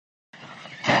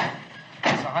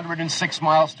106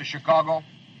 miles to Chicago.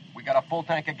 We got a full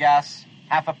tank of gas,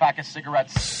 half a pack of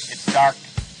cigarettes. It's dark,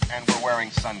 and we're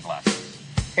wearing sunglasses.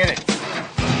 Hit it.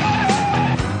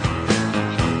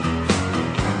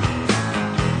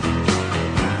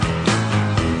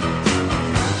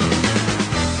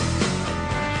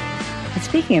 And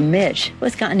speaking of Mitch,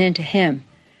 what's gotten into him?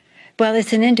 Well,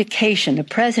 it's an indication. The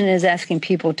president is asking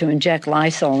people to inject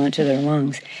Lysol into their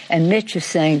lungs, and Mitch is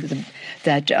saying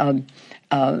that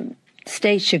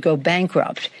states should go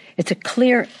bankrupt. It's a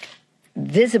clear,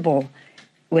 visible,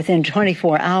 within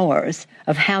 24 hours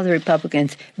of how the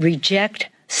Republicans reject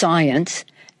science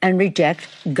and reject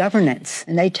governance.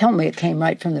 And they tell me it came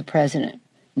right from the president.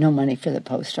 No money for the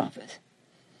post office.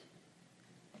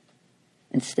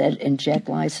 Instead, inject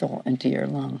Lysol into your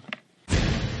lung.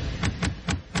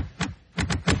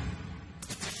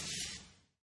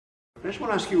 I just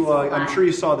want to ask you, I'm sure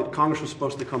you saw that Congress was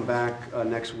supposed to come back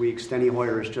next week. Steny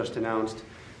Hoyer has just announced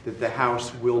that the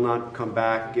House will not come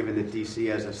back, given that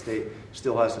D.C.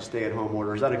 still has a stay-at-home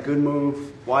order. Is that a good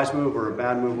move, wise move, or a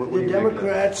bad move? What the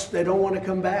Democrats, they don't want to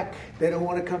come back. They don't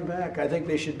want to come back. I think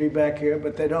they should be back here,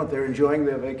 but they don't. They're enjoying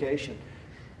their vacation.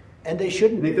 And they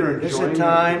shouldn't be. They're This enjoying is a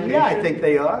time. their Yeah, vacation? I think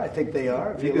they are. I think they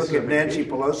are. If you look at Nancy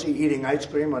vacation? Pelosi eating ice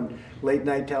cream on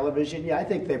late-night television, yeah, I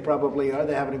think they probably are.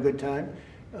 They're having a good time.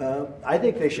 I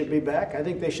think they should be back. I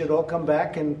think they should all come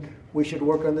back, and we should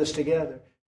work on this together.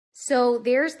 So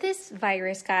there's this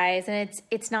virus, guys, and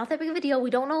it's not that big of a deal. We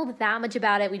don't know that much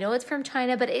about it. We know it's from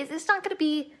China, but it's not going to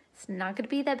be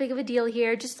that big of a deal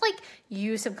here. Just like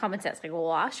use some common sense, like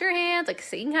wash your hands, like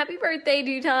sing happy birthday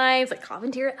 2 times, like cough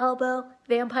into your elbow,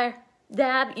 vampire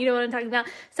dab, you know what I'm talking about?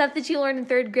 Stuff that you learned in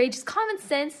 3rd grade, just common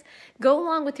sense. Go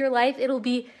along with your life. It'll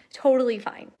be totally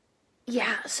fine.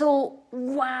 Yeah, so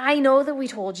I know that we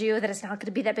told you that it's not going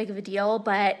to be that big of a deal,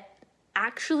 but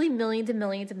actually millions and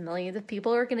millions and millions of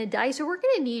people are going to die. So we're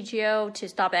going to need you to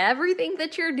stop everything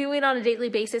that you're doing on a daily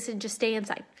basis and just stay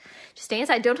inside. Just stay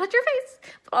inside. Don't touch your face,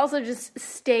 but also just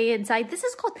stay inside. This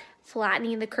is called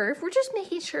flattening the curve. We're just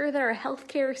making sure that our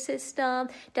healthcare system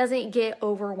doesn't get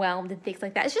overwhelmed and things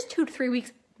like that. It's just 2 to 3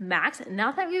 weeks max.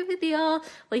 Not that big of a deal.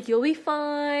 Like, you'll be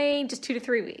fine. Just 2 to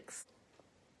 3 weeks.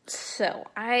 So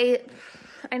I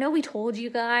know we told you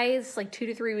guys like 2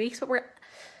 to 3 weeks, but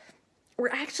we're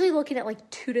actually looking at like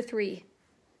 2 to 3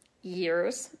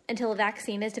 years until a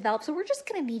vaccine is developed. So we're just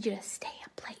going to need you to stay in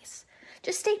place.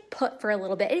 Just stay put for a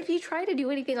little bit. And if you try to do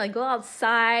anything like go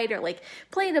outside or like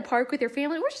play in the park with your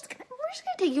family, we're just gonna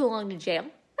take you along to jail.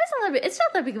 It's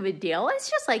not that big of a deal. It's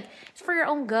just like, it's for your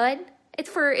own good. It's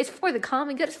for the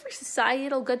common good. It's for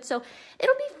societal good. So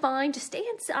it'll be fine. Just stay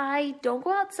inside. Don't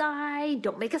go outside.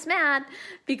 Don't make us mad,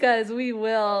 because we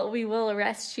will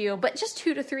arrest you. But just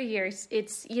 2 to 3 years.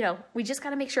 It's, we just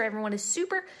got to make sure everyone is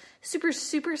super, super,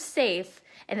 super safe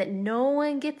and that no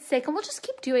one gets sick. And we'll just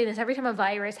keep doing this every time a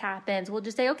virus happens. We'll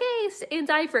just say, okay, stay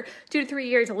inside for 2 to 3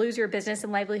 years and lose your business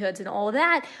and livelihoods and all of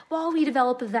that while we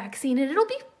develop a vaccine. And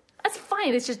that's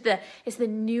fine. It's just it's the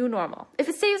new normal. If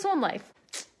it saves one life.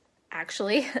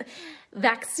 Actually,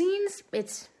 vaccines,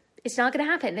 it's not going to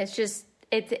happen. It's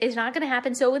not going to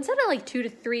happen. So instead of like 2 to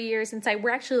 3 years inside,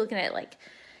 we're actually looking at like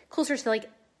closer to like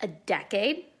a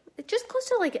decade, just close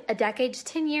to like a decade, just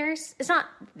 10 years. It's not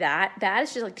that bad.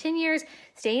 It's just like 10 years,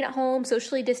 staying at home,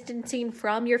 socially distancing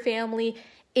from your family,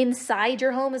 inside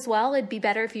your home as well. It'd be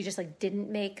better if you just like didn't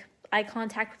make eye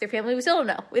contact with your family. We still don't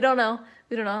know. We don't know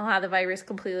how the virus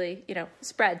completely,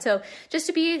 spread. So just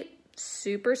to be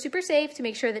super, super safe, to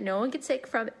make sure that no one gets sick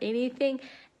from anything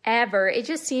ever. It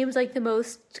just seems like the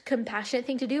most compassionate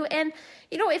thing to do. And,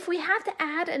 if we have to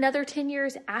add another 10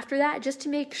 years after that, just to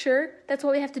make sure, that's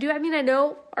what we have to do. I mean, I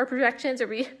know our projections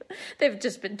they've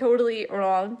just been totally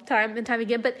wrong time and time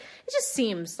again, but it just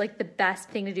seems like the best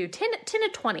thing to do. 10 to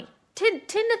 20, 10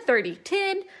 to 30,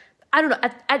 10, I don't know,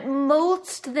 at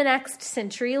most the next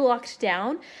century locked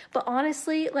down. But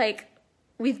honestly, like,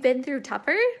 we've been through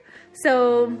tougher.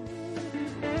 So,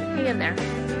 hang in there.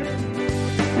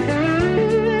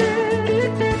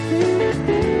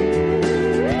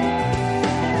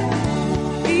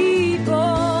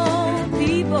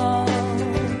 People,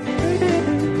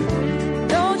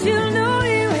 don't you know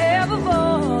you have a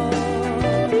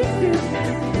voice?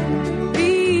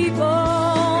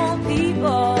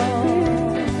 People.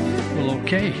 Well,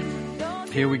 okay.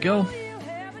 Here we go.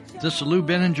 This is Lou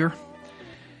Benninger.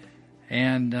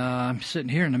 And I'm sitting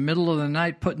here in the middle of the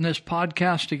night putting this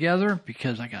podcast together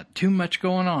because I got too much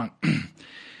going on.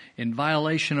 In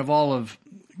violation of all of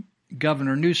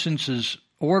Governor Newsom's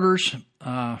orders,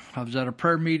 I was at a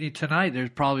prayer meeting tonight. There's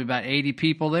probably about 80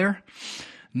 people there.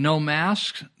 No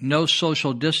masks, no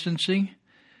social distancing,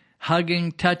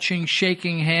 hugging, touching,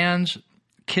 shaking hands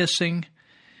kissing,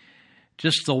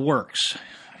 just the works.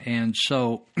 And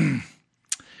so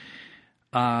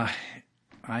I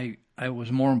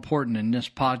was more important in this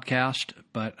podcast,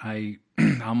 but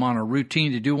I'm on a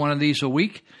routine to do one of these a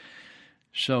week.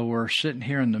 So we're sitting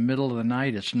here in the middle of the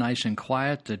night. It's nice and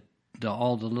quiet.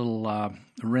 All the little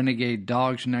renegade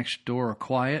dogs next door are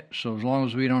quiet. So as long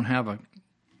as we don't have a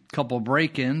couple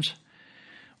break-ins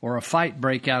or a fight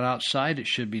break out outside, it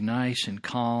should be nice and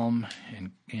calm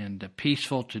and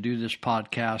peaceful to do this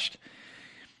podcast.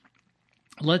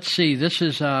 Let's see. This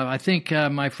is, I think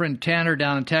my friend Tanner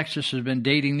down in Texas has been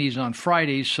dating these on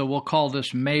Fridays, so we'll call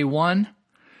this May 1.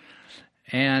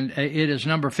 And it is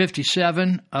number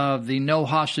 57 of the No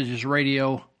Hostages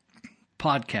Radio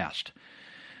podcast.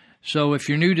 So if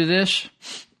you're new to this,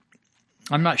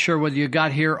 I'm not sure whether you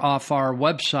got here off our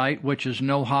website, which is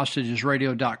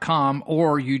nohostagesradio.com,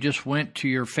 or you just went to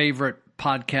your favorite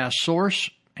podcast source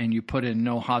and you put in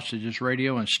No Hostages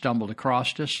Radio and stumbled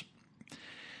across us.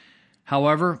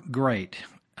 However, great.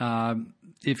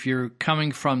 If you're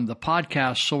coming from the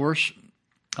podcast source,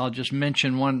 I'll just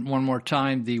mention one more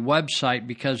time the website,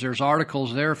 because there's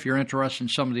articles there if you're interested in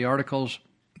some of the articles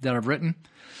that I've written.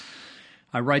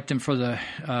 I write them for the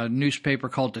newspaper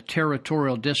called the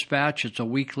Territorial Dispatch. It's a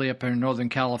weekly up in Northern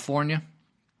California.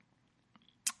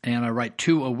 And I write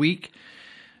 2 a week.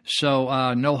 So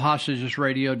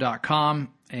nohostagesradio.com,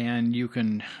 and you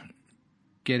can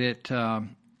get it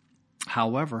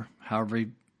however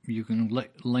you can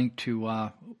link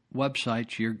to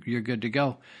websites. You're good to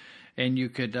go. And you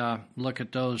could look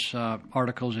at those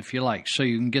articles if you like. So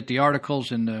you can get the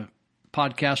articles in the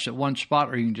podcast at one spot,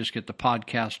 or you can just get the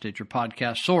podcast at your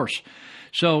podcast source.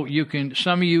 So you can,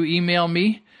 some of you email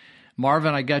me,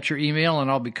 Marvin, I got your email, and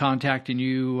I'll be contacting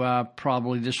you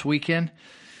probably this weekend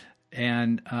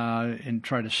and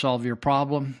try to solve your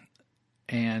problem.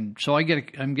 And so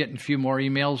I'm getting a few more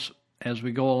emails as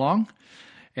we go along,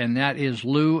 and that is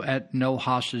Lou at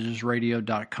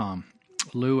nohostagesradio.com.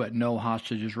 Lou at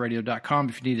nohostagesradio.com.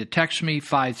 If you need to text me,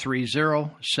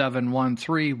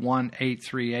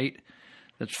 530-713-1838.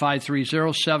 That's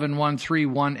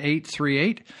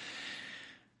 530-713-1838.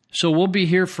 So we'll be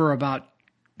here for about,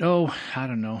 I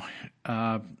don't know.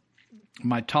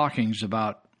 My talking's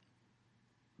about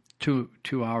 2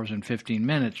 hours and 15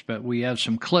 minutes, but we have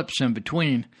some clips in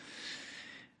between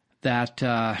that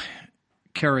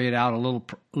carry it out a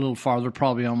little farther,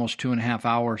 probably almost 2.5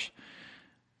 hours.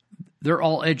 They're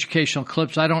all educational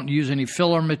clips. I don't use any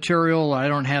filler material. I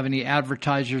don't have any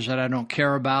advertisers that I don't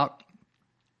care about.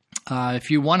 If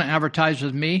you want to advertise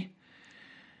with me,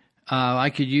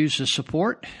 I could use the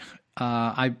support.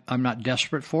 I'm not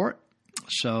desperate for it,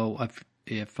 so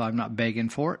if I'm not begging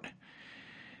for it.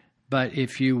 But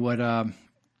if you would,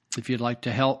 if you'd like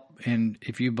to help, and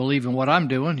if you believe in what I'm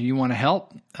doing, you want to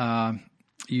help,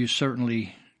 you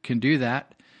certainly can do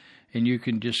that. And you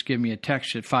can just give me a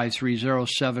text at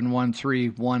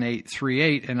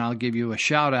 530-713-1838, and I'll give you a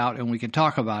shout-out, and we can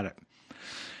talk about it.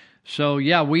 So,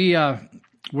 yeah, we're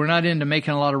not into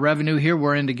making a lot of revenue here.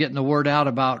 We're into getting the word out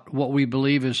about what we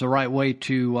believe is the right way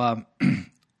to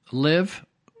live,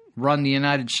 run the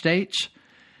United States,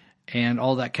 and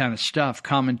all that kind of stuff.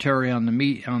 Commentary on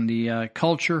the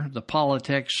culture, the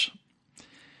politics,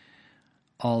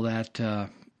 all that,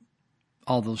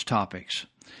 all those topics.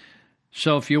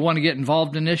 So if you want to get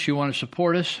involved in this, you want to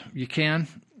support us, you can.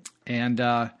 And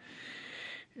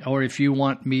or if you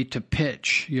want me to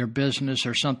pitch your business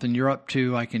or something you're up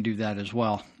to, I can do that as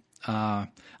well. I'm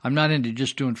not into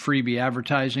just doing freebie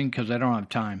advertising because I don't have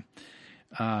time.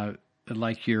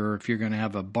 Like if you're going to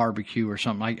have a barbecue or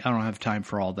something, I don't have time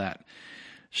for all that.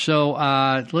 So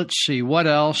let's see, what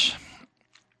else?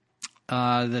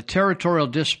 The Territorial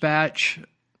Dispatch.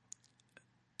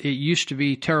 It used to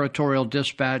be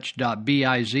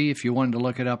territorialdispatch.biz if you wanted to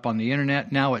look it up on the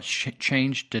internet. Now it's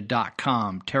changed to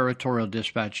 .com,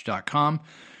 territorialdispatch.com.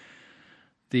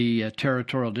 The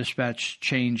Territorial Dispatch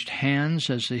changed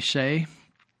hands, as they say.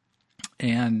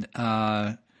 And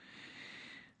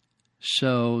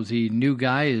so the new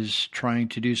guy is trying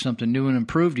to do something new and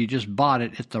improved. He just bought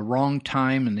it at the wrong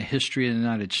time in the history of the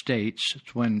United States.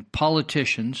 It's when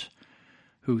politicians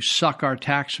who suck our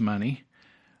tax money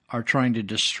are trying to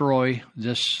destroy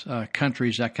this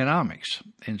country's economics.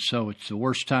 And so it's the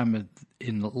worst time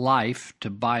in life to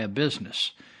buy a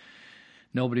business.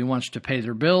 Nobody wants to pay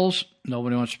their bills.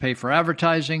 Nobody wants to pay for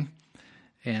advertising.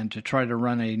 And to try to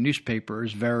run a newspaper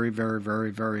is very, very,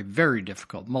 very, very, very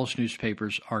difficult. Most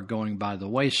newspapers are going by the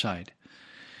wayside.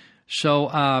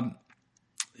 So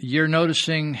you're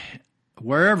noticing,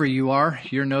 wherever you are,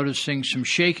 you're noticing some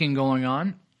shaking going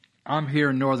on. I'm here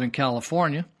in Northern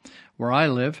California, where I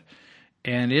live,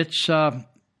 and it's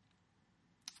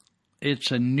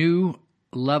it's a new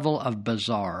level of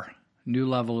bizarre. New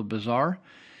level of bizarre.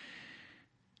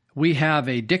 We have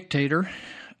a dictator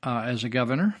as a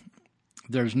governor.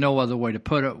 There's no other way to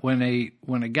put it. When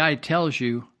a guy tells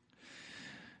you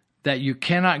that you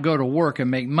cannot go to work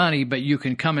and make money, but you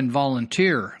can come and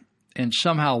volunteer, and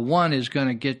somehow one is going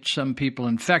to get some people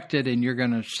infected, and you're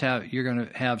going to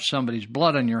have somebody's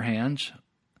blood on your hands.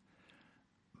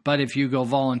 But if you go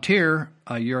volunteer,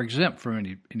 you're exempt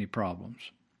from any problems.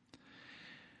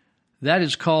 That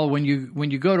is called, when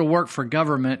you go to work for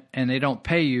government and they don't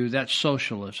pay you, that's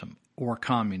socialism or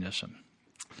communism.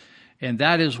 And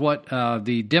that is what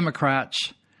the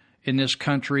Democrats in this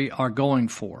country are going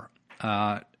for.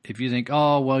 If you think,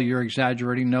 oh, well, you're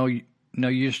exaggerating, no, you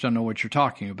just don't know what you're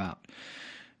talking about.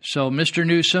 So Mr.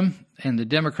 Newsom and the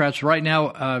Democrats right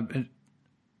now,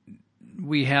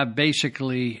 we have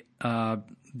basically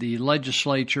the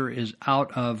legislature is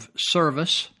out of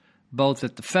service, both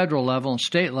at the federal level and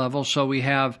state level. So we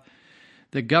have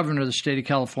the governor of the state of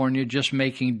California just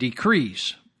making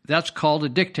decrees. That's called a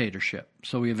dictatorship.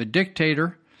 So we have a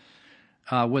dictator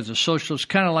with a socialist,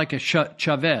 kind of like a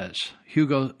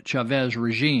Hugo Chavez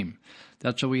regime.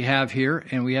 That's what we have here.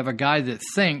 And we have a guy that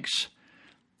thinks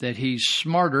that he's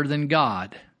smarter than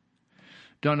God.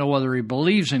 Don't know whether he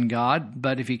believes in God,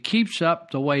 but if he keeps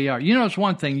up the way he are, it's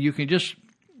one thing, you can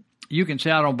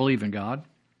say, I don't believe in God.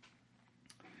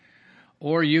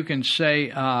 Or you can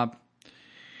say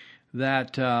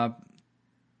that,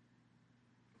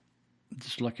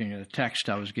 just looking at a text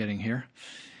I was getting here.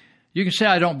 You can say,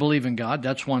 I don't believe in God.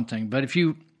 That's one thing. But if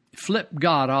you flip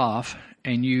God off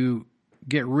and you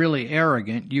get really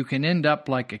arrogant, you can end up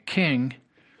like a king,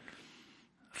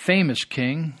 famous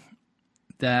king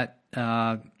that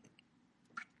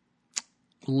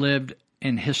lived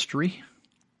in history.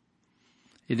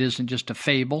 It isn't just a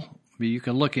fable. You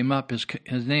can look him up. His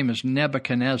name is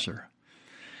Nebuchadnezzar.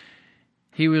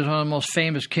 He was one of the most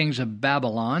famous kings of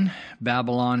Babylon.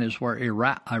 Babylon is where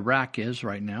Iraq is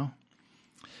right now.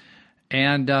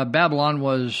 And Babylon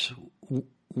was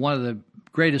one of the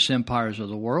greatest empires of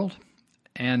the world.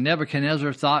 And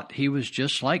Nebuchadnezzar thought he was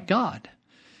just like God.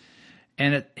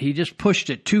 And he just pushed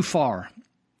it too far.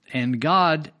 And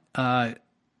God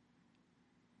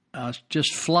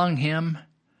just flung him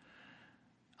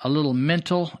a little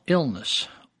mental illness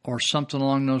or something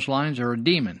along those lines, or a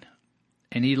demon.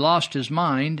 And he lost his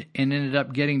mind and ended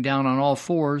up getting down on all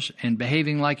fours and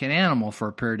behaving like an animal for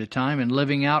a period of time and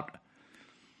living out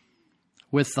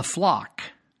with the flock.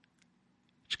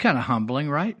 It's kind of humbling,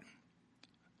 right?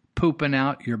 Pooping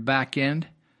out your back end,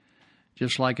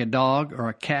 just like a dog or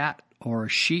a cat or a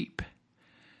sheep,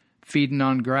 feeding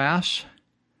on grass.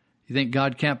 You think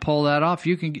God can't pull that off?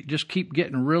 You can just keep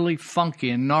getting really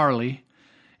funky and gnarly,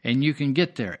 and you can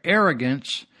get there.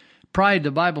 Arrogance, pride,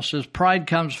 the Bible says, pride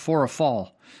comes before a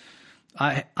fall.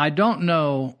 I don't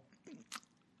know.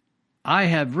 I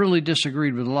have really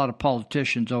disagreed with a lot of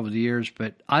politicians over the years,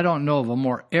 but I don't know of a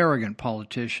more arrogant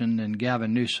politician than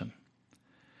Gavin Newsom.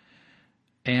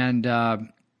 And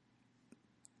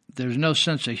there's no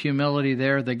sense of humility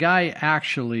there. The guy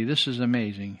actually, this is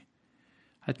amazing,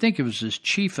 I think it was his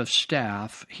chief of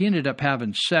staff, he ended up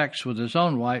having sex with his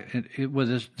own wife,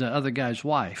 with the other guy's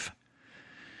wife.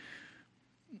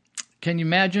 Can you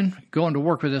imagine going to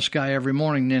work with this guy every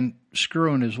morning and then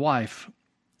screwing his wife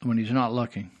when he's not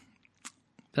looking?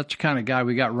 That's the kind of guy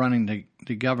we got running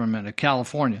the government of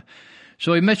California.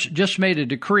 So he just made a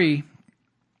decree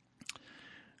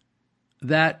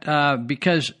that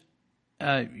because,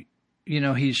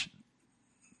 he's,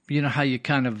 how you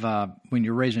kind of, when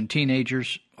you're raising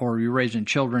teenagers or you're raising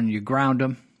children, you ground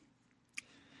them.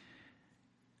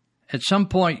 At some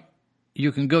point,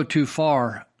 you can go too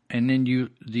far, and then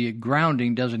the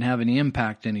grounding doesn't have any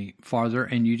impact any farther,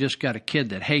 and you just got a kid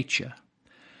that hates you.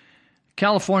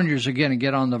 Californians are going to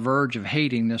get on the verge of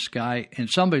hating this guy, and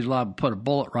somebody's allowed to put a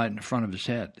bullet right in the front of his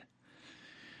head.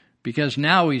 Because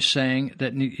now he's saying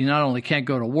that you not only can't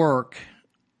go to work,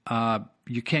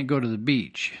 you can't go to the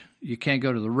beach, you can't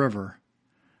go to the river,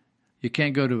 you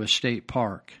can't go to a state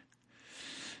park.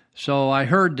 So I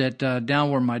heard that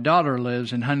down where my daughter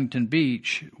lives in Huntington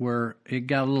Beach, where it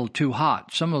got a little too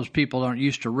hot. Some of those people aren't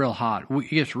used to real hot. It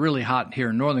gets really hot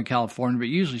here in Northern California, but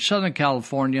usually Southern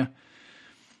California,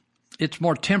 it's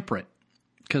more temperate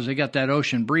because they got that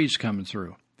ocean breeze coming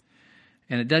through.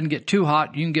 And it doesn't get too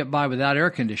hot. You can get by without air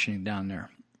conditioning down there.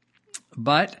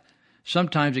 But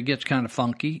sometimes it gets kind of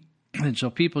funky, and so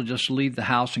people just leave the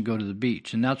house and go to the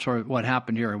beach. And that's what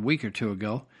happened here a week or two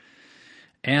ago.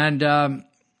 And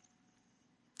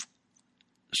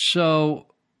so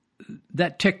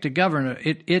that ticked the governor.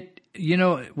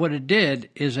 What it did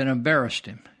is it embarrassed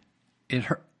him. It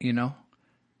hurt,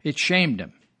 it shamed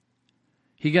him.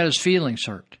 He got his feelings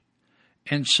hurt.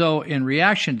 And so in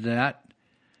reaction to that,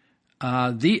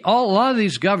 a lot of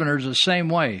these governors are the same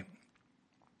way.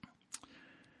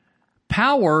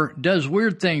 Power does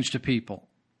weird things to people.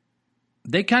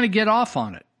 They kind of get off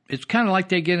on it. It's kind of like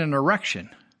they get an erection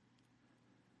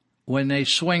when they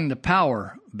swing the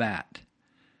power bat.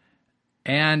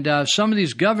 And some of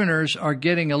these governors are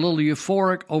getting a little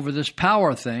euphoric over this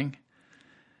power thing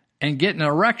and getting an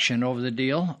erection over the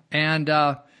deal. And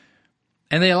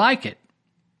they like it.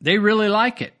 They really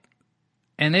like it.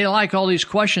 And they like all these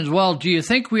questions. Well, do you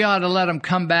think we ought to let them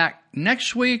come back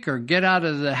next week or get out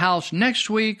of the house next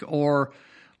week? Or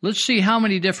let's see how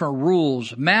many different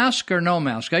rules, mask or no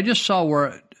mask. I just saw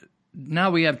where now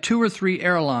we have 2 or 3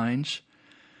 airlines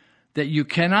that you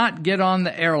cannot get on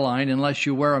the airline unless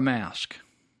you wear a mask.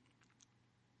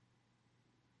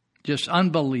 Just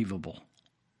unbelievable.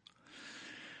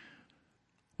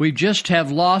 We just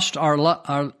have lost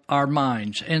our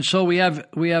minds. And so we have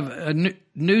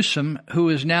Newsom, who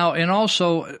is now, and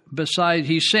also besides,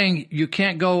 he's saying you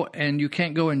can't go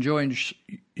enjoy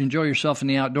yourself in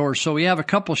the outdoors. So we have a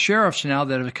couple sheriffs now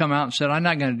that have come out and said, I'm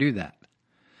not going to do that.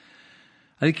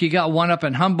 I think you got one up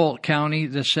in Humboldt County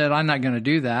that said, I'm not going to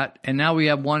do that. And now we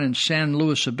have one in San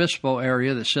Luis Obispo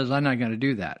area that says, I'm not going to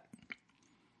do that.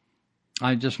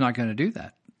 I'm just not going to do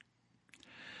that.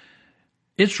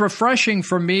 It's refreshing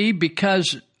for me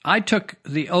because I took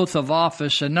the oath of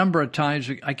office a number of times.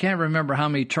 I can't remember how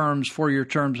many terms, 4-year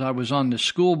terms, I was on the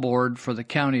school board for the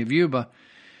county of Yuba.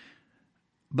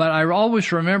 But I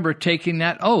always remember taking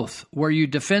that oath where you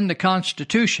defend the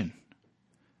Constitution.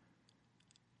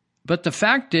 But the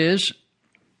fact is,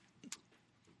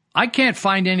 I can't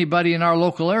find anybody in our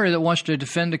local area that wants to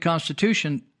defend the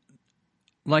Constitution,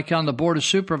 like on the Board of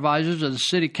Supervisors or the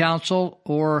City Council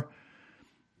or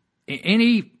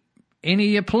any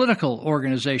political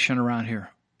organization around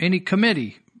here, any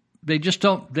committee. They just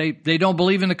don't. They don't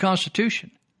believe in the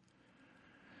Constitution.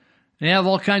 They have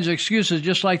all kinds of excuses,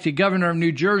 just like the governor of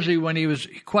New Jersey when he was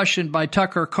questioned by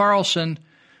Tucker Carlson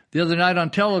the other night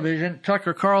on television.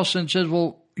 Tucker Carlson says,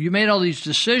 well, you made all these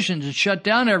decisions and shut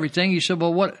down everything. He said,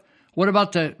 well, what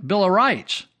about the Bill of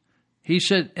Rights? He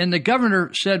said, and the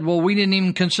governor said, well, we didn't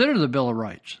even consider the Bill of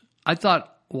Rights. I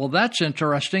thought, well, that's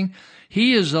interesting.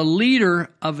 He is a leader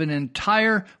of an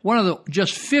entire, one of the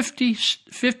just 50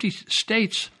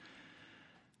 states.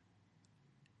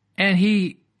 And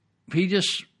he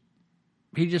just,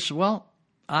 well,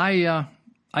 I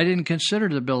didn't consider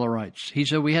the Bill of Rights. He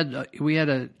said we had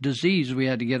a disease we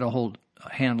had to get a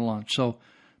handle on. So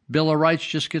Bill of Rights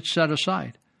just gets set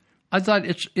aside. I thought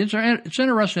it's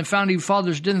interesting. Founding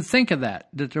fathers didn't think of that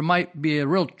there might be a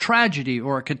real tragedy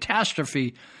or a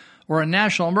catastrophe or a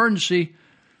national emergency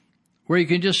where you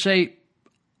can just say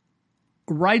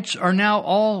rights are now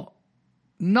all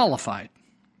nullified.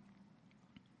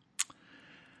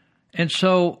 And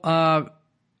so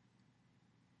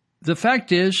the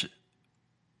fact is,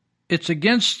 it's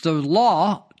against the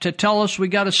law to tell us we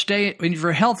got to stay, when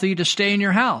you're healthy, to stay in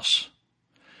your house.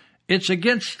 It's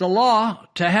against the law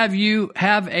to have you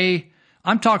have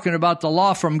I'm talking about the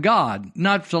law from God,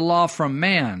 not the law from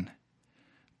man.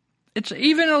 It's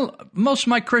even most of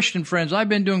my Christian friends, I've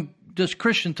been doing this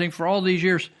Christian thing for all these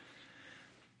years,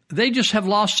 they just have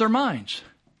lost their minds.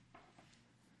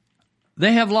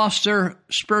 They have lost their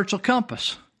spiritual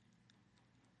compass.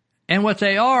 And what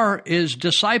they are is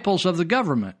disciples of the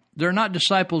government. They're not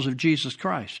disciples of Jesus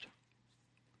Christ.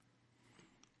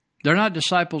 They're not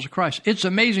disciples of Christ. It's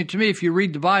amazing to me if you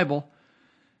read the Bible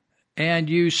and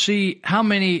you see how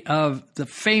many of the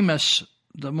famous,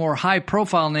 the more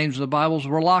high-profile names of the Bibles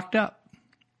were locked up,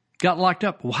 got locked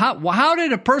up. Well, how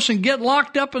did a person get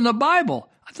locked up in the Bible?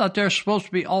 I thought they're supposed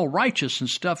to be all righteous and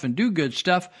stuff and do good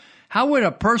stuff. How would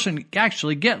a person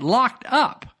actually get locked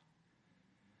up?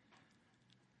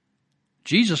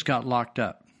 Jesus got locked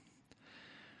up.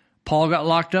 Paul got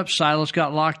locked up. Silas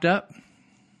got locked up.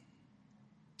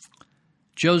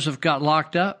 Joseph got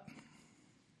locked up.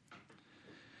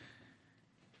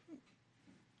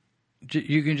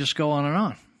 You can just go on and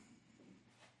on.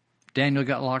 Daniel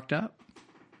got locked up.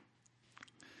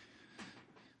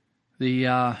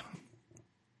 The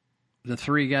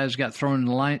 3 guys got thrown in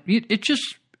the line. It's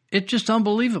just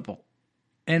unbelievable.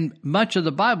 And much of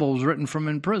the Bible was written from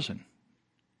in prison.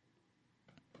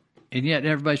 And yet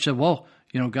everybody said, well,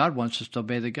 God wants us to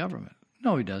obey the government.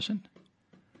 No, he doesn't.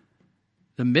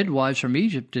 The midwives from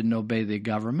Egypt didn't obey the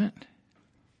government.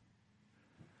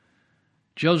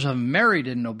 Joseph and Mary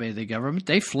didn't obey the government.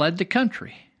 They fled the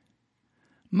country.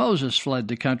 Moses fled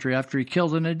the country after he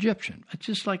killed an Egyptian. It's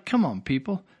just like, come on,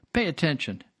 people, pay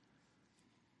attention.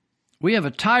 We have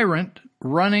a tyrant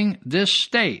running this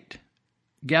state,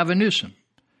 Gavin Newsom.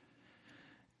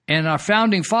 And our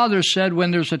founding fathers said,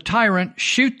 when there's a tyrant,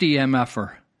 shoot the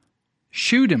MFer.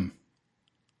 Shoot him.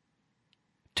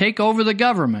 Take over the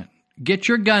government. Get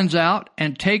your guns out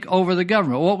and take over the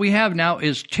government. What we have now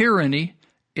is tyranny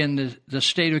in the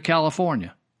state of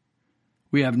California.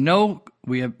 We have no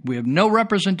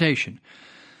representation.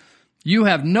 You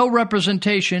have no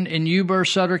representation in Yuba or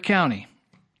Sutter County.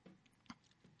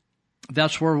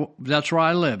 That's where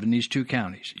I live, in these two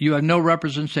counties. You have no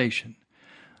representation.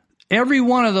 Every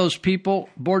one of those people,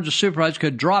 boards of supervisors,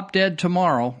 could drop dead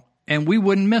tomorrow, and we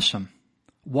wouldn't miss them.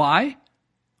 Why?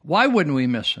 Why wouldn't we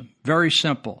miss them? Very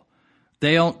simple.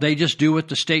 They just do what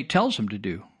the state tells them to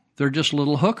do. They're just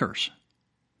little hookers.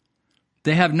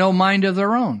 They have no mind of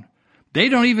their own. They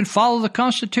don't even follow the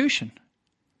Constitution.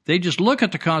 They just look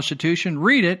at the Constitution,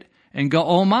 read it, and go,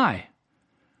 oh my.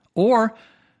 Or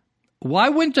why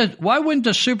wouldn't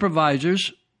the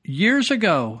supervisors years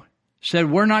ago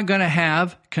said we're not going to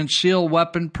have concealed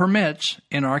weapon permits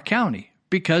in our county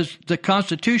because the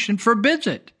Constitution forbids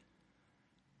it?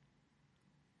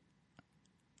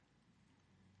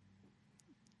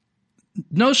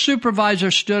 No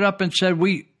supervisor stood up and said,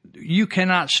 you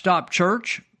cannot stop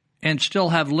church and still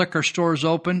have liquor stores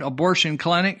open, abortion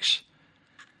clinics,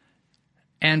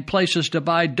 and places to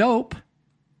buy dope.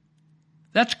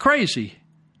 That's crazy.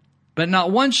 But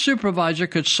not one supervisor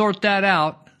could sort that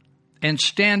out and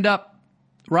stand up,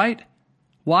 right?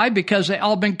 Why? Because they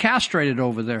all been castrated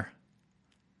over there.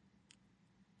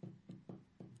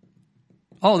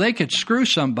 Oh, they could screw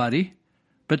somebody,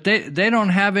 but they don't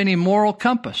have any moral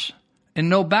compass and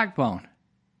no backbone.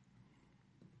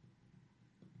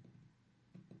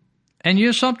 And you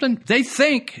know something? They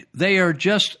think they are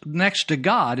just next to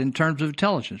God in terms of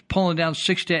intelligence, pulling down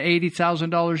 $60,000 to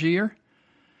 $80,000 a year.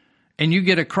 And you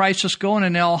get a crisis going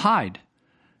and they all hide.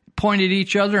 Point at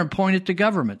each other and point at the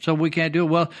government. So we can't do it.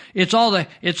 Well, we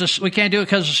can't do it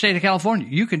because of the state of California.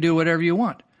 You can do whatever you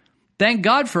want. Thank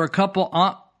God for a couple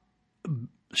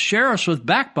sheriffs with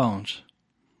backbones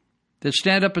that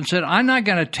stand up and said, I'm not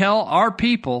going to tell our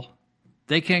people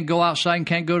they can't go outside and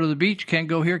can't go to the beach, can't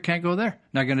go here, can't go there.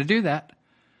 Not going to do that.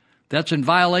 That's in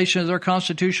violation of their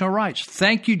constitutional rights.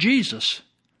 Thank you, Jesus.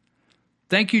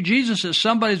 Thank you, Jesus, that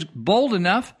somebody's bold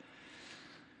enough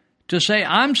to say,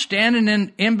 I'm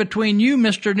standing in between you,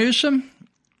 Mr. Newsom,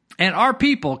 and our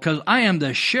people, because I am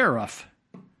the sheriff.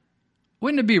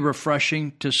 Wouldn't it be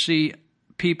refreshing to see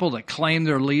people that claim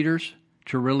they're leaders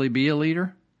to really be a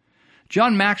leader?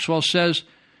 John Maxwell says,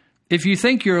 if you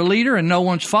think you're a leader and no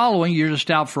one's following, you're just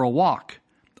out for a walk.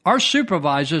 Our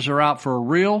supervisors are out for a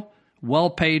real,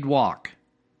 well-paid walk.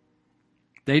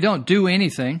 They don't do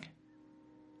anything.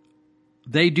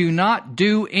 They do not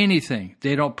do anything.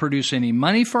 They don't produce any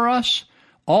money for us.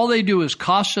 All they do is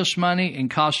cost us money and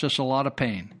cost us a lot of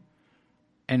pain.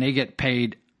 And they get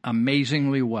paid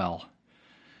amazingly well.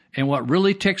 And what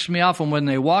really ticks me off, when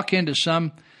they walk into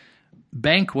some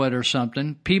banquet or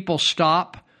something, people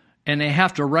stop and they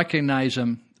have to recognize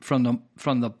them from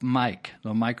the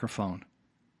microphone.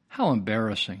 How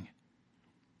embarrassing.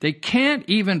 They can't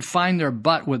even find their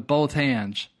butt with both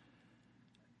hands.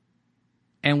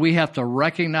 And we have to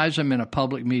recognize them in a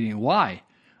public meeting. Why?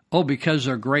 Oh, because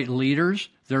they're great leaders.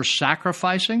 They're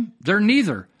sacrificing. They're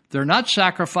neither. They're not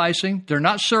sacrificing. They're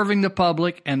not serving the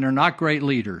public. And they're not great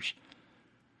leaders.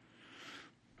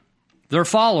 They're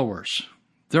followers.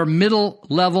 They're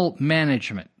middle-level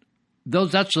management.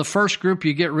 That's the first group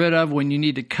you get rid of when you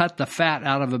need to cut the fat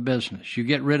out of a business. You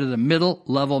get rid of the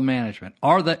middle-level management.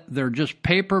 They're just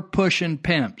paper-pushing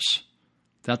pimps.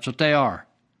 That's what they are.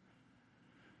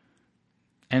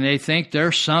 And they think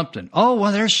they're something. Oh,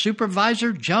 well, there's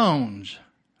Supervisor Jones.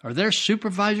 Or there's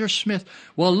Supervisor Smith.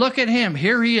 Well, look at him.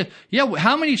 Here he is. Yeah,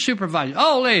 how many supervisors?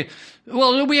 Oh,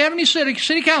 do we have any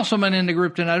city councilmen in the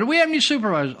group tonight? Do we have any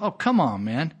supervisors? Oh, come on,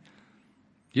 man.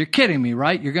 You're kidding me,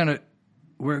 right?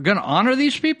 We're going to honor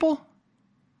these people?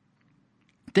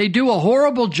 They do a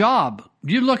horrible job.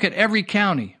 You look at every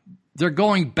county. They're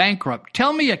going bankrupt.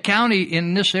 Tell me a county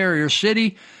in this area or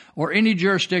city or any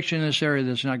jurisdiction in this area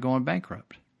that's not going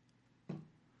bankrupt.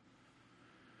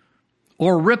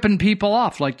 Or ripping people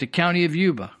off like the county of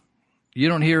Yuba. You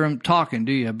don't hear them talking,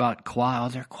 do you, about quiet? Oh,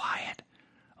 they're quiet.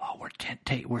 Oh,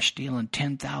 we're stealing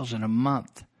 $10,000 a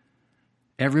month.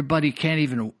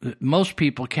 Most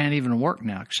people can't even work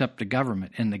now except the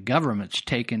government. And the government's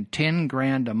taking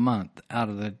 $10,000 a month out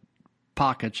of the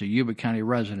pockets of Yuba County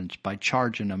residents by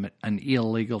charging them an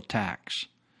illegal tax.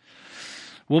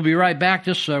 We'll be right back.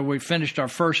 We finished our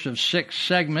first of 6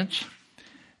 segments.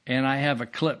 And I have a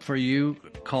clip for you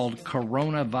called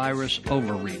Coronavirus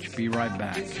Overreach. Be right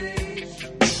back.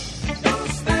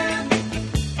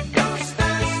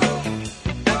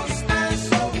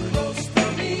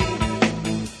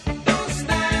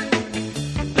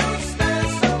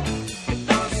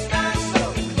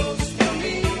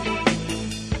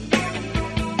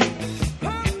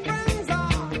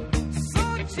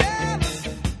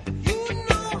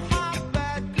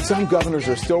 Some governors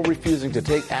are still refusing to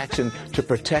take action to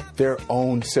protect their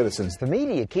own citizens. The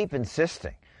media keep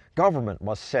insisting government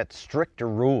must set stricter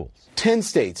rules. 10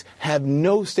 states have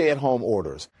no stay-at-home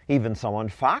orders. Even some on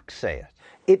Fox say it.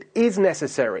 It is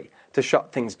necessary to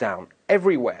shut things down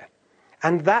everywhere.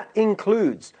 And that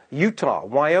includes Utah,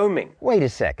 Wyoming. Wait a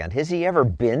second. Has he ever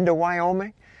been to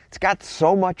Wyoming? It's got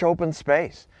so much open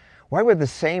space. Why would the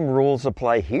same rules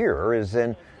apply here as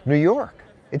in New York?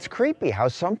 It's creepy how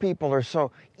some people are so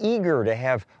eager to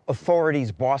have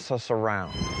authorities boss us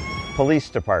around. Police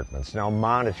departments now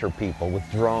monitor people with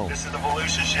drones. This is the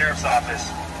Volusia Sheriff's Office.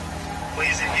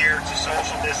 Please adhere to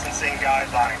social distancing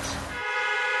guidelines.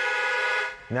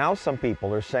 Now some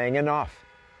people are saying enough.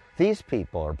 These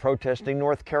people are protesting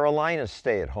North Carolina's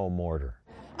stay-at-home order.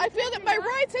 I feel that my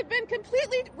rights have been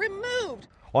completely removed.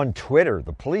 On Twitter,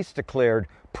 the police declared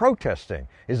protesting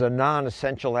is a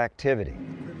non-essential activity,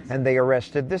 and they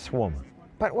arrested this woman.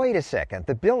 But wait a second,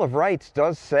 the Bill of Rights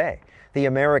does say the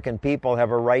American people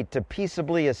have a right to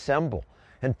peaceably assemble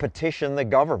and petition the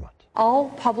government. All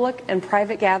public and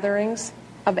private gatherings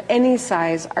of any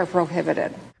size are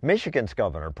prohibited. Michigan's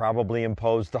governor probably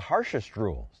imposed the harshest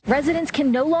rules. Residents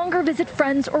can no longer visit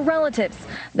friends or relatives.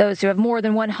 Those who have more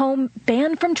than one home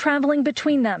banned from traveling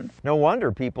between them. No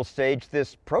wonder people staged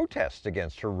this protest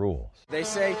against her rules. They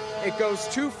say it goes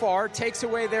too far, takes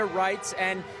away their rights,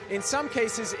 and in some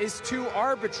cases is too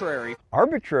arbitrary.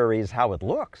 Arbitrary is how it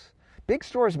looks. Big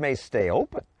stores may stay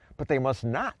open, but they must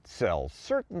not sell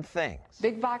certain things.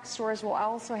 Big box stores will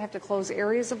also have to close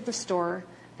areas of the store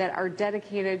that are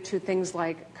dedicated to things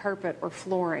like carpet or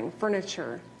flooring,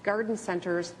 furniture, garden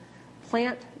centers,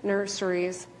 plant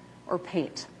nurseries, or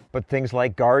paint. But things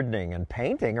like gardening and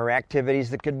painting are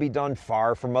activities that can be done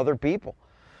far from other people.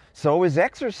 So is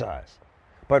exercise.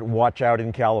 But watch out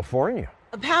in California.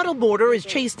 A paddleboarder is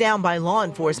chased down by law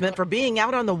enforcement for being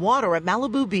out on the water at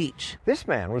Malibu Beach. This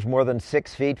man was more than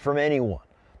 6 feet from anyone,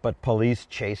 but police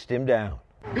chased him down.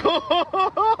 He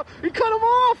cut him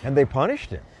off! And they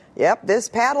punished him. Yep, this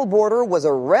paddleboarder was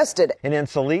arrested. In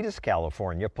Encinitas,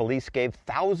 California, police gave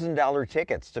 $1,000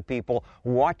 tickets to people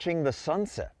watching the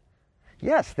sunset.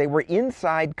 Yes, they were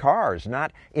inside cars,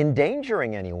 not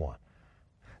endangering anyone.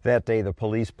 That day, the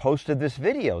police posted this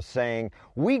video saying,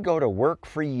 "We go to work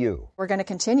for you." We're going to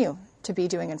continue to be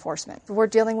doing enforcement. We're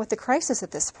dealing with the crisis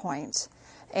at this point,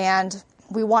 and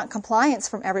we want compliance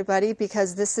from everybody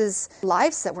because this is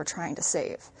lives that we're trying to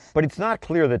save. But it's not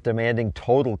clear that demanding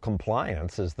total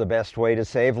compliance is the best way to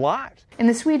save lives. In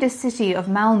the Swedish city of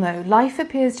Malmö, life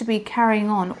appears to be carrying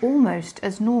on almost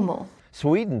as normal.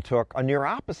 Sweden took a near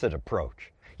opposite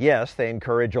approach. Yes, they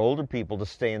encourage older people to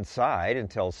stay inside and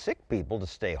tell sick people to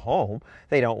stay home.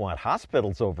 They don't want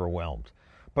hospitals overwhelmed.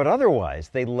 But otherwise,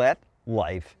 they let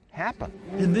life happen.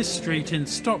 In this street in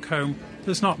Stockholm,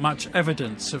 there's not much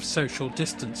evidence of social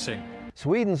distancing.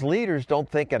 Sweden's leaders don't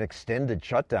think an extended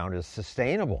shutdown is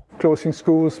sustainable. Closing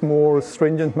schools, more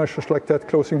stringent measures like that,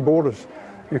 closing borders.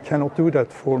 You cannot do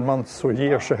that for months or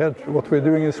years ahead. What we're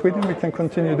doing in Sweden, we can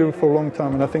continue to do for a long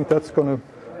time, and I think that's going to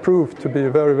prove to be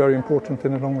very, very important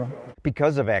in the long run.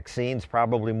 Because of vaccines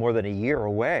probably more than a year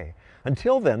away.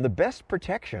 Until then, the best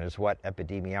protection is what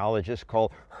epidemiologists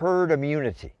call herd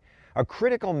immunity, a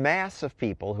critical mass of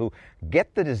people who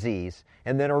get the disease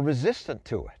and then are resistant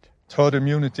to it. Herd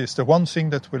immunity is the one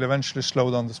thing that will eventually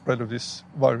slow down the spread of this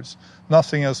virus.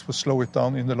 Nothing else will slow it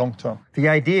down in the long term. The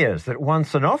idea is that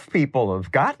once enough people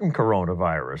have gotten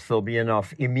coronavirus, there'll be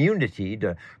enough immunity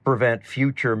to prevent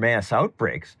future mass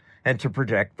outbreaks and to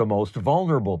protect the most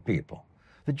vulnerable people.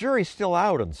 The jury's still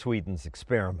out on Sweden's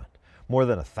experiment. More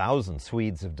than 1,000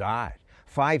 Swedes have died,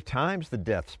 5 times the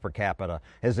deaths per capita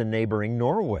as in neighboring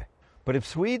Norway. But if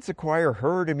Swedes acquire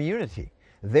herd immunity,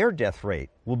 their death rate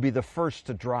will be the first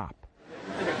to drop.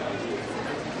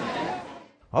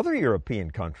 Other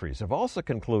European countries have also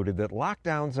concluded that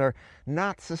lockdowns are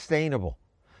not sustainable.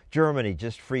 Germany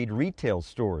just freed retail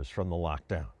stores from the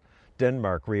lockdown.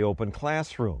 Denmark reopened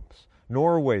classrooms.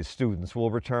 Norway's students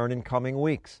will return in coming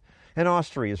weeks. And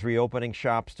Austria is reopening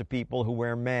shops to people who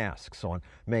wear masks on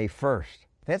May 1st.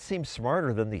 That seems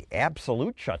smarter than the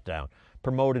absolute shutdown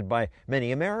promoted by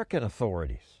many American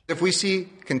authorities. If we see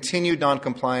continued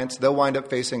noncompliance, they'll wind up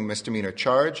facing misdemeanor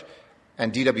charge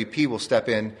and DWP will step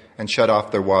in and shut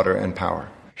off their water and power.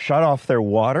 Shut off their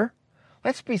water?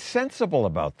 Let's be sensible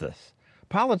about this.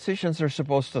 Politicians are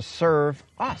supposed to serve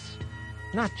us,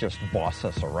 not just boss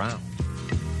us around.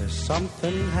 There's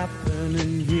something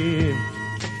happening here.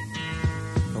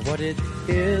 What it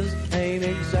is ain't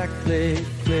exactly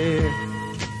clear.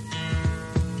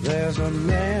 There's a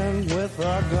man with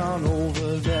a gun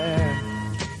over there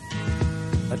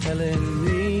telling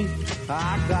me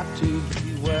I've got to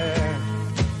beware.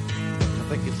 I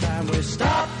think it's time we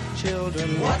stop,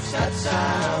 children. What's that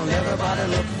sound?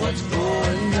 Everybody look what's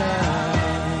going down.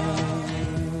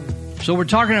 So we're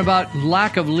talking about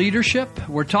lack of leadership.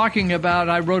 We're talking about,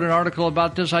 I wrote an article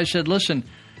about this. I said, listen,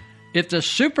 if the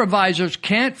supervisors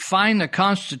can't find the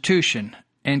Constitution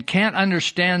and can't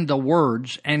understand the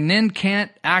words and then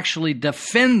can't actually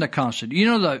defend the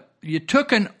Constitution, you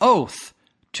took an oath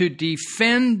to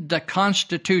defend the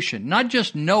Constitution, not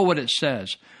just know what it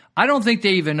says. I don't think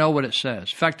they even know what it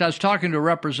says. In fact, I was talking to a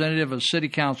representative of City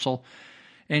Council,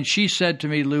 and she said to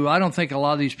me, Lou, I don't think a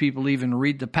lot of these people even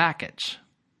read the packets.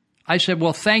 I said,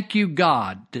 well, thank you,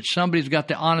 God, that somebody's got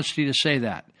the honesty to say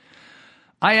that.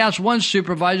 I asked one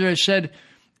supervisor, I said,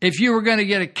 if you were going to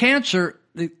get a cancer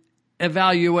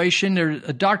evaluation or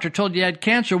a doctor told you had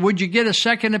cancer, would you get a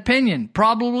second opinion?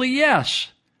 Probably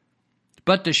yes.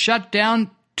 But to shut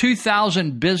down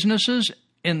 2,000 businesses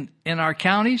in our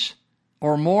counties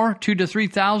or more, 2,000 to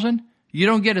 3,000, you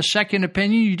don't get a second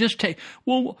opinion. You just take,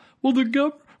 the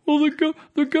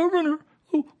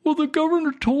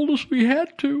governor told us we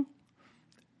had to.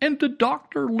 And the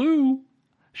Dr. Lou,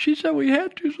 she said we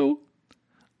had to, so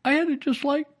I had to just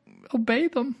obey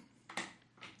them.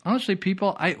 Honestly,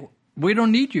 people, we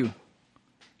don't need you.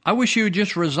 I wish you would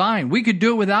just resign. We could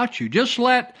do it without you. Just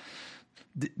let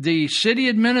the city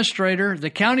administrator, the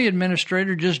county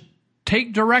administrator, just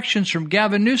take directions from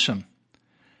Gavin Newsom.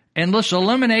 And let's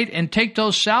eliminate and take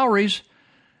those salaries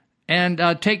and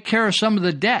take care of some of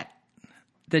the debt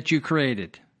that you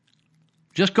created.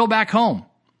 Just go back home.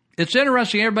 It's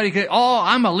interesting. Everybody can,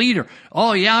 I'm a leader.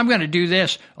 Oh, yeah, I'm going to do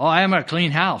this. Oh, I'm going to clean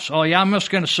house. Oh, yeah, I'm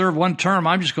just going to serve one term.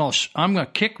 I'm going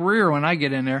to kick rear when I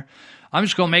get in there. I'm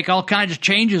just going to make all kinds of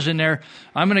changes in there.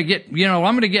 I'm going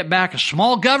to get back a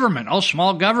small government. Oh,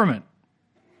 small government.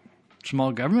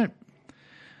 Small government.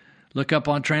 Look up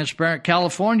on Transparent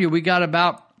California. We got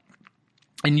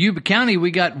in Yuba County, we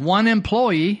got one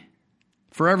employee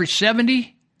for every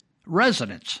 70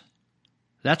 residents.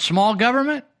 That's small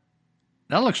government?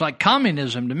 That looks like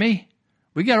communism to me.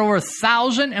 We got over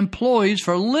 1,000 employees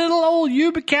for little old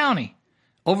Yuba County.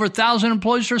 Over 1,000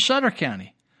 employees for Sutter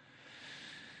County.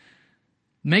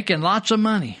 Making lots of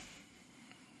money.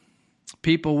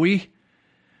 People,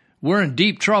 we're in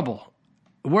deep trouble.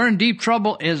 We're in deep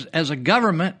trouble as a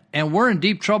government, and we're in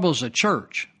deep trouble as a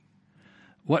church.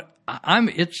 I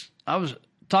was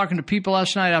talking to people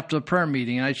last night after the prayer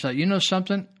meeting, and I thought, you know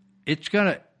something? It's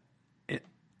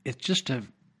just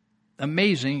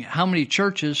amazing how many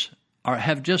churches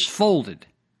have just folded.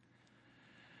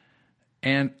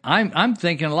 And I'm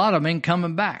thinking a lot of them ain't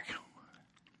coming back.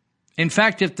 In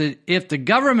fact, if the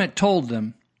government told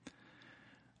them,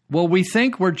 well, we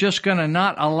think we're just going to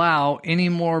not allow any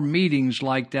more meetings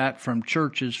like that from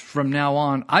churches from now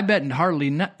on, I bet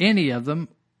hardly any of them,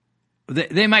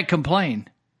 they might complain,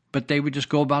 but they would just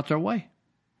go about their way.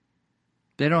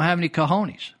 They don't have any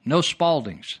cojones, no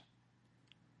Spaldings.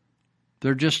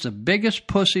 They're just the biggest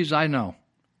pussies I know.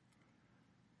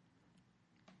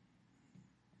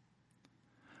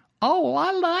 Oh,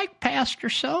 I like Pastor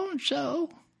so-and-so.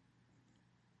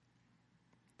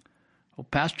 Well,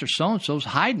 Pastor so-and-so's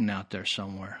hiding out there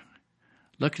somewhere,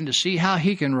 looking to see how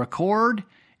he can record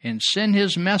and send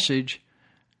his message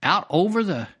out over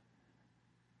the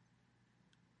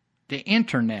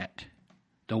internet,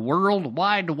 the World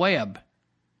Wide Web.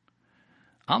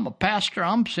 I'm a pastor.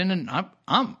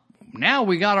 Now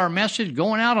we got our message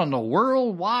going out on the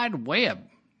World Wide Web.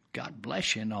 God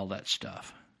bless you and all that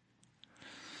stuff.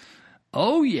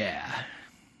 Oh, yeah.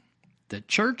 The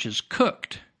church is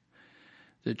cooked.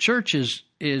 The church is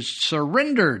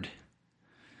surrendered.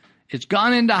 It's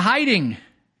gone into hiding.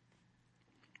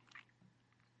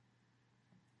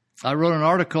 I wrote an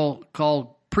article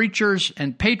called Preachers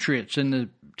and Patriots in the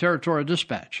Territorial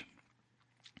Dispatch.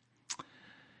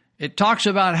 It talks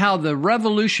about how the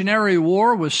Revolutionary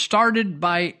War was started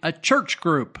by a church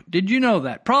group. Did you know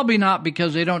that? Probably not,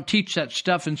 because they don't teach that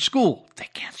stuff in school. They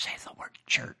can't say the word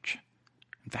church.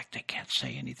 In fact, they can't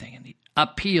say anything in the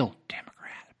appeal Democrat.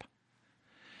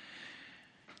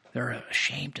 They're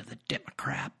ashamed of the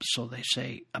Democrat, so they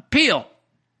say appeal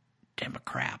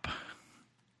Democrat.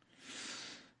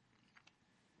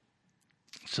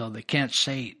 So they can't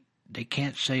say they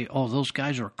can't say, oh, those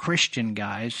guys are Christian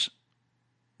guys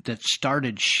that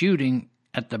started shooting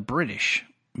at the British.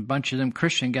 A bunch of them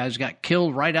Christian guys got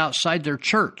killed right outside their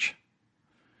church.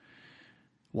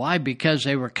 Why? Because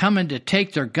they were coming to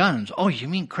take their guns. Oh, you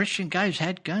mean Christian guys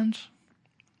had guns?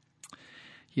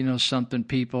 You know something,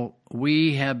 people?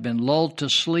 We have been lulled to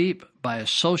sleep by a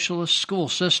socialist school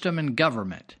system and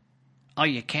government. Oh,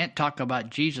 you can't talk about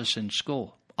Jesus in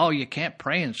school. Oh, you can't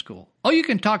pray in school. Oh, you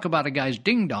can talk about a guy's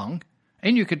ding-dong,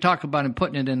 and you can talk about him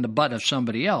putting it in the butt of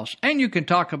somebody else, and you can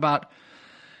talk about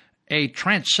a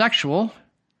transsexual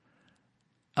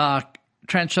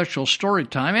story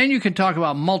time, and you can talk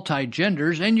about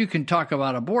multi-genders, and you can talk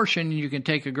about abortion, and you can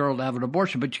take a girl to have an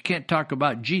abortion, but you can't talk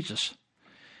about Jesus.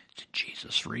 It's a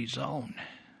Jesus-free zone.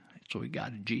 That's what we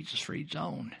got, a Jesus-free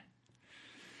zone.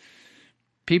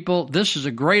 People, this is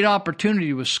a great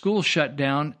opportunity with school shut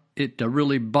down to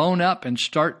really bone up and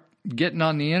start getting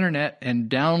on the internet and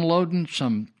downloading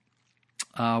some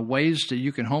ways that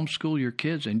you can homeschool your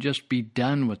kids and just be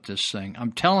done with this thing.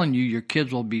 I'm telling you, your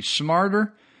kids will be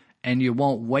smarter and you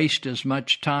won't waste as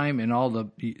much time in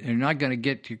you're not going to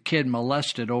get your kid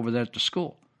molested over there at the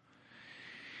school.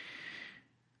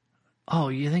 Oh,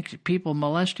 you think that people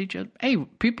molest each other? Hey,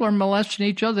 people are molesting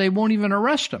each other. They won't even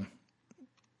arrest them.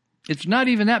 It's not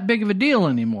even that big of a deal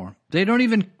anymore. They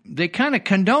kind of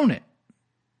condone it,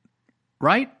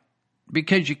 right?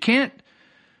 Because you can't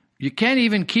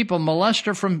even keep a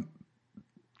molester from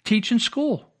teaching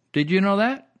school. Did you know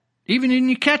that? Even when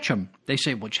you catch them, they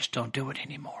say, well, just don't do it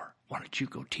anymore. Why don't you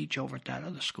go teach over at that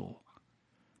other school?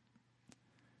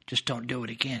 Just don't do it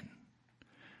again.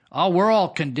 Oh, we're all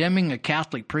condemning a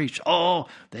Catholic priest. Oh,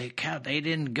 they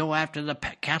didn't go after the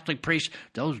Catholic priest.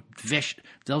 Those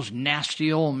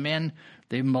nasty old men,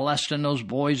 they molesting those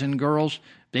boys and girls.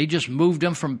 They just moved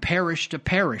them from parish to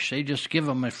parish. They just give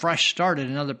them a fresh start at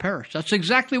another parish. That's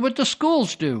exactly what the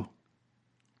schools do.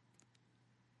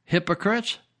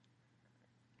 Hypocrites.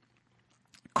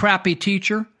 Crappy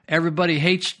teacher. Everybody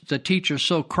hates the teacher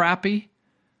so crappy.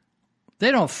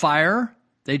 They don't fire her.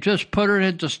 They just put her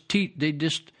into they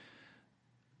just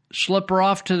slip her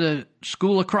off to the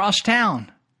school across town.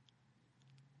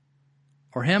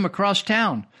 Or him across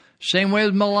town. Same way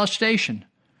with molestation.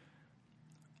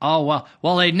 Oh,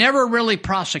 well, they never really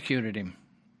prosecuted him.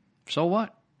 So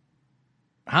what?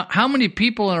 How many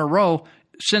people in a row,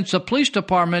 since the police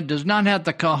department does not have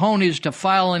the cojones to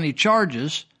file any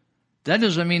charges, that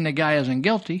doesn't mean the guy isn't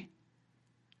guilty.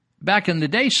 Back in the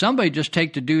day, somebody just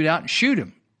take the dude out and shoot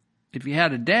him. If you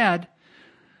had a dad,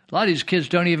 a lot of these kids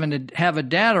don't even have a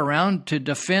dad around to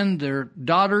defend their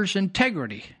daughter's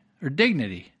integrity or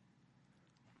dignity.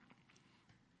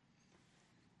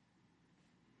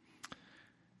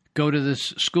 Go to the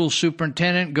school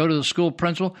superintendent, go to the school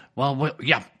principal. Well,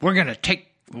 yeah, we're going to take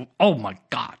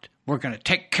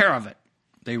care of it.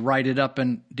 They write it up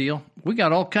and deal. We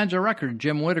got all kinds of records.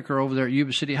 Jim Whitaker over there at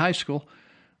Yuba City High School,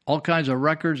 all kinds of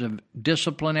records of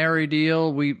disciplinary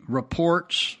deal,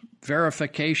 reports,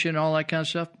 verification, all that kind of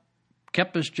stuff.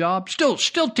 Kept his job,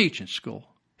 still teaching school.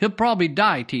 He'll probably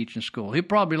die teaching school. He'll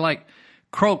probably like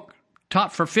Croak,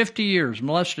 taught for 50 years,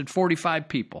 molested 45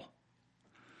 people.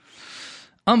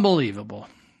 Unbelievable.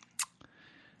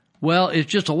 Well,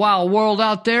 it's just a wild world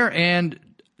out there, and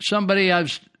somebody I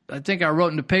think I wrote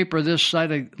in the paper this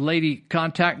side, a lady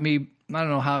contacted me. I don't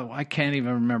know how, I can't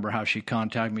even remember how she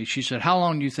contacted me. She said, how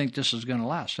long do you think this is going to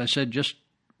last? I said, just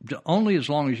only as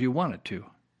long as you want it to.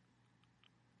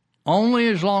 Only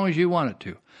as long as you want it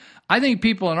to. I think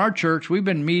people in our church, we've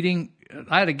been meeting.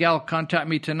 I had a gal contact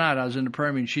me tonight. I was in the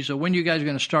prayer meeting. She said, when are you guys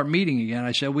going to start meeting again?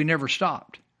 I said, we never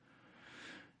stopped.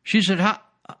 She said,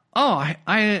 I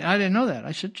didn't know that.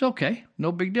 I said, it's okay.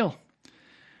 No big deal.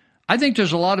 I think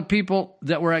there's a lot of people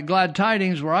that were at Glad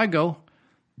Tidings where I go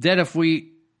that if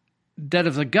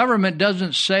the government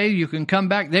doesn't say you can come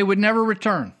back, they would never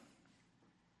return.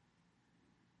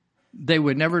 They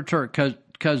would never return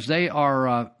because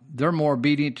they're more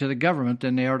obedient to the government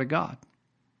than they are to God.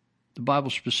 The Bible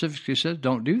specifically says,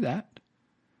 don't do that.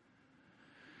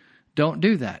 Don't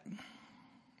do that.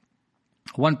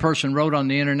 One person wrote on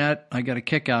the internet, I got a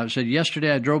kick out, it said,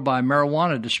 yesterday I drove by a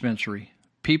marijuana dispensary.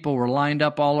 People were lined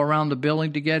up all around the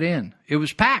building to get in. It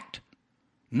was packed,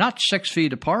 not 6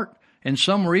 feet apart, and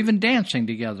some were even dancing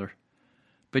together.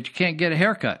 But you can't get a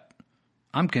haircut.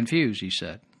 I'm confused, he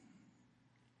said.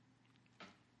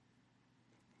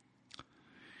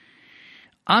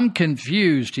 I'm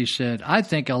confused, he said. I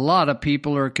think a lot of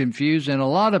people are confused, and a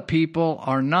lot of people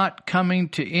are not coming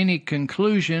to any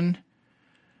conclusion.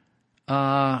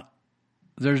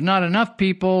 There's not enough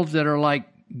people that are like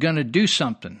going to do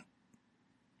something.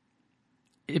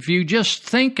 If you just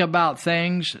think about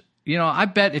things You know, I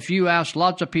bet if you ask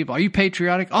lots of people, are you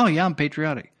patriotic? Oh, yeah, I'm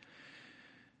patriotic.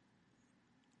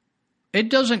 It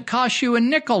doesn't cost you a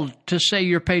nickel to say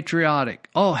you're patriotic.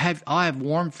 Oh, I have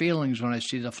warm feelings when I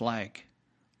see the flag,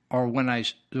 or when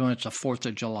it's the 4th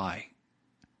of July.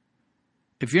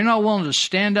 If you're not willing to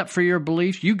stand up for your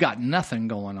beliefs, you got nothing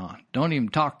going on. Don't even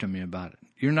talk to me about it.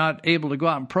 You're not able to go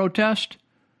out and protest.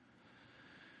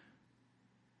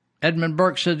 Edmund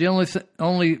Burke said the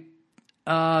only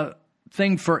way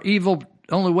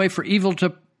for evil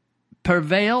to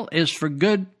prevail is for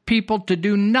good people to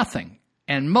do nothing.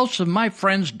 And most of my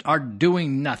friends are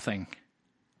doing nothing.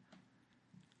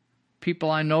 People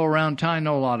I know around town, I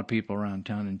know a lot of people around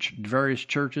town in various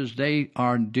churches, they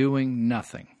are doing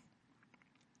nothing.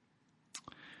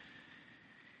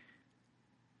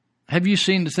 Have you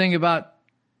seen the thing about,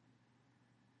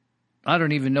 I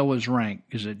don't even know his rank.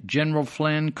 Is it General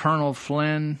Flynn, Colonel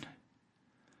Flynn?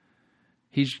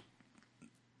 He's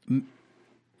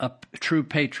a true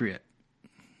patriot.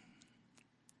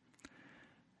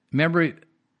 Remember,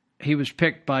 he was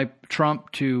picked by Trump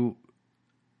to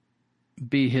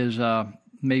be his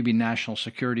maybe national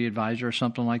security advisor or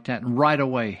something like that. And right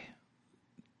away,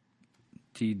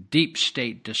 the deep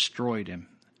state destroyed him,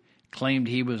 claimed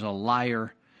he was a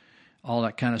liar, all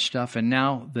that kind of stuff. And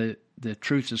now the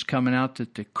truth is coming out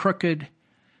that the crooked,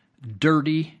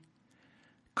 dirty,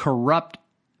 corrupt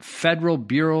Federal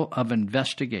Bureau of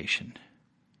Investigation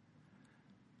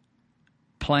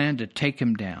planned to take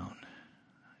him down.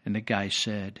 And the guy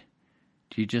said,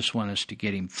 do you just want us to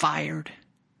get him fired?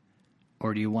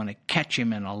 Or do you want to catch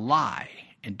him in a lie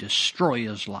and destroy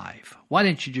his life? Why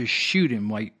didn't you just shoot him?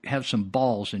 Why have some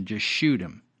balls and just shoot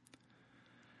him?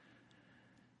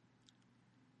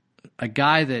 A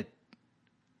guy that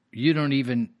you don't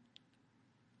even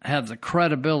have the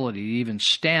credibility to even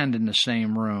stand in the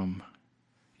same room.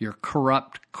 Your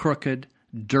corrupt, crooked,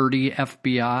 dirty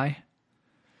FBI.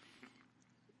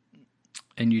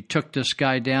 And you took this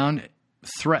guy down,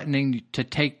 threatening to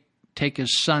take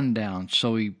his son down,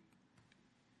 so he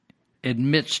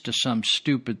admits to some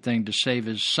stupid thing to save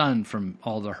his son from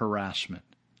all the harassment.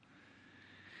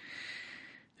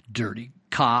 Dirty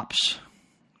cops.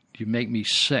 You make me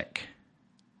sick.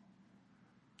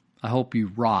 I hope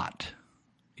you rot.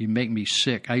 You make me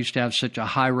sick. I used to have such a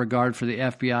high regard for the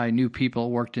FBI. I knew people who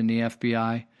worked in the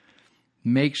FBI.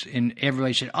 And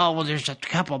everybody said, oh, well, there's a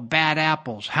couple bad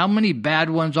apples. How many bad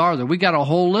ones are there? We got a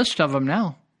whole list of them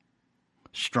now.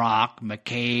 Strzok,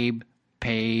 McCabe,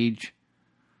 Page,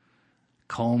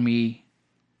 Comey,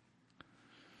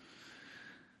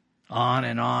 on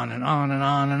and on and on and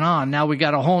on and on. Now we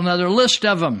got a whole other list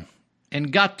of them, and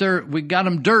we got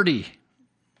them dirty.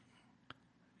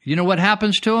 You know what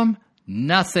happens to them?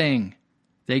 Nothing.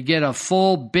 They get a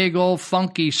full, big old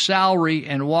funky salary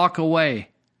and walk away.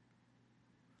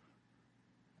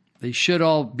 They should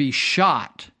all be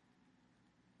shot.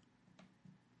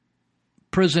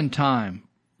 Prison time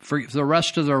for the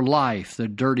rest of their life, the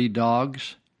dirty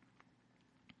dogs.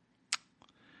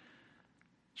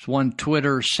 As one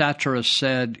Twitter satirist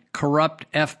said,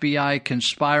 corrupt FBI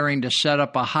conspiring to set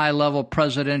up a high-level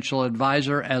presidential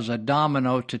advisor as a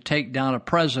domino to take down a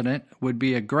president would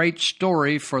be a great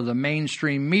story for the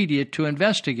mainstream media to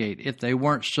investigate if they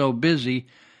weren't so busy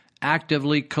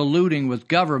actively colluding with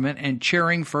government and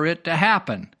cheering for it to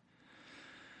happen.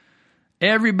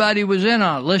 Everybody was in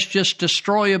on it. Let's just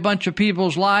destroy a bunch of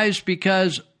people's lives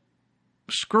because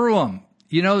screw them.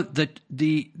 You know,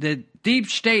 the deep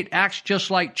state acts just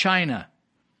like China.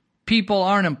 People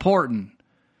aren't important.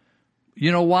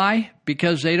 You know why?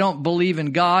 Because they don't believe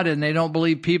in God and they don't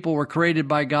believe people were created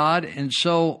by God. And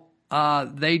so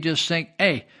they just think,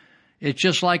 hey, it's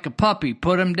just like a puppy.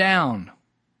 Put him down.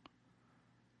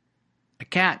 A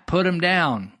cat, put him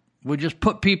down. We just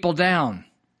put people down.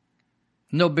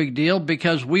 No big deal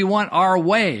because we want our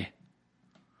way.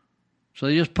 So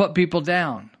they just put people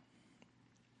down.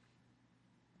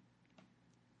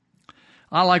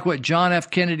 I like what John F.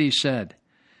 Kennedy said.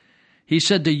 He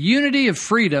said, the unity of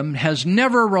freedom has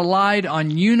never relied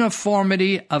on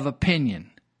uniformity of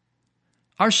opinion.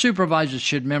 Our supervisors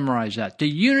should memorize that. The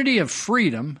unity of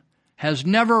freedom has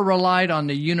never relied on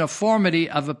the uniformity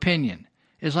of opinion.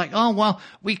 It's like, oh, well,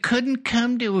 we couldn't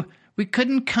come to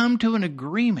an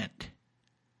agreement.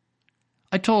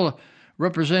 I told a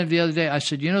representative the other day, I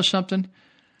said, you know something?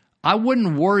 I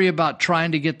wouldn't worry about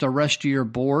trying to get the rest of your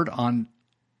board on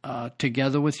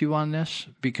together with you on this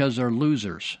because they're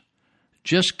losers.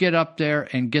 Just get up there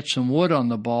and get some wood on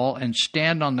the ball and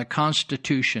stand on the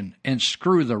Constitution and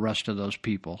screw the rest of those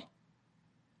people.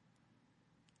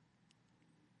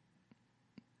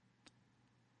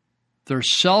 They're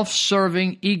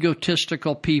self-serving,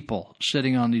 egotistical people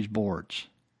sitting on these boards.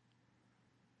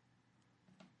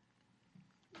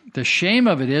 The shame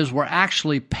of it is we're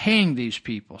actually paying these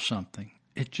people something.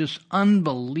 It's just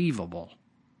unbelievable.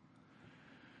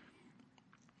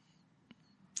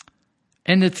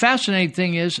 And the fascinating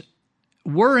thing is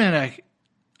we're in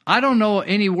I don't know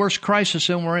any worse crisis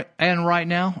than we're in right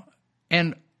now,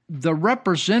 and the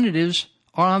representatives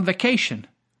are on vacation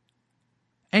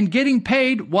and getting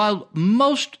paid while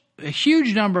a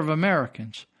huge number of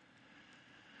Americans,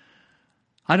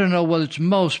 I don't know whether it's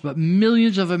most, but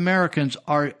millions of Americans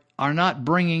are not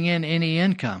bringing in any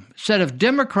income. Said if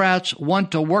Democrats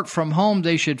want to work from home,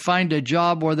 they should find a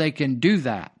job where they can do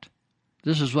that.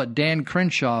 This is what Dan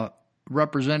Crenshaw,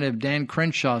 Representative Dan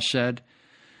Crenshaw said.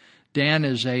 Dan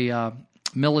is a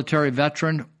military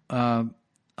veteran,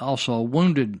 also a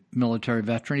wounded military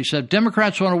veteran. He said,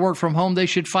 Democrats want to work from home. They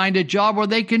should find a job where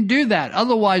they can do that.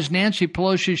 Otherwise, Nancy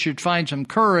Pelosi should find some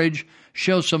courage,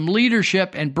 show some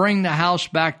leadership, and bring the House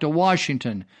back to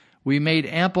Washington. We made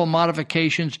ample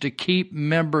modifications to keep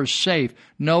members safe.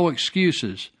 No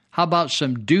excuses. How about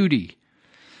some duty?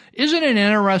 Isn't it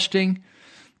interesting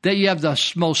that you have the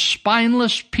most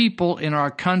spineless people in our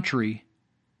country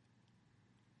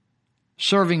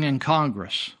serving in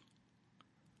Congress?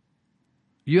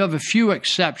 You have a few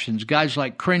exceptions, guys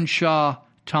like Crenshaw,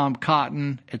 Tom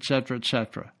Cotton, etc.,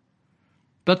 etc.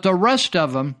 But the rest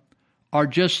of them are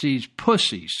just these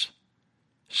pussies,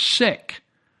 sick,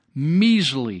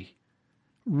 measly,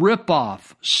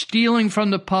 rip-off, stealing from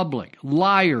the public,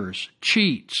 liars,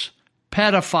 cheats,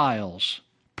 pedophiles,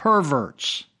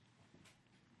 perverts.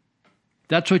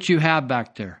 That's what you have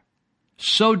back there.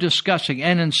 So disgusting.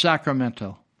 And in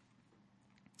Sacramento.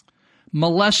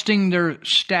 Molesting their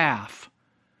staff.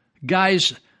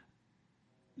 Guys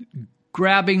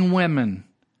grabbing women.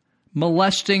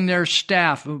 Molesting their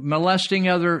staff. Molesting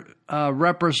other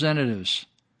representatives.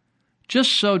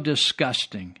 Just so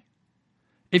disgusting.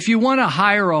 If you want to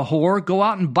hire a whore, go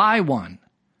out and buy one.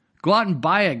 Go out and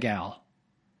buy a gal.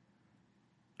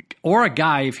 Or a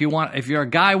guy, if you're a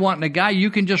guy wanting a guy, you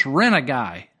can just rent a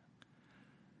guy.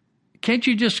 Can't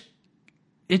you just,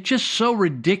 it's just so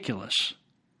ridiculous.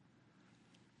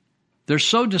 They're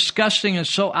so disgusting and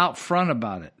so out front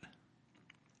about it.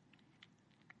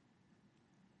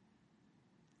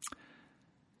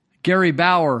 Gary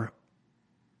Bauer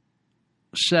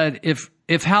said,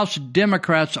 if House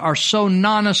Democrats are so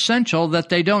non-essential that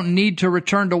they don't need to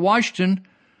return to Washington,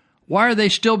 why are they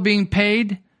still being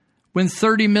paid when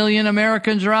 30 million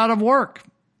Americans are out of work?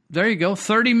 There you go,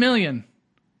 30 million.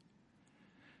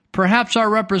 Perhaps our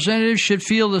representatives should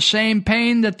feel the same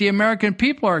pain that the American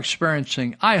people are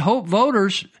experiencing. I hope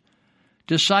voters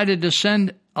decided to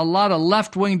send a lot of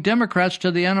left-wing Democrats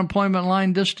to the unemployment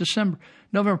line this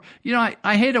November. You know,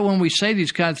 I hate it when we say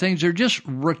these kind of things. They're just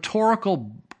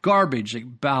rhetorical garbage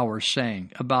that Bauer's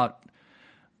saying about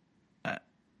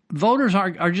voters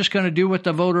are just going to do what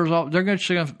the voters are. They're just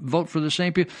going to vote for the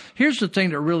same people. Here's the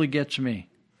thing that really gets me.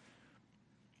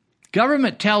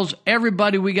 Government tells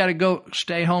everybody we got to go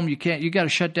stay home. You got to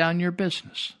shut down your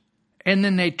business. And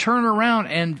then they turn around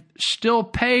and still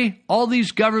pay all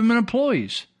these government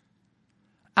employees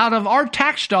out of our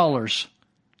tax dollars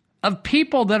of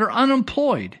people that are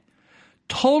unemployed.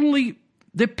 Totally,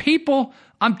 the people,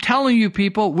 I'm telling you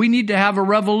people, we need to have a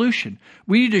revolution.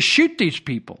 We need to shoot these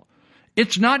people.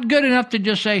 It's not good enough to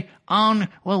just say, well,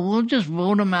 we'll just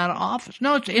vote them out of office.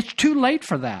 No, it's too late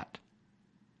for that.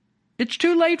 It's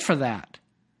too late for that.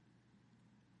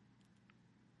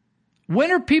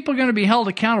 When are people going to be held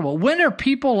accountable? When are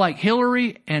people like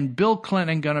Hillary and Bill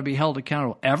Clinton going to be held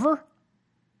accountable? Ever?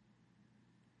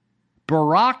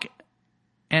 Barack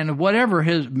and whatever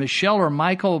his Michelle or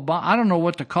Michael Obama, I don't know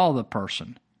what to call the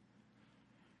person.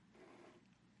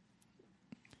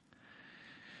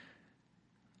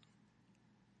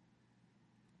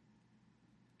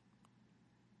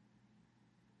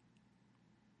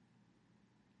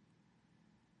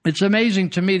 It's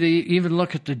amazing to me to even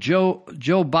look at the Joe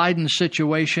Biden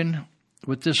situation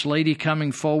with this lady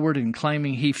coming forward and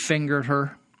claiming he fingered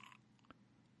her.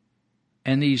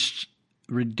 And these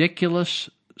ridiculous,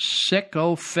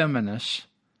 sicko feminists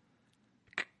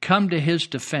come to his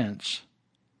defense.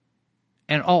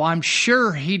 And, I'm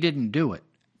sure he didn't do it.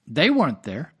 They weren't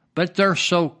there, but they're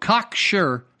so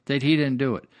cocksure that he didn't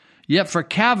do it. Yet for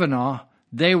Kavanaugh,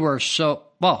 they were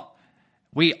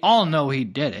we all know he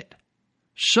did it.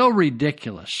 So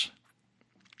ridiculous.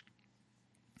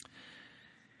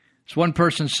 So one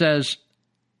person says,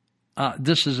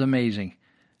 this is amazing.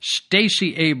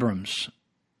 Stacey Abrams,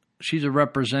 she's a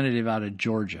representative out of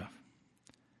Georgia.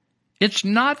 It's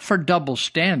not for double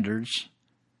standards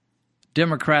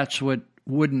Democrats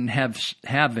wouldn't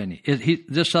have any.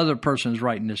 This other person is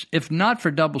writing this. If not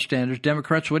for double standards,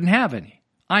 Democrats wouldn't have any.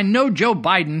 I know Joe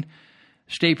Biden,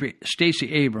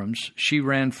 Stacey Abrams, she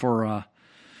ran for,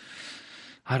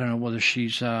 I don't know whether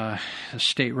she's a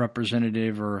state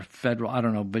representative or federal, I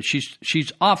don't know, but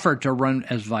she's offered to run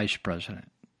as vice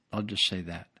president. I'll just say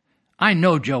that. I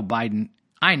know Joe Biden.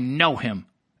 I know him,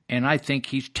 and I think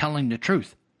he's telling the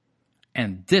truth.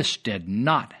 And this did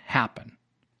not happen.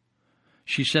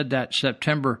 She said that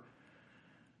September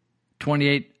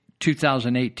 28,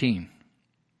 2018.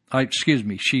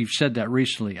 She said that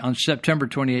recently. On September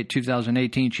 28,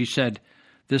 2018, she said,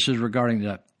 this is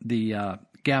regarding the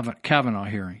Kavanaugh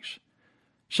hearings.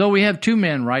 So we have two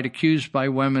men, right, accused by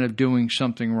women of doing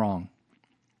something wrong.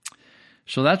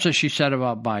 So that's what she said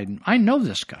about Biden. I know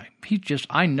this guy.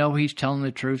 I know he's telling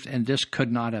the truth, and this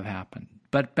could not have happened.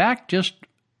 But back just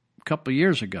a couple of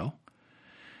years ago,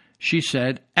 she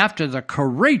said, after the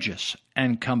courageous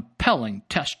and compelling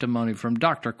testimony from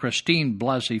Dr. Christine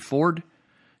Blasey Ford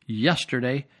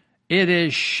yesterday, it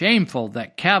is shameful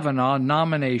that Kavanaugh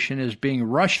nomination is being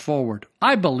rushed forward.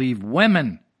 I believe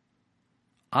women.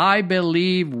 And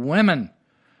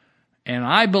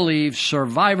I believe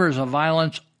survivors of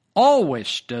violence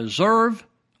always deserve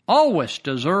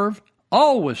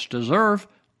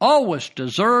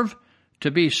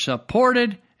to be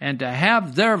supported and to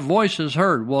have their voices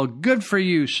heard. Well, good for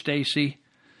you, Stacey.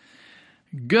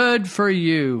 Good for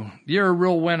you. You're a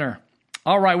real winner.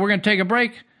 All right, we're going to take a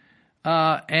break,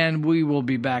 and we will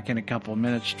be back in a couple of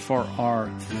minutes for our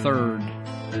third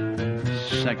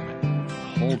segment.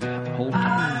 Hold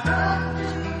on.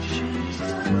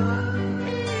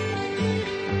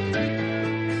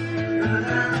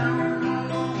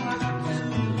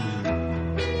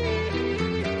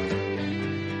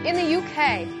 In the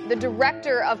UK, the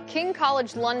director of King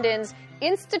College London's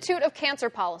Institute of Cancer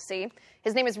Policy,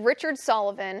 his name is Richard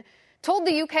Sullivan, told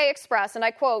the UK Express, and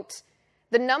I quote,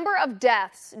 "The number of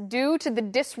deaths due to the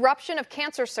disruption of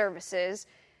cancer services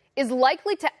is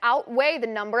likely to outweigh the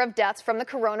number of deaths from the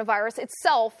coronavirus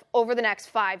itself over the next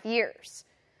 5 years."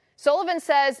 Sullivan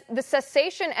says the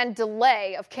cessation and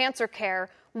delay of cancer care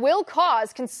will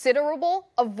cause considerable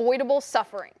avoidable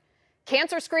suffering.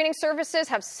 Cancer screening services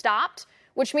have stopped,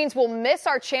 which means we'll miss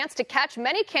our chance to catch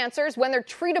many cancers when they're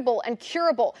treatable and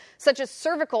curable, such as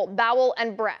cervical, bowel,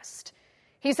 and breast.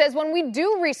 He says when we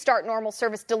do restart normal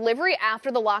service delivery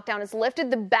after the lockdown is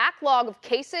lifted, the backlog of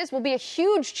cases will be a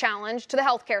huge challenge to the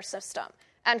healthcare system,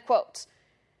 end quote.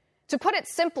 To put it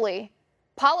simply,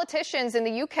 politicians in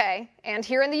the UK and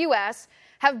here in the US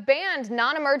have banned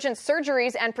non-emergent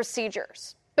surgeries and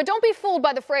procedures. But don't be fooled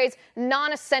by the phrase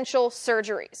non-essential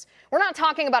surgeries. We're not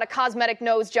talking about a cosmetic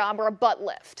nose job or a butt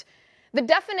lift. The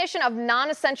definition of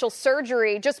non-essential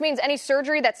surgery just means any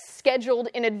surgery that's scheduled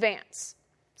in advance.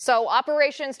 So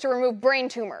operations to remove brain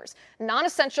tumors,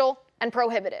 non-essential and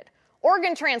prohibited.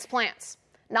 Organ transplants,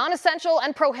 non-essential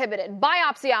and prohibited.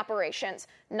 Biopsy operations,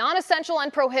 non-essential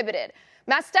and prohibited.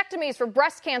 Mastectomies for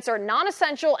breast cancer,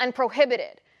 non-essential and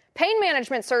prohibited. Pain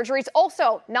management surgeries,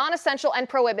 also non-essential and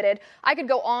prohibited. I could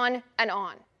go on and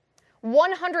on.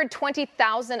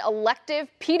 120,000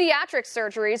 elective pediatric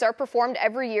surgeries are performed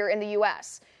every year in the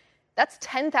U.S. That's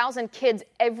 10,000 kids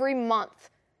every month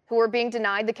who are being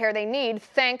denied the care they need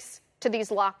thanks to these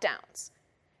lockdowns.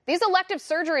 These elective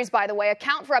surgeries, by the way,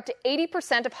 account for up to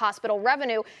 80% of hospital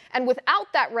revenue, and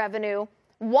without that revenue,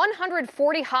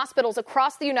 140 hospitals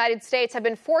across the United States have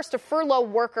been forced to furlough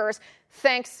workers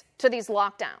thanks to these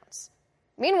lockdowns.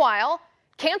 Meanwhile,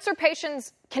 cancer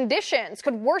patients' conditions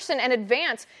could worsen and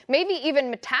advance, maybe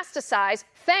even metastasize,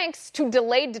 thanks to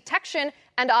delayed detection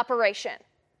and operation.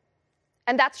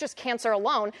 And that's just cancer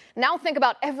alone. Now think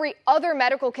about every other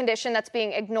medical condition that's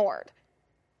being ignored.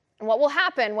 And what will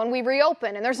happen when we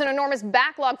reopen and there's an enormous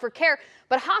backlog for care,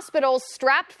 but hospitals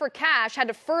strapped for cash had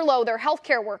to furlough their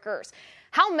healthcare workers?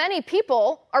 How many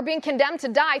people are being condemned to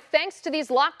die thanks to these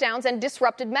lockdowns and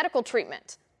disrupted medical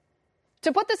treatment?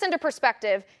 To put this into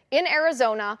perspective, in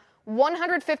Arizona,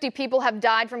 150 people have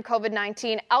died from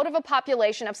COVID-19 out of a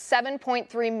population of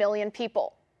 7.3 million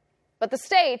people. But the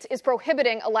state is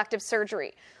prohibiting elective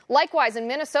surgery. Likewise, in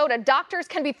Minnesota, doctors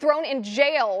can be thrown in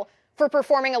jail for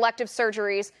performing elective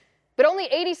surgeries, but only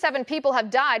 87 people have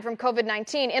died from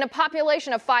COVID-19 in a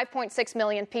population of 5.6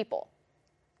 million people.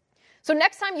 So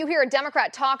next time you hear a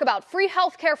Democrat talk about free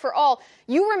health care for all,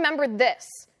 you remember this.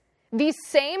 These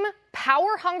same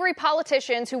power-hungry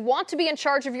politicians who want to be in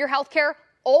charge of your health care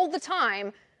all the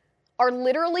time are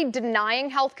literally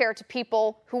denying health care to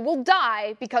people who will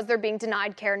die because they're being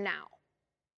denied care now.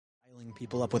 Riling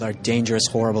people up with our dangerous,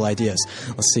 horrible ideas.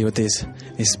 Let's see what these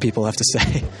people have to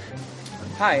say.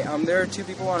 Hi, there are two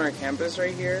people on our campus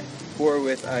right here who are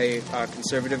with a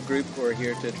conservative group who are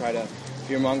here to try to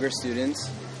fearmonger students.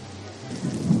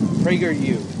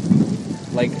 PragerU,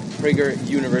 like Prager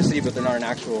University, but they're not an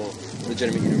actual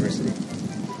legitimate university.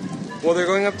 Well, they're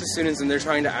going up to students and they're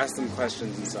trying to ask them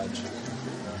questions and such.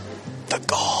 The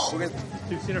goal.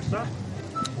 Have you seen our stuff?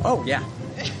 Oh, yeah.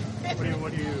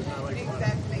 What do you not like?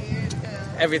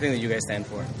 Everything that you guys stand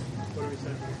for. What do we say?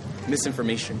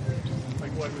 Misinformation. Like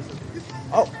what misinformation?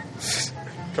 Oh,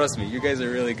 trust me, you guys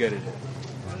are really good at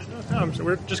it. No,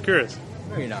 we're just curious.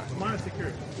 No, you're not. I'm honestly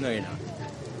curious. No, you're not.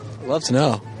 I'd love to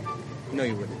know. No,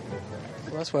 you wouldn't.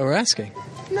 Well, that's why we're asking.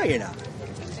 No, you're not.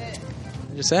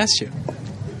 I just asked you.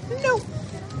 No.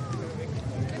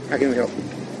 How can we help?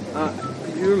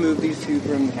 Could you remove these two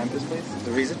from the campus, please?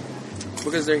 The reason?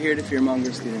 Because they're here to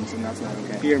fearmonger students, and that's not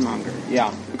okay. Fearmonger?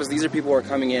 Yeah, because these are people who are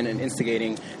coming in and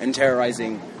instigating and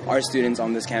terrorizing our students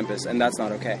on this campus, and that's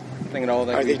not okay. I think all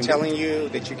that Are they telling you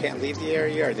that you can't leave the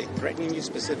area? Are they threatening you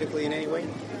specifically in any way?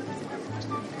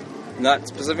 Not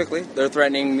specifically. They're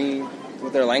threatening me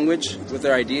with their language, with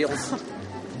their ideals.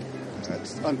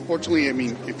 Unfortunately, I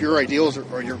mean, if your ideals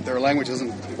or their language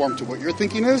doesn't conform to what your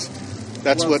thinking is,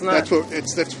 that's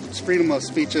freedom of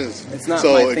speech is. It's not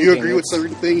so my if thinking, you agree with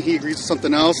certain thing, he agrees with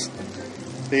something else.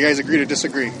 You guys agree to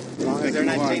disagree. As long as they're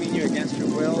not chaining you against your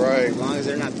will, right. As long as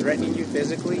they're not threatening you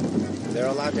physically, they're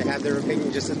allowed to have their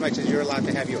opinion just as much as you're allowed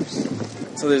to have yours.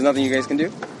 So there's nothing you guys can do?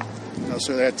 No,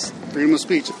 sir. That's freedom of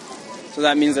speech. So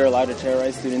that means they're allowed to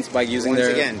terrorize students by using Once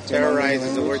their... again, terrorize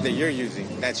is the word that you're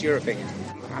using. That's your opinion.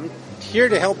 I'm here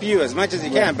to help you as much as you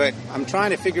can, but I'm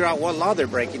trying to figure out what law they're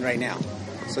breaking right now.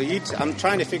 So I'm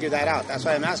trying to figure that out. That's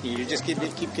why I'm asking you. You just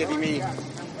keep giving me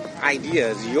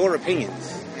ideas, your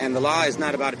opinions. And the law is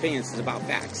not about opinions, it's about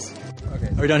facts. Okay.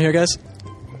 Are we done here, guys?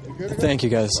 Thank you,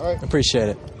 guys. Right. Appreciate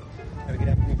it. Have a good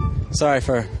afternoon. Sorry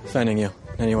for offending you.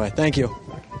 Anyway, thank you.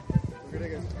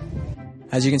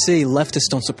 As you can see, leftists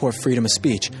don't support freedom of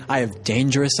speech. I have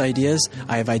dangerous ideas.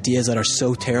 I have ideas that are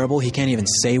so terrible he can't even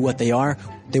say what they are.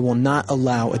 They will not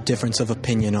allow a difference of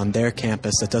opinion on their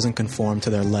campus that doesn't conform to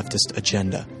their leftist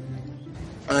agenda.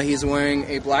 He's wearing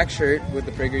a black shirt with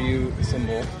the PragerU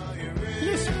symbol.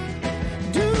 Listen,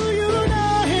 do you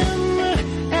know him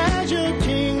as your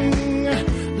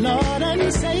king, Lord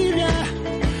and Savior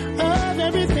of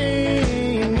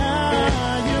everything?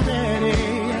 Are you ready?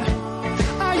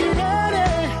 Are you ready?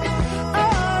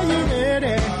 Are you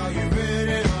ready? Are you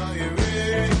ready? Are you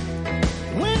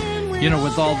ready? You know,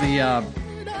 with all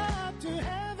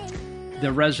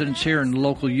the residents here in the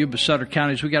local Yuba Sutter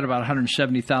counties, we got about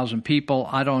 170,000 people.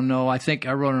 I don't know. I think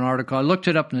I wrote an article. I looked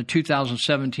it up in the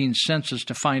 2017 census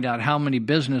to find out how many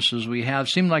businesses we have.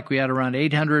 Seemed like we had around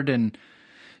 800 and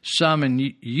some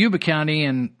in Yuba County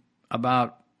and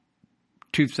about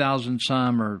 2,000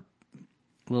 some, or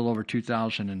a little over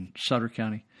 2,000 in Sutter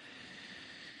County.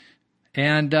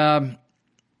 And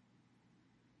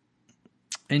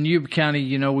in Yuba County,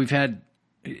 you know,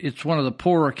 it's one of the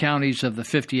poorer counties of the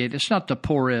 58. It's not the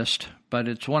poorest, but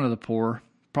it's one of the poor,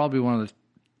 probably one of the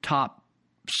top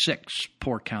 6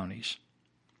 poor counties.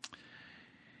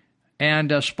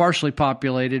 And sparsely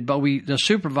populated, but the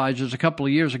supervisors a couple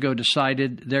of years ago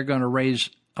decided they're going to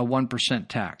raise a 1%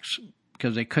 tax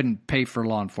because they couldn't pay for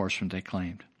law enforcement, they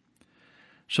claimed.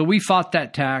 So we fought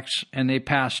that tax, and they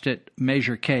passed it,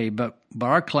 Measure K, but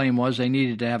our claim was they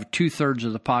needed to have 2/3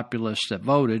 of the populace that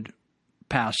voted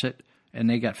pass it, and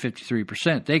they got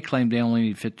 53%. They claimed they only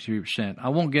need 53%. I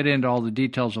won't get into all the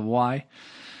details of why,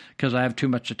 because I have too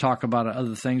much to talk about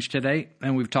other things today,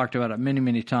 and we've talked about it many,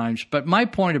 many times. But my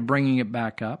point of bringing it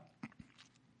back up,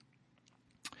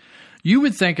 you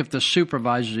would think if the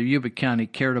supervisors of Yuba County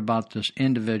cared about this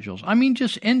individuals, I mean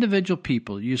just individual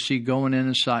people you see going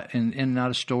in and out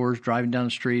of stores, driving down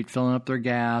the street, filling up their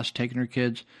gas, taking their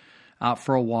kids out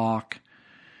for a walk,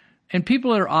 and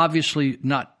people that are obviously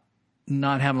not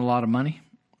having a lot of money,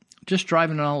 just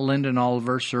driving on Linden,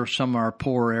 Oliver, or some of our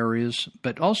poor areas,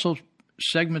 but also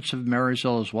segments of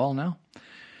Marysville as well now.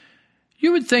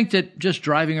 You would think that just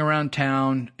driving around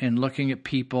town and looking at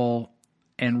people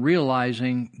and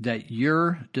realizing that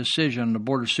your decision on the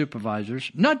Board of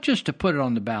Supervisors, not just to put it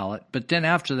on the ballot, but then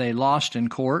after they lost in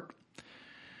court,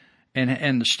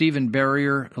 and the Stephen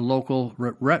Barrier, a local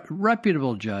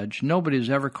reputable judge, nobody has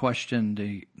ever questioned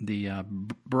the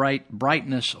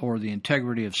brightness or the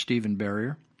integrity of Stephen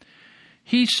Barrier.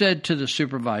 He said to the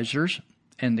supervisors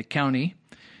and the county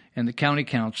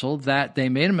council that they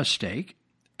made a mistake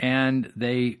and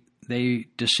they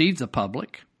deceived the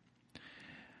public,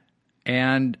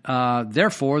 and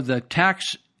therefore the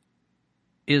tax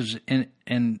is in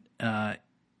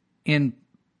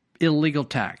illegal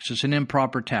tax. It's an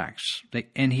improper tax.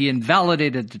 And he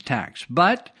invalidated the tax.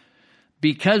 But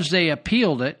because they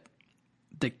appealed it,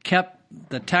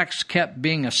 the tax kept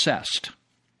being assessed.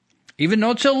 Even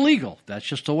though it's illegal. That's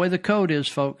just the way the code is,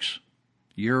 folks.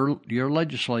 Your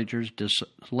legislators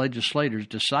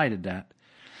decided that.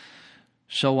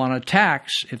 So on a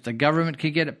tax, if the government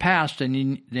can get it passed,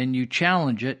 then you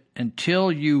challenge it until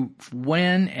you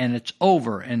win and it's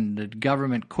over and the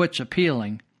government quits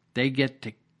appealing, they get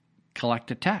to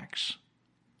collect a tax.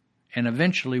 And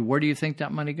eventually, where do you think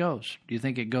that money goes? Do you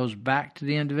think it goes back to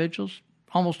the individuals?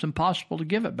 Almost impossible to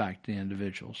give it back to the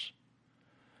individuals.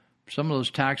 Some of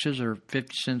those taxes are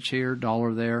 50 cents here,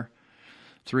 $1 there,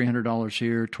 $300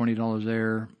 here, $20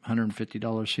 there,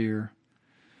 $150 here.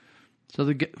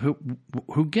 So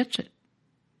who gets it?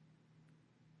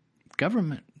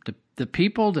 Government. The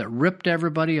people that ripped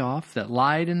everybody off, that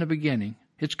lied in the beginning.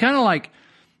 It's kind of like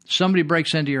somebody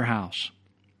breaks into your house,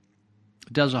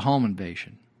 does a home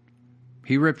invasion.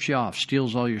 He rips you off,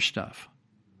 steals all your stuff.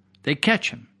 They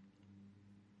catch him.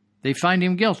 They find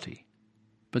him guilty.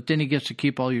 But then he gets to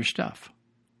keep all your stuff.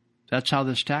 That's how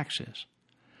this tax is.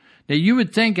 Now, you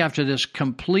would think after this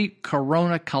complete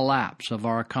corona collapse of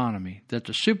our economy that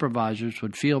the supervisors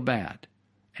would feel bad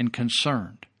and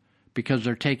concerned because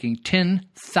they're taking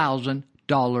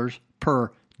 $10,000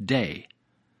 per day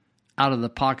out of the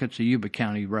pockets of Yuba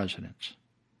County residents.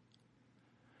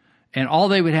 And all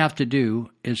they would have to do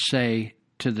is say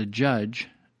to the judge,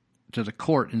 to the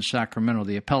court in Sacramento,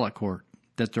 the appellate court,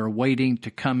 that they're waiting to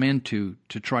come into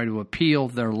to try to appeal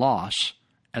their loss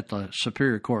at the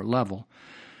Superior Court level.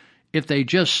 If they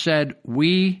just said,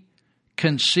 we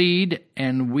concede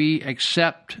and we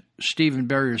accept Stephen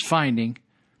Barrier's finding,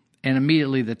 and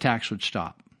immediately the tax would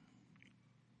stop.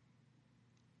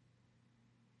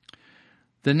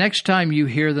 The next time you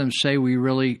hear them say we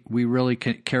really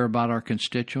care about our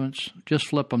constituents, just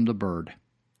flip them the bird.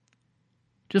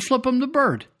 Just flip them the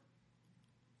bird.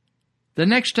 The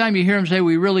next time you hear them say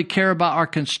we really care about our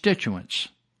constituents,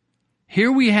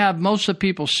 here we have most of the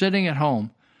people sitting at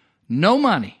home, no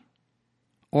money,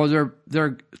 or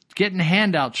they're getting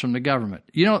handouts from the government.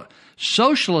 You know,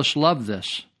 socialists love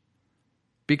this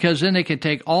because then they can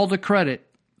take all the credit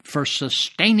for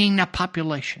sustaining the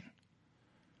population.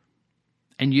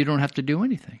 And you don't have to do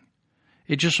anything.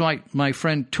 It's just like my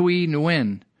friend Thuy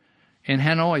Nguyen in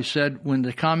Hanoi said when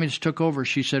the communists took over,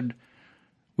 she said,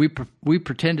 we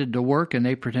pretended to work and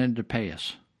they pretended to pay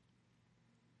us.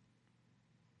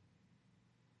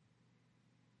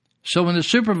 So when the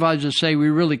supervisors say we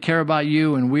really care about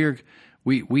you and we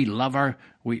love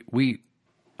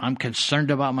I'm concerned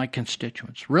about my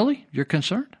constituents. Really? You're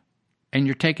concerned? And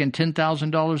you're taking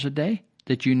 $10,000 a day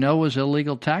that you know is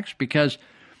illegal tax? Because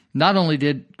not only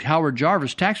did Howard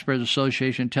Jarvis Taxpayers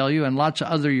Association tell you and lots of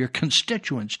other your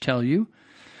constituents tell you,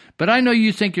 but I know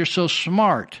you think you're so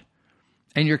smart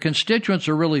and your constituents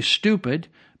are really stupid,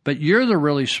 but you're the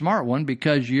really smart one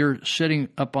because you're sitting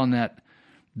up on that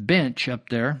bench up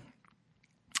there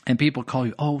and people call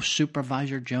you, oh,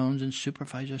 Supervisor Jones and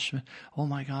Supervisor Smith. Oh,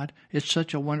 my God, it's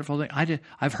such a wonderful thing.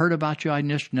 I've heard about you. I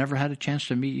just never had a chance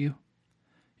to meet you.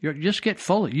 You just get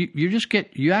full of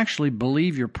you actually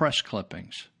believe your press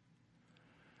clippings.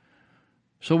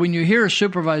 So when you hear a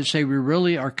supervisor say we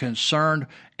really are concerned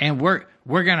and we're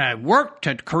going to work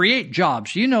to create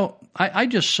jobs, you know, I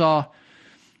just saw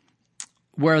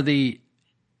where the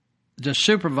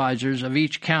supervisors of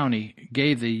each county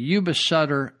gave the Yuba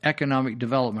Sutter Economic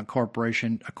Development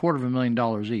Corporation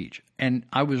 $250,000 each. And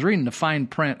I was reading the fine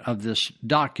print of this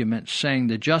document saying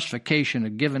the justification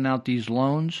of giving out these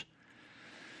loans,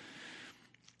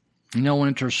 no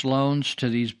interest loans to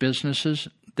these businesses,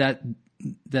 that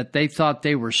they thought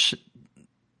they were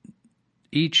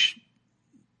each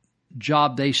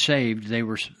job they saved, they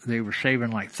were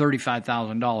saving like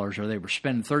 $35,000, or they were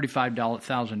spending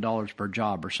 $35,000 per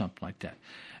job or something like that.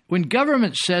 When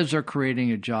government says they're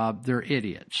creating a job, they're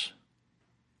idiots.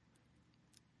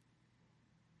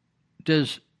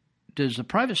 Does the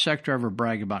private sector ever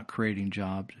brag about creating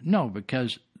jobs? No,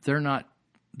 because they're not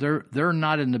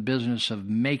in the business of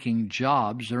making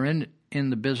jobs. They're in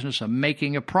the business of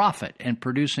making a profit and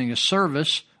producing a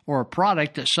service or a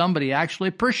product that somebody actually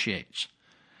appreciates.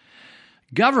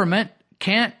 Government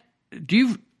can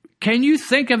you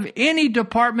think of any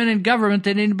department in government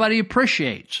that anybody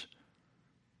appreciates?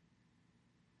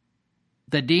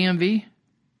 The DMV?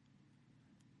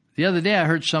 The other day I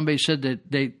heard somebody said that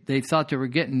they thought they were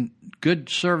getting good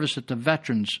service at the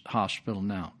Veterans Hospital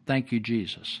now. Thank you,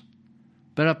 Jesus.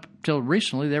 But up till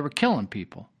recently they were killing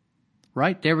people,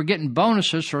 right? They were getting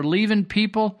bonuses for leaving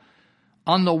people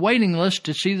on the waiting list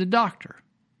to see the doctor.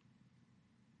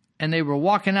 and they were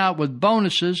walking out with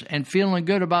bonuses and feeling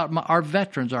good about our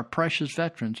veterans, our precious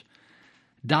veterans,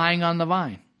 dying on the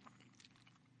vine.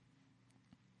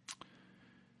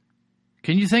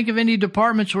 Can you think of any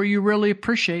departments where you really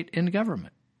appreciate in the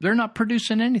government? They're not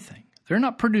producing anything. They're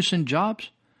not producing jobs.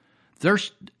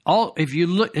 If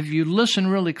you listen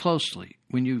really closely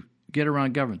when you get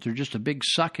around government, they're just a big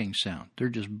sucking sound. They're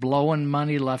just blowing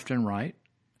money left and right,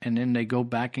 and then they go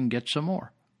back and get some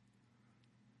more.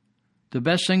 The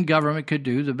best thing government could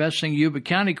do, the best thing Yuba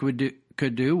County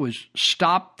could do was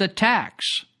stop the tax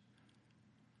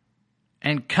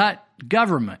and cut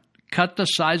government, cut the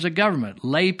size of government,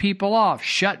 lay people off,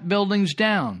 shut buildings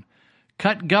down,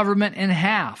 cut government in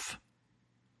half,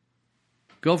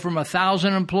 go from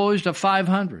 1,000 employees to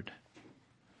 500.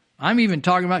 I'm even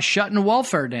talking about shutting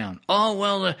welfare down. Oh,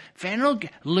 well, the federal,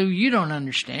 Lou, you don't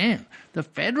understand. The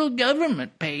federal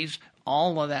government pays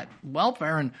all of that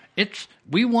welfare, and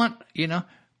we want,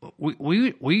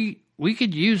 we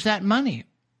could use that money.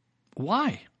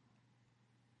 Why?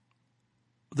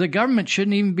 The government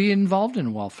shouldn't even be involved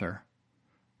in welfare.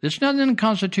 There's nothing in the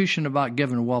Constitution about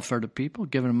giving welfare to people,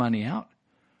 giving money out.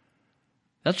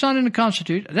 That's not in the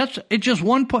Constitution. It's just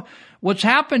one point. What's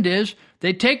happened is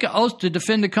they take an oath to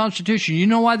defend the Constitution. You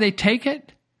know why they take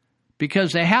it?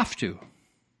 Because they have to.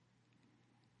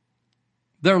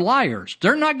 They're liars.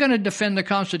 They're not going to defend the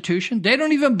Constitution. They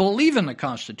don't even believe in the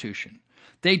Constitution.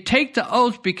 They take the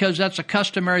oath because that's a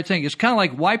customary thing. It's kind of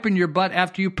like wiping your butt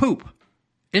after you poop.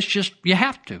 It's just, you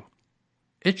have to.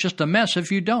 It's just a mess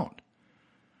if you don't.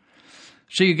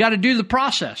 So you got to do the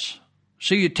process.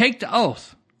 So you take the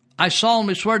oath. I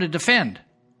solemnly swear to defend.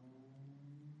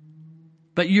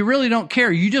 But you really don't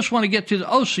care. You just want to get through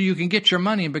the oath so you can get your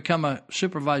money and become a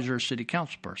supervisor or city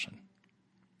council person.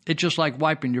 It's just like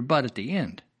wiping your butt at the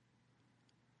end.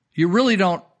 You're really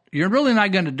not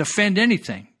going to defend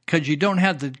anything because you don't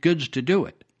have the goods to do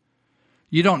it.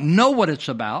 You don't know what it's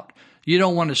about. You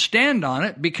don't want to stand on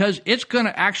it because it's going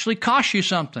to actually cost you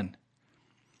something.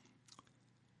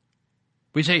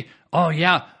 We say, oh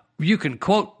yeah, you can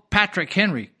quote Patrick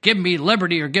Henry, give me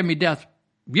liberty or give me death.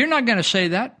 You're not going to say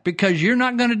that because you're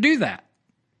not going to do that.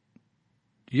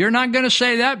 You're not going to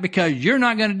say that because you're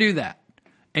not going to do that.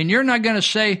 And you're not going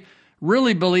to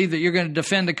really believe that you're going to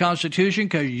defend the Constitution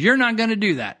because you're not going to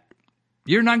do that.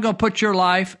 You're not going to put your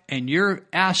life and your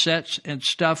assets and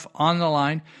stuff on the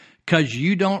line because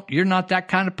you're not that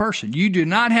kind of person. You do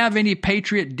not have any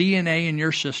patriot DNA in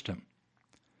your system.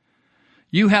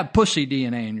 You have pussy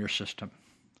DNA in your system.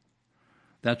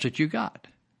 That's what you got.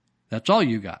 That's all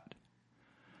you got.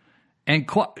 And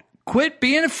quit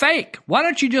being a fake. Why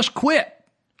don't you just quit?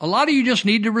 A lot of you just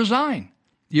need to resign.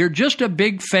 You're just a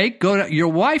big fake. Your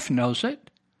wife knows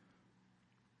it.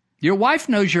 Your wife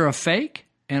knows you're a fake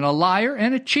and a liar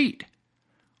and a cheat.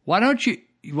 Why don't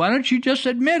you just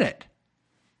admit it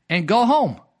and go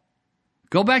home?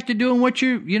 Go back to doing what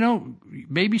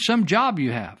maybe some job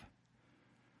you have.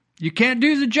 You can't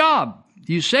do the job.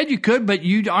 You said you could, but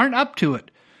you aren't up to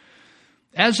it.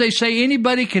 As they say,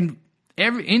 anybody can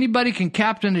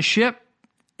captain a ship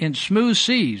in smooth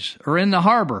seas or in the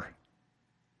harbor.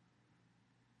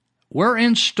 We're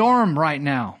in storm right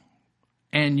now,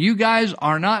 and you guys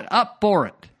are not up for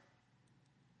it.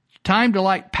 It's time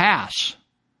to pass,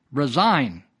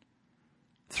 resign,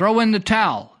 throw in the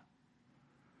towel.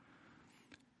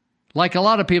 Like a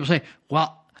lot of people say,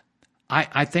 well,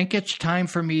 I think it's time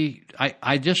for me.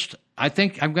 I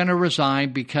think I'm going to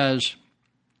resign because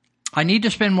I need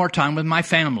to spend more time with my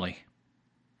family.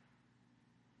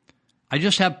 I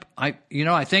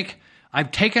think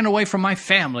I've taken away from my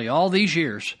family all these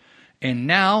years. And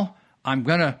now I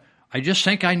just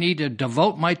think I need to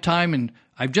devote my time, and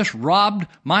I've just robbed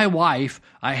my wife.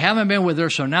 I haven't been with her,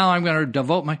 so now I'm going to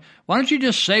devote why don't you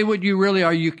just say what you really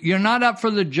are? You're not up for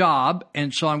the job,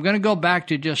 and so I'm going to go back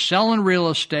to just selling real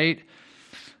estate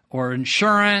or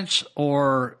insurance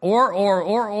or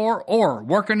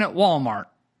working at Walmart.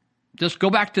 Just go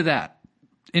back to that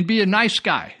and be a nice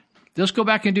guy. Just go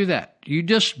back and do that. You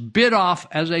just bit off,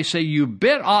 as they say, you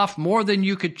bit off more than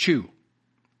you could chew.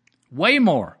 Way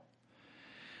more.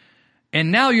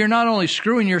 And now you're not only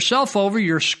screwing yourself over,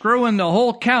 you're screwing the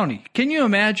whole county. Can you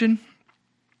imagine?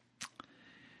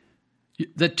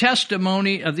 The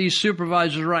testimony of these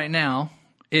supervisors right now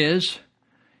is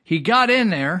he got in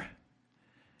there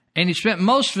and he spent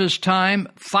most of his time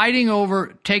fighting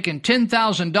over taking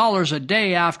 $10,000 a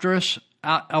day after us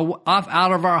out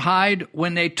of our hide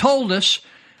when they told us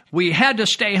we had to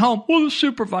stay home. Well, the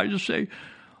supervisors say,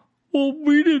 well,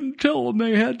 we didn't tell them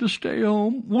they had to stay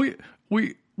home. Well,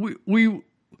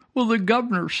 the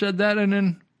governor said that, and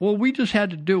then, well, we just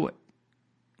had to do it.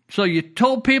 So you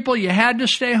told people you had to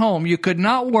stay home, you could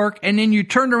not work, and then you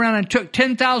turned around and took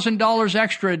 $10,000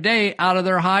 extra a day out of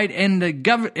their hide, and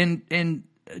and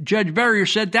Judge Barrier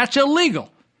said that's illegal.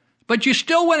 But you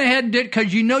still went ahead and did it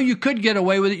because you know you could get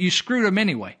away with it. You screwed them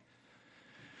anyway.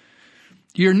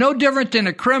 You're no different than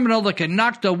a criminal that can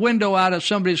knock the window out of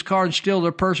somebody's car and steal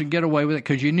their purse and get away with it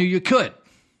because you knew you could.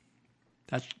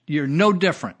 You're no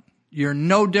different. You're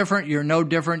no different. You're no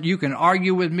different. You can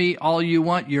argue with me all you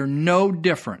want. You're no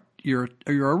different. You're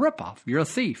a ripoff. You're a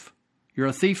thief. You're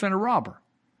a thief and a robber.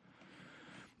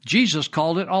 Jesus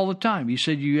called it all the time. He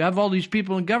said, you have all these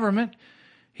people in government.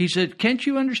 He said, can't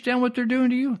you understand what they're doing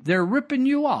to you? They're ripping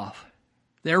you off.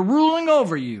 They're ruling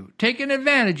over you, taking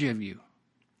advantage of you,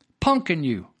 punking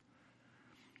you,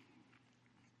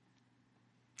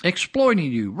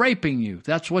 exploiting you, raping you.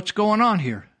 That's what's going on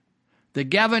here. The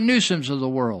Gavin Newsoms of the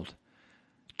world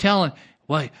telling,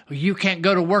 well, you can't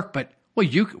go to work, but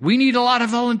we need a lot of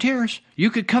volunteers. You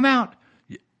could come out.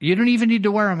 You don't even need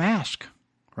to wear a mask,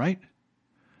 right?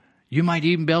 You might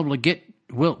even be able to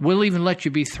we'll even let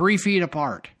you be 3 feet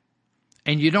apart.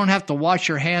 And you don't have to wash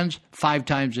your hands 5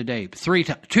 times a day. 2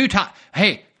 times.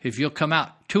 Hey, if you'll come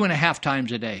out 2.5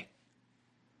 times a day.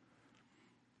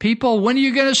 People, when are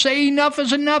you going to say enough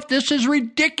is enough? This is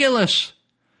ridiculous.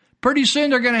 Pretty soon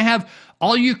they're going to have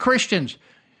all you Christians.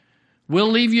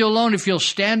 We'll leave you alone if you'll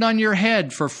stand on your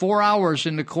head for 4 hours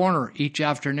in the corner each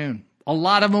afternoon. A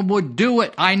lot of them would do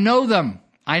it. I know them.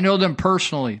 I know them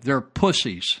personally. They're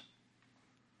pussies.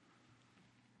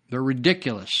 They're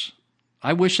ridiculous.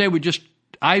 I wish they would just,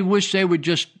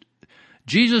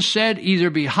 Jesus said, either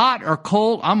be hot or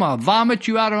cold. I'm going to vomit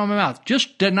you out of my mouth.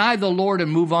 Just deny the Lord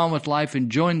and move on with life and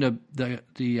join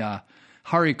the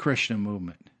Hare Krishna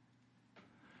movement.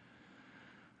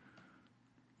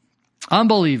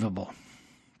 Unbelievable.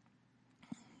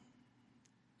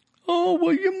 Oh,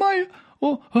 well, you might,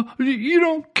 you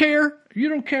don't care. You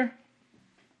don't care.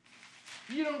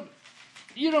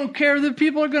 You don't care that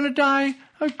people are going to die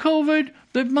of COVID.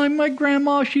 That my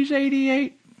grandma, she's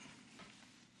 88.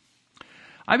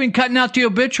 I've been cutting out the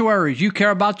obituaries. You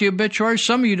care about the obituaries?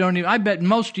 Some of you don't even, I bet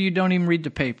most of you don't even read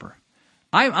the paper.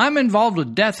 I'm involved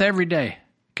with death every day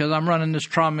because I'm running this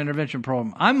trauma intervention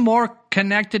program. I'm more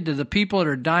connected to the people that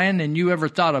are dying than you ever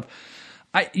thought of.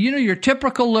 You're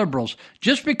typical liberals.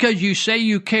 Just because you say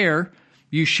you care,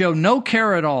 you show no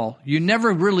care at all. You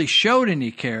never really showed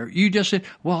any care. You just said,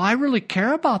 well, I really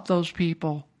care about those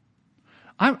people.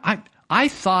 I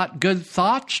thought good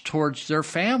thoughts towards their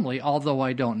family, although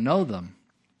I don't know them.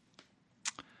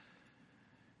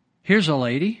 Here's a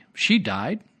lady. She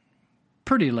died.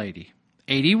 Pretty lady.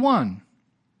 81.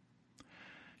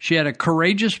 She had a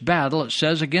courageous battle, it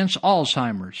says, against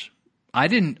Alzheimer's. I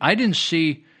didn't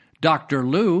see Dr.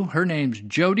 Lou. Her name's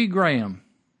Jody Graham.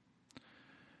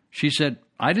 She said,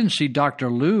 I didn't see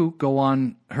Dr. Lou go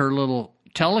on her little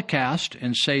telecast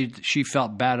and say she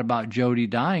felt bad about Jody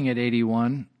dying at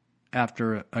 81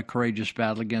 after a courageous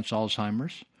battle against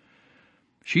Alzheimer's.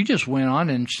 She just went on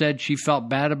and said she felt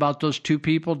bad about those 2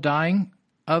 people dying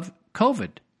of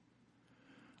COVID.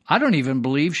 I don't even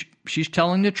believe she's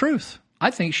telling the truth. I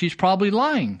think she's probably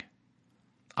lying.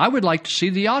 I would like to see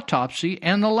the autopsy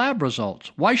and the lab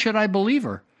results. Why should I believe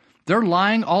her? They're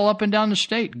lying all up and down the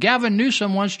state. Gavin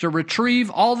Newsom wants to retrieve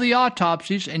all the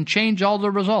autopsies and change all the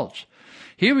results.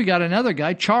 Here we got another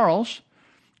guy, Charles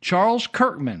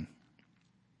Kirkman.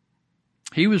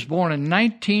 He was born in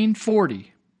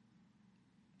 1940.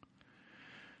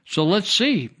 So let's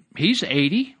see. He's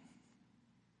 80.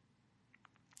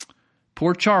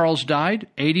 Poor Charles died,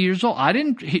 80 years old. I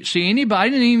didn't see anybody. I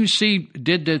didn't even see,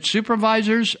 did the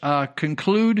supervisors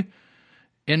conclude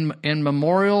in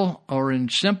memorial or in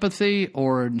sympathy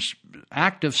or in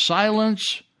act of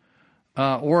silence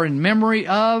or in memory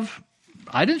of?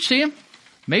 I didn't see him.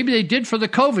 Maybe they did for the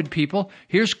COVID people.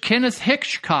 Here's Kenneth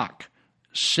Hitchcock,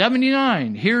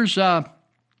 79. Here's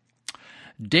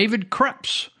David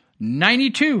Krebs,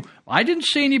 92. I didn't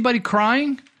see anybody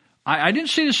crying. I didn't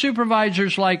see the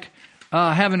supervisors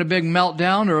having a big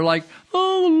meltdown or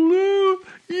oh,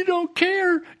 Lou, you don't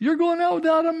care. You're going out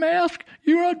without a mask.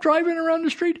 You're out driving around the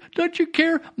street. Don't you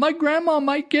care? My grandma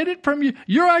might get it from you.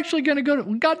 You're actually going to go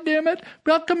to, God damn it.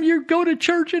 How come you go to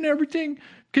church and everything?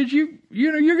 Because you're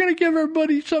going to give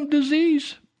everybody some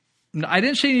disease. I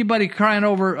didn't see anybody crying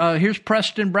over, here's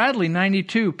Preston Bradley,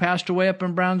 92, passed away up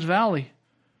in Browns Valley.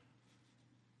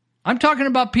 I'm talking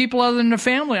about people other than the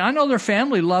family. I know their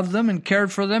family loved them and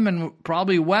cared for them and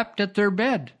probably wept at their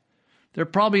bed. They're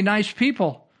probably nice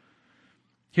people.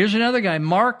 Here's another guy,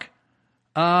 Mark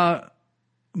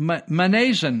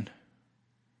Manazin,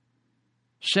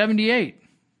 78.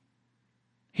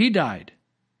 He died.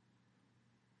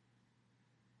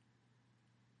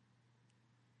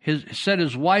 Said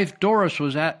his wife, Doris,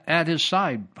 was at his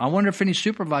side. I wonder if any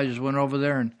supervisors went over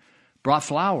there and brought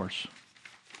flowers.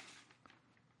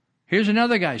 Here's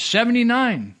another guy,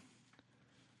 79.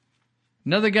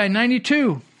 Another guy,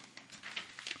 92.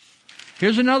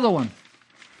 Here's another one.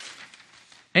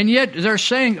 And yet they're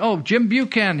saying, oh, Jim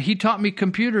Buchanan, he taught me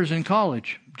computers in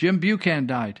college. Jim Buchanan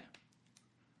died.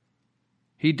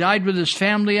 He died with his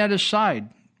family at his side.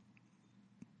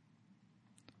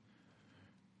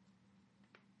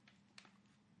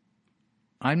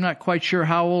 I'm not quite sure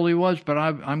how old he was, but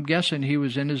I'm guessing he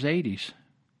was in his 80s.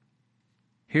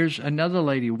 Here's another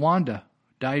lady, Wanda,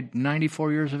 died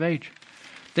 94 years of age.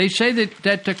 They say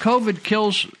that the COVID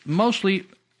kills mostly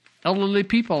elderly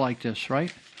people like this,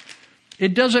 right?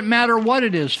 It doesn't matter what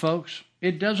it is, folks.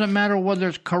 It doesn't matter whether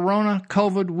it's corona,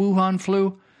 COVID, Wuhan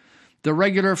flu, the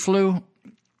regular flu,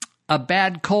 a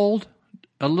bad cold,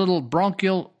 a little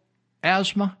bronchial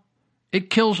asthma. It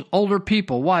kills older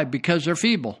people. Why? Because they're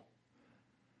feeble.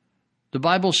 The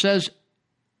Bible says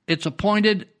it's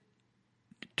appointed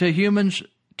to humans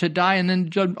to die and then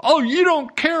judge. Oh, you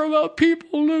don't care about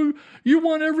people. You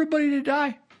want everybody to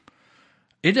die.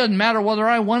 It doesn't matter whether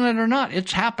I want it or not.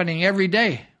 It's happening every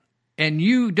day. And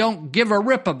you don't give a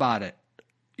rip about it.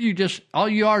 All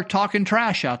you are talking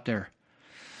trash out there.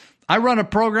 I run a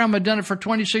program. I've done it for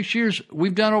 26 years.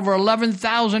 We've done over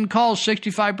 11,000 calls,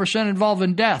 65%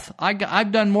 involving death.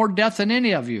 I've done more death than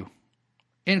any of you,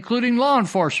 including law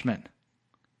enforcement.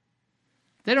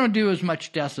 They don't do as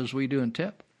much death as we do in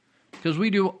TIP because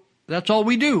that's all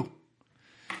we do.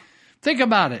 Think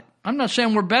about it. I'm not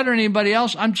saying we're better than anybody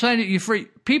else. I'm saying that you free.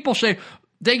 People say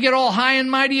they get all high and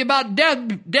mighty about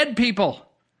dead people.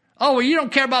 Oh, well, you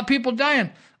don't care about people dying.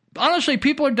 Honestly,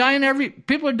 people are dying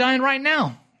right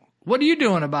now. What are you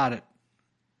doing about it?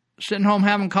 Sitting home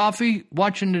having coffee,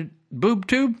 watching the boob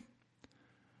tube?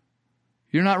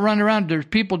 You're not running around. There's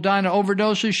people dying of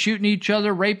overdoses, shooting each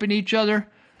other, raping each other,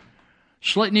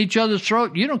 slitting each other's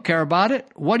throat. You don't care about it.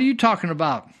 What are you talking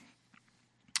about?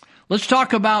 Let's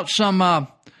talk about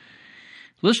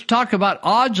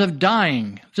odds of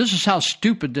dying. This is how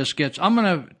stupid this gets. I'm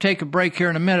going to take a break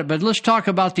here in a minute, but let's talk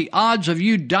about the odds of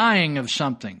you dying of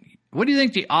something. What do you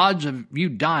think the odds of you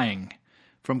dying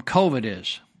from COVID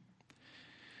is?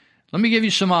 Let me give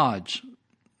you some odds.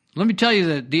 Let me tell you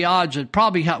that the odds of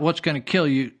probably what's going to kill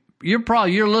you.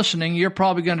 You're listening. You're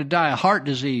probably going to die of heart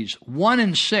disease. 1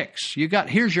 in 6.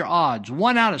 Here's your odds.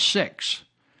 1 out of 6.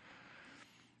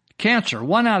 Cancer.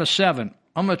 1 out of 7.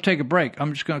 I'm going to take a break.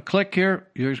 I'm just going to click here.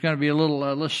 There's going to be a little.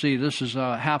 Let's see. This is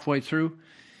halfway through.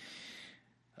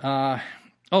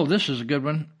 This is a good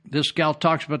one. This gal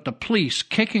talks about the police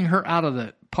kicking her out of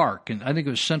the park, and I think it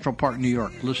was Central Park, New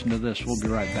York. Listen to this. We'll be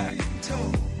right back.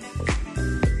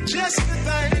 Just be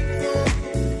thankful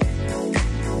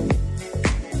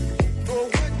for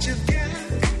what you've got.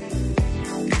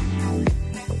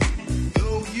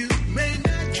 Though you may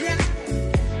not drive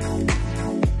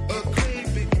a great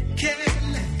big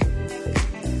Cadillac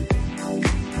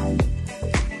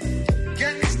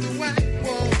against the white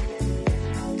wall.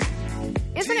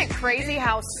 Isn't it crazy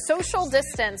how social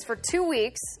distance for 2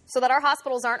 weeks, so that our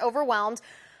hospitals aren't overwhelmed,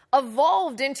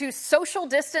 evolved into social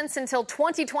distance until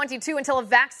 2022, until a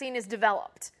vaccine is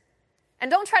developed?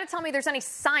 And don't try to tell me there's any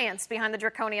science behind the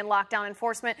draconian lockdown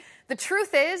enforcement. The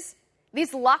truth is,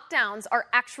 these lockdowns are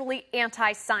actually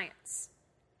anti-science.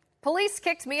 Police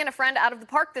kicked me and a friend out of the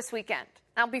park this weekend.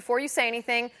 Now, before you say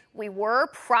anything, we were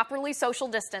properly social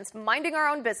distanced, minding our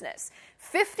own business.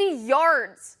 50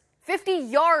 yards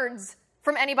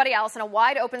from anybody else in a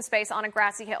wide open space on a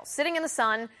grassy hill, sitting in the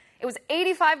sun. It was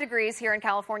 85 degrees here in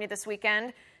California this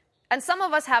weekend, and some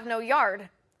of us have no yard.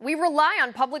 We rely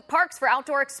on public parks for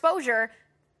outdoor exposure.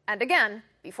 And again,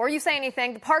 before you say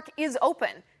anything, the park is open.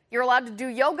 You're allowed to do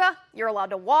yoga, you're allowed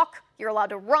to walk, you're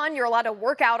allowed to run, you're allowed to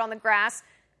work out on the grass,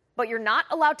 but you're not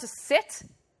allowed to sit?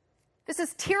 This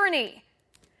is tyranny.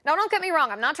 Now, don't get me wrong,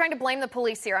 I'm not trying to blame the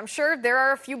police here. I'm sure there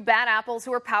are a few bad apples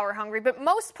who are power hungry, but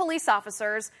most police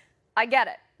officers, I get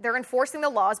it. They're enforcing the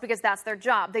laws because that's their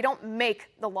job. They don't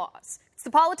make the laws. It's the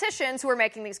politicians who are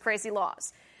making these crazy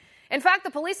laws. In fact,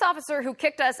 the police officer who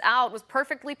kicked us out was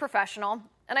perfectly professional,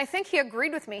 and I think he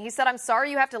agreed with me. He said, "I'm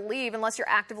sorry you have to leave unless you're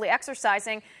actively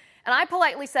exercising." And I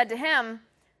politely said to him,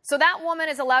 "So that woman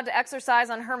is allowed to exercise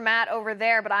on her mat over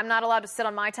there, but I'm not allowed to sit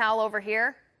on my towel over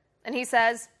here?" And he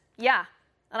says, "Yeah."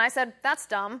 And I said, "That's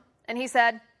dumb." And he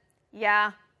said,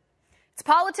 "Yeah." It's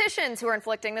politicians who are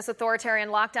inflicting this authoritarian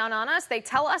lockdown on us. They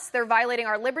tell us they're violating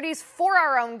our liberties for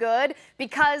our own good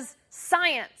because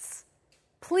science.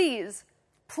 Please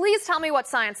tell me what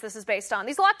science this is based on.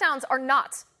 These lockdowns are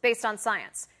not based on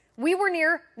science. We were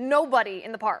near nobody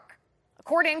in the park.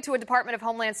 According to a Department of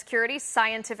Homeland Security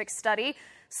scientific study,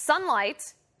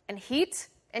 sunlight and heat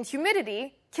and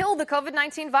humidity kill the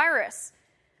COVID-19 virus.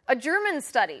 A German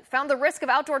study found the risk of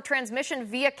outdoor transmission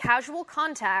via casual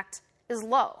contact is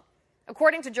low.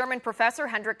 According to German professor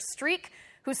Hendrik Streeck,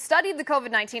 who studied the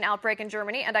COVID-19 outbreak in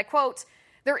Germany, and I quote,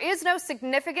 "There is no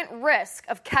significant risk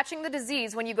of catching the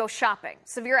disease when you go shopping.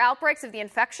 Severe outbreaks of the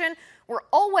infection were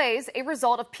always a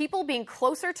result of people being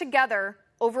closer together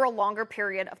over a longer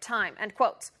period of time," end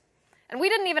quote. And we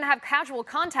didn't even have casual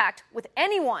contact with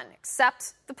anyone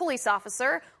except the police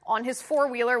officer on his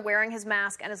four-wheeler wearing his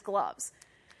mask and his gloves.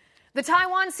 The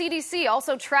Taiwan CDC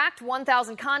also tracked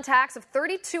 1,000 contacts of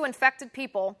 32 infected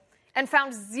people and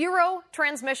found zero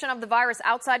transmission of the virus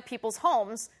outside people's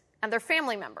homes and their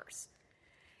family members.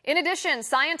 In addition,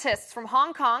 scientists from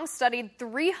Hong Kong studied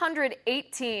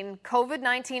 318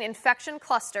 COVID-19 infection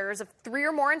clusters of 3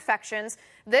 or more infections,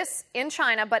 this in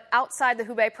China but outside the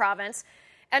Hubei province,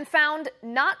 and found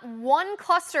not one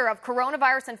cluster of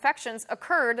coronavirus infections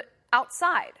occurred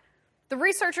outside. The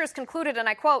researchers concluded, and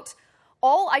I quote,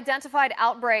 "All identified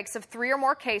outbreaks of 3 or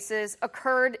more cases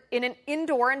occurred in an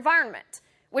indoor environment,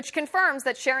 which confirms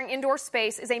that sharing indoor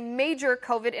space is a major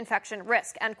COVID infection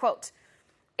risk," end quote.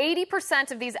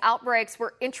 80% of these outbreaks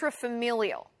were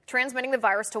intrafamilial, transmitting the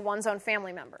virus to one's own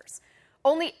family members.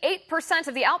 Only 8%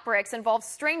 of the outbreaks involved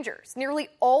strangers. Nearly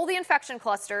all the infection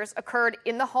clusters occurred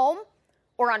in the home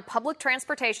or on public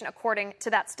transportation, according to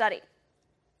that study.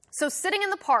 So sitting in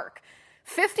the park,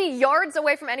 50 yards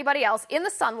away from anybody else, in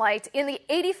the sunlight, in the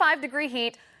 85-degree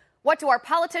heat, what do our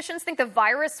politicians think the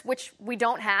virus, which we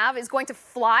don't have, is going to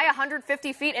fly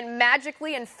 150 feet and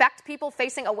magically infect people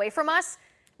facing away from us?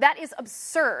 That is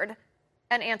absurd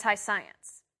and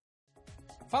anti-science.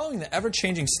 Following the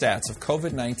ever-changing stats of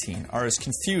COVID-19 are as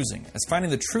confusing as finding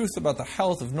the truth about the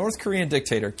health of North Korean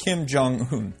dictator Kim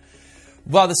Jong-un.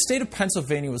 While the state of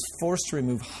Pennsylvania was forced to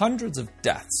remove hundreds of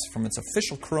deaths from its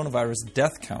official coronavirus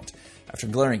death count after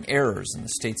glaring errors in the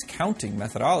state's counting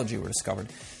methodology were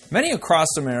discovered, many across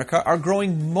America are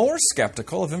growing more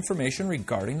skeptical of information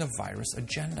regarding the virus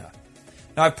agenda.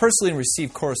 Now, I've personally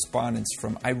received correspondence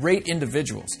from irate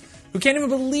individuals who can't even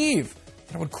believe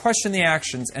that I would question the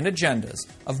actions and agendas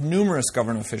of numerous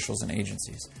government officials and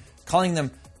agencies, calling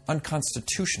them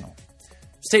unconstitutional.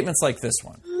 Statements like this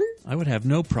one. I would have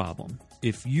no problem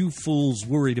if you fools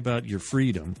worried about your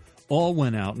freedom all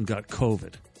went out and got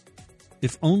COVID.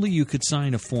 If only you could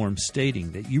sign a form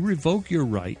stating that you revoke your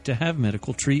right to have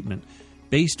medical treatment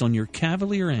based on your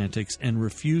cavalier antics and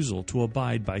refusal to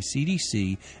abide by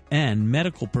CDC and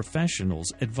medical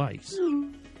professionals' advice.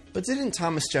 But didn't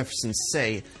Thomas Jefferson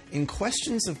say, "In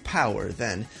questions of power,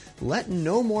 then, let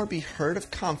no more be heard of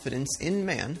confidence in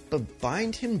man, but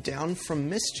bind him down from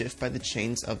mischief by the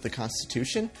chains of the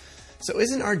Constitution"? So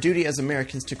isn't our duty as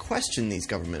Americans to question these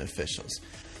government officials?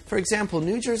 For example,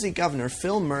 New Jersey Governor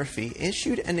Phil Murphy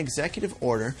issued an executive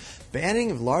order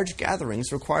banning large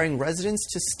gatherings requiring residents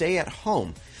to stay at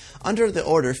home. Under the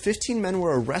order, 15 men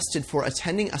were arrested for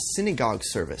attending a synagogue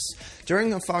service.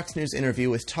 During a Fox News interview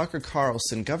with Tucker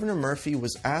Carlson, Governor Murphy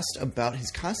was asked about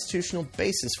his constitutional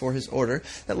basis for his order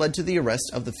that led to the arrest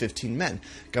of the 15 men.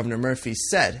 Governor Murphy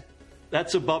said,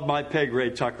 "That's above my pay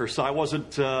grade, Tucker, so I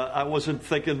wasn't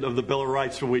thinking of the Bill of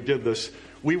Rights when we did this.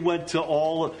 We went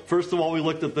to first of all, we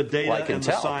looked at the data and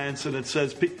the science, and it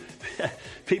says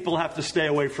people have to stay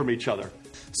away from each other."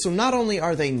 So not only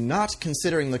are they not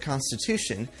considering the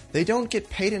Constitution, they don't get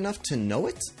paid enough to know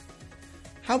it?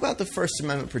 How about the First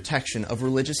Amendment protection of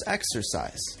religious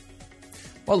exercise?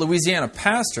 Well, Louisiana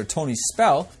pastor Tony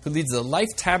Spell, who leads the Life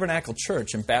Tabernacle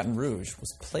Church in Baton Rouge,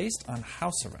 was placed on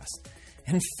house arrest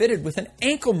and fitted with an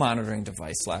ankle monitoring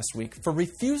device last week for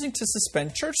refusing to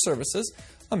suspend church services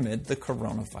amid the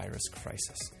coronavirus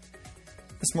crisis.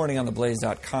 This morning on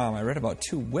theblaze.com, I read about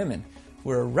 2 women who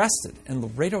were arrested in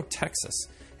Laredo, Texas,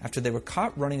 after they were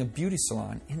caught running a beauty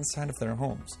salon inside of their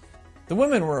homes. The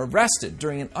women were arrested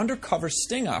during an undercover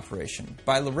sting operation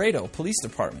by Laredo Police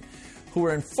Department, who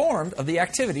were informed of the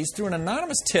activities through an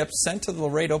anonymous tip sent to the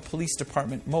Laredo Police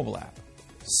Department mobile app.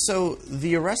 So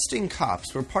the arresting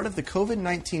cops were part of the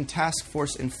COVID-19 Task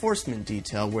Force Enforcement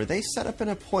Detail, where they set up an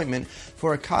appointment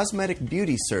for a cosmetic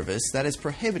beauty service that is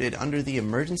prohibited under the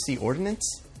emergency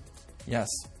ordinance? Yes.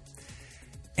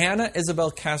 Ana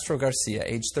Isabel Castro Garcia,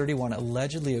 age 31,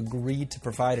 allegedly agreed to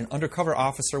provide an undercover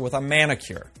officer with a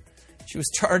manicure. She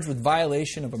was charged with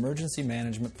violation of emergency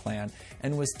management plan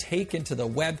and was taken to the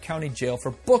Webb County Jail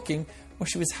for booking, where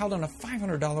she was held on a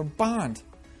 $500 bond.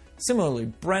 Similarly,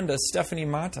 Brenda Stephanie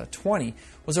Mata, 20,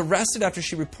 was arrested after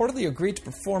she reportedly agreed to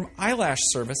perform eyelash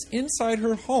service inside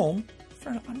her home for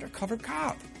an undercover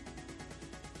cop.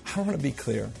 I want to be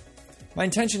clear. My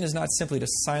intention is not simply to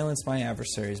silence my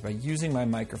adversaries by using my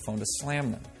microphone to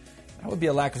slam them. That would be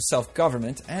a lack of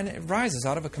self-government, and it rises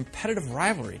out of a competitive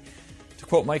rivalry. To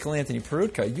quote Michael Anthony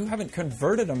Peroutka, you haven't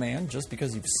converted a man just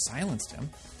because you've silenced him.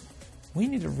 We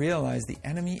need to realize the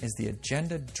enemy is the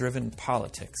agenda-driven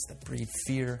politics that breed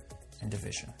fear and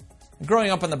division.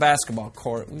 Growing up on the basketball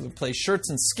court, we would play shirts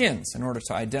and skins in order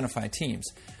to identify teams.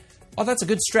 While that's a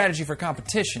good strategy for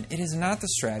competition, it is not the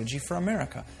strategy for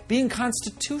America. Being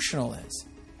constitutional is.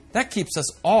 That keeps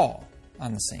us all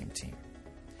on the same team.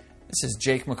 This is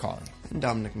Jake McCauley. And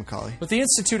Dominic McCauley. With the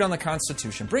Institute on the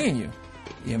Constitution, bringing you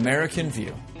The American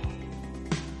View.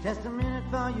 Just a minute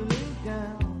before you leave,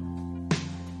 girl.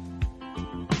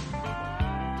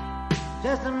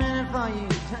 Just a minute before you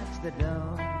touch the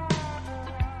door.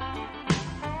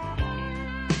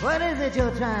 What is it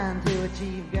you're trying to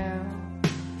achieve, girl?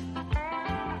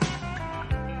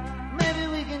 Maybe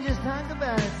we can just talk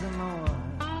about it some more.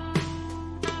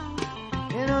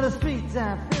 You know the streets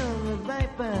are filled with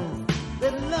vipers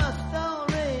that lost all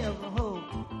ray of hope.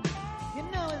 You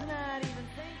know it's not even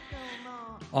safe no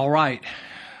more. All right,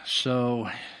 so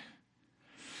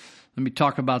let me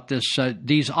talk about this.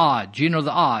 These odds, you know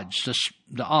the odds.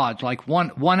 The odds, like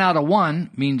one out of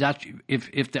one means that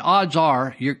if the odds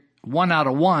are you're 1 out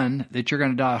of 1 that you're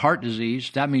going to die of heart disease,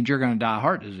 that means you're going to die of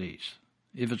heart disease.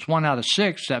 If it's 1 out of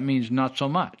 6, that means not so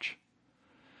much.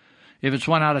 If it's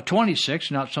 1 out of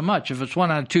 26, not so much. If it's 1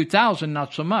 out of 2,000,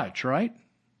 not so much, right?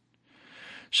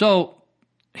 So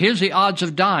here's the odds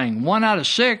of dying. 1 out of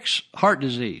 6, heart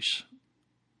disease.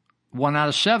 1 out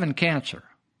of 7, cancer.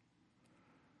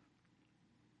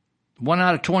 1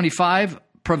 out of 25,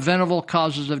 preventable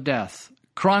causes of death.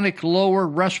 Chronic lower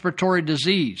respiratory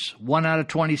disease, 1 out of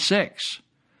 26.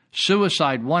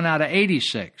 Suicide, 1 out of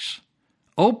 86.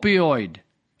 Opioid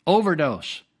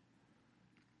overdose.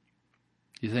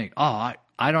 You think, oh,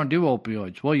 I don't do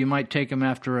opioids. Well, you might take them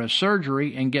after a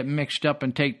surgery and get mixed up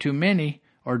and take too many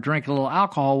or drink a little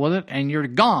alcohol with it and you're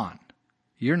gone.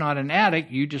 You're not an addict.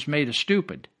 You just made a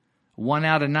stupid. 1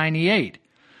 out of 98.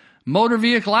 Motor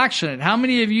vehicle accident. How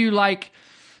many of you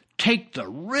take the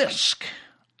risk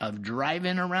of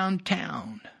driving around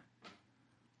town?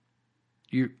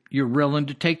 You're willing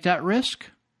to take that risk?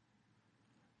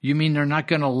 You mean they're not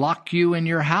going to lock you in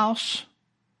your house?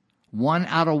 1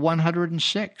 out of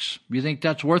 106. You think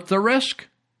that's worth the risk?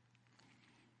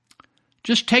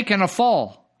 Just taking a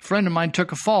fall. A friend of mine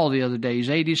took a fall the other day. He's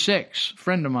 86. A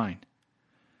friend of mine.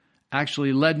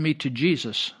 Actually led me to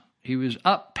Jesus. He was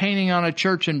up painting on a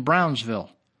church in Brownsville.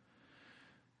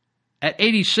 At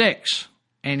 86.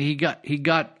 And he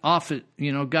got off it,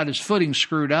 got his footing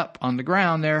screwed up on the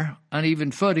ground there,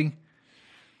 uneven footing,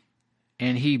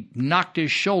 and he knocked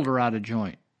his shoulder out of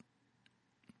joint.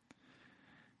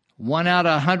 1 out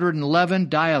of 111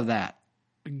 die of that.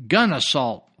 Gun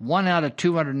assault, 1 out of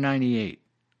 298.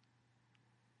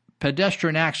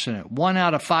 Pedestrian accident, 1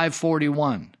 out of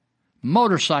 541.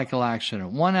 Motorcycle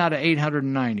accident, 1 out of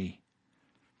 890.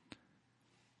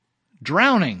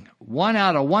 Drowning, 1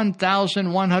 out of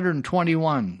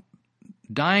 1,121.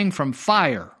 Dying from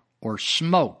fire or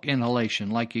smoke inhalation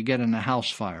like you get in a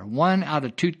house fire, 1 out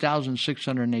of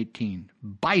 2,618.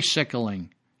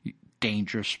 Bicycling,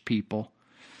 dangerous people,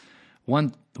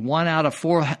 1 out of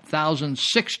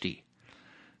 4,060.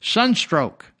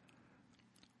 Sunstroke,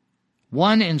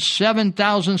 1 in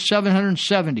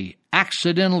 7,770.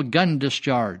 Accidental gun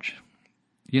discharge.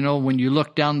 When you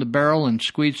look down the barrel and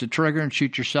squeeze the trigger and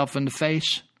shoot yourself in the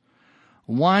face?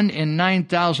 1 in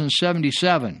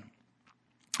 9,077.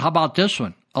 How about this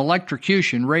one?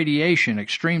 Electrocution, radiation,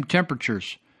 extreme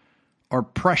temperatures, or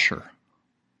pressure.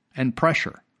 1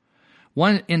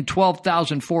 in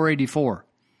 12,484.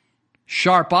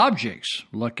 Sharp objects,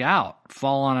 look out,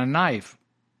 fall on a knife.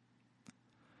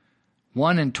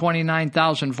 1 in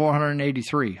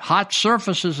 29,483. Hot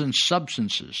surfaces and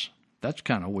substances. That's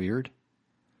kind of weird.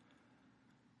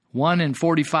 1 in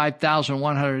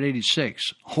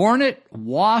 45,186. Hornet,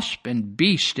 wasp, and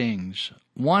bee stings.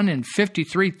 1 in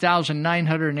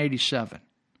 53,987.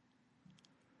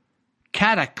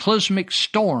 Cataclysmic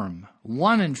storm.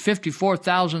 1 in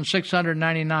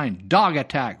 54,699. Dog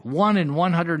attack. 1 in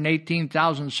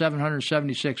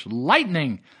 118,776.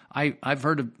 Lightning. I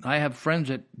have friends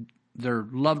that their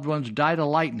loved ones died of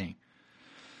lightning.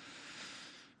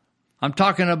 I'm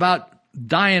talking about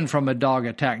dying from a dog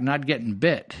attack, not getting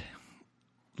bit.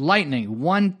 Lightning,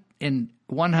 1 in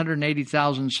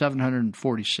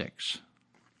 180,746.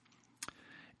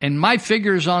 And my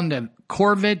figures on the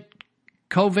COVID,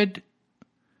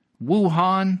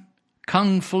 Wuhan,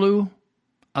 Kung Flu,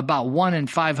 about 1 in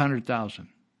 500,000.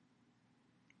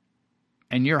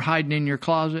 And you're hiding in your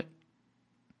closet?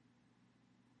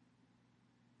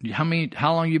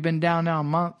 How long you been down now? A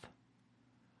month?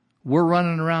 We're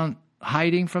running around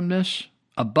hiding from this?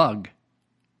 A bug.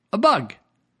 A bug.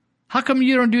 How come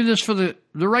you don't do this for the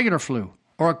regular flu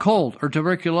or a cold or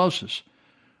tuberculosis?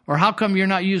 Or how come you're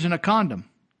not using a condom,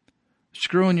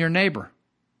 screwing your neighbor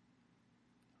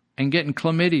and getting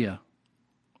chlamydia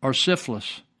or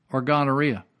syphilis or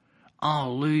gonorrhea?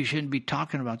 Oh, Lou, you shouldn't be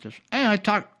talking about this. Hey,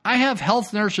 I have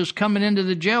health nurses coming into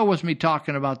the jail with me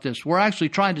talking about this. We're actually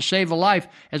trying to save a life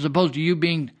as opposed to you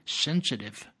being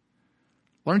sensitive.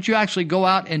 Why don't you actually go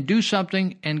out and do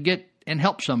something and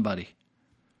help somebody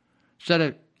instead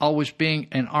of always being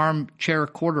an armchair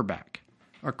quarterback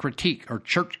or critique or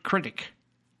church critic?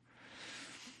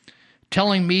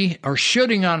 Telling me or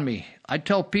shooting on me. I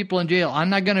tell people in jail, I'm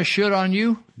not going to shoot on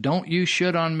you. Don't you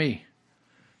shoot on me.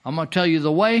 I'm going to tell you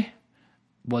the way.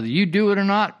 Whether you do it or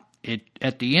not,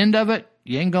 at the end of it,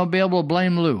 you ain't going to be able to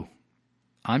blame Lou.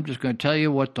 I'm just going to tell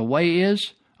you what the way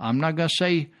is. I'm not going to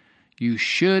say you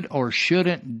should or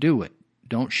shouldn't do it.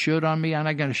 Don't shoot on me. I'm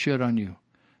not going to shoot on you.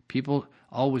 People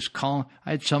always call.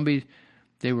 I had somebody,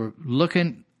 they were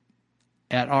looking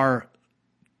at our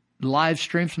live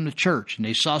stream from the church, and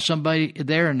they saw somebody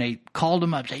there, and they called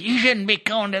them up, said, you shouldn't be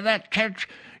going to that church.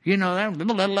 You know,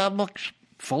 that looks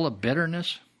full of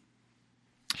bitterness.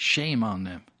 Shame on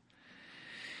them.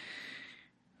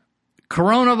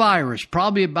 Coronavirus,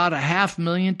 probably about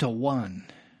 500,000 to 1.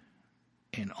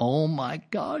 And oh my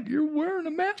God, you're wearing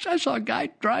a mask. I saw a guy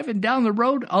driving down the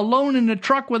road alone in the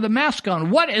truck with a mask on.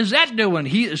 What is that doing?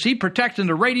 Is he protecting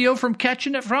the radio from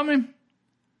catching it from him?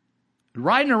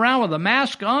 Riding around with a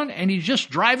mask on, and he's just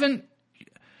driving.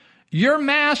 Your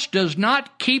mask does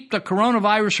not keep the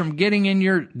coronavirus from getting in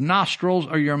your nostrils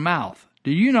or your mouth.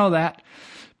 Do you know that?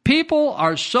 People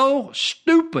are so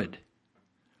stupid.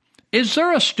 Is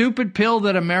there a stupid pill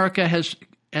that America has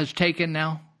taken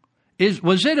now?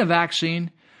 Was it a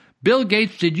vaccine? Bill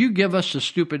Gates, did you give us a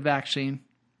stupid vaccine?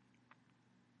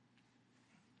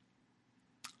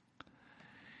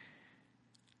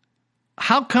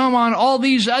 How come on all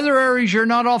these other areas you're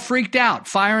not all freaked out?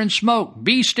 Fire and smoke,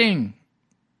 bee sting,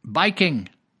 biking,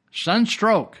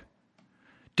 sunstroke.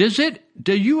 Do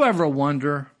you ever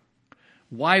wonder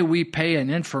why we pay an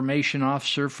information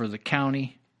officer for the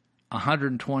county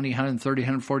 $120,000, $130,000,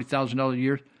 $140,000 a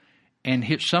year, and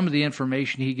some of the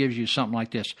information he gives you is something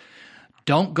like this?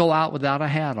 Don't go out without a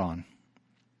hat on.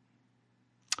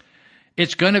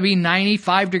 It's going to be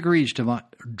 95 degrees tomorrow.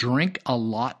 Drink a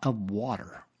lot of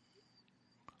water.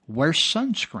 Wear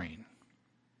sunscreen.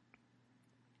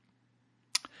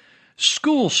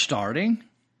 School starting.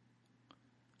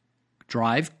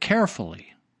 Drive carefully.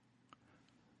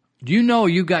 Do you know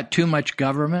you got too much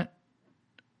government?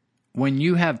 When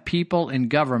you have people in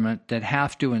government that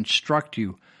have to instruct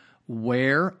you,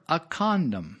 wear a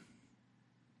condom.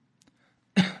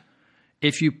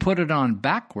 If you put it on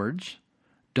backwards,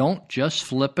 don't just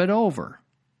flip it over,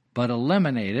 but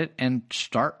eliminate it and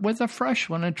start with a fresh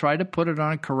one and try to put it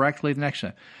on correctly the next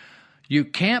time. You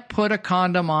can't put a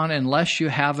condom on unless you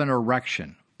have an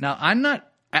erection. Now,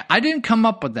 I didn't come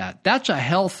up with that. That's a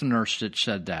health nurse that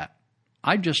said that.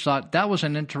 I just thought that was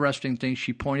an interesting thing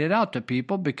she pointed out to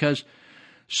people, because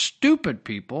stupid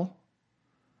people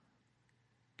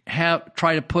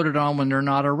try to put it on when they're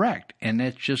not erect, and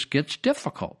it just gets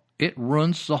difficult. It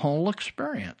ruins the whole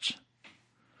experience.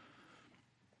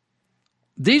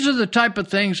 These are the type of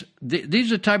things.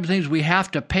 These are the type of things we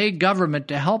have to pay government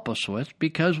to help us with,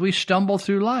 because we stumble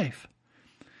through life.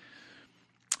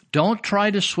 Don't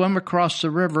try to swim across the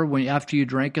river after you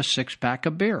drink a 6-pack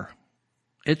of beer.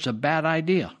 It's a bad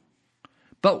idea.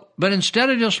 But instead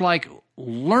of just like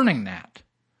learning that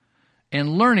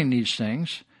and learning these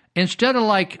things, instead of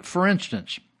like, for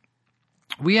instance,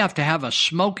 we have to have a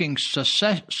smoking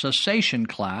cessation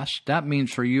class. That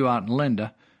means for you out in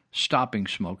Linda, stopping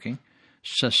smoking,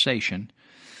 cessation.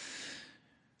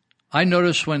 I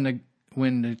noticed when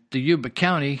the Yuba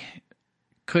County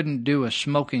couldn't do a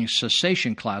smoking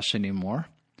cessation class anymore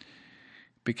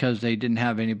because they didn't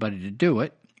have anybody to do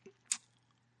it.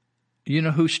 You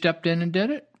know who stepped in and did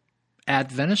it?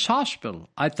 Adventist Hospital.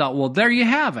 I thought, well, there you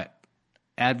have it.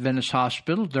 Adventist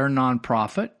Hospital, they're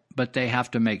nonprofit, but they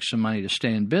have to make some money to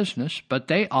stay in business, but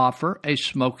they offer a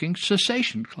smoking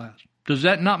cessation class. Does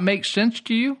that not make sense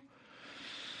to you?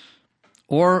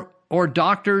 Or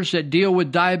doctors that deal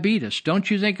with diabetes. Don't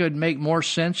you think it would make more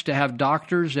sense to have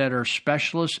doctors that are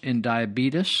specialists in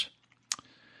diabetes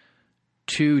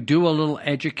to do a little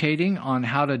educating on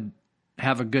how to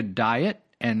have a good diet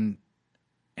and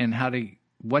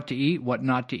what to eat, what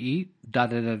not to eat,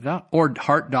 or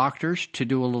heart doctors to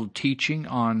do a little teaching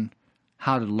on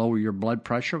how to lower your blood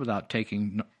pressure without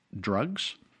taking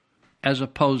drugs as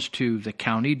opposed to the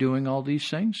county doing all these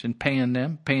things and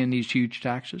paying these huge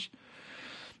taxes.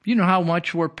 You know how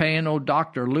much we're paying old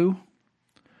Dr. Lou?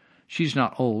 She's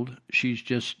not old. She's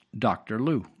just Dr.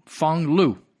 Lou. Fong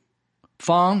Lu.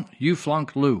 Fong, you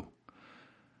flunk Lou.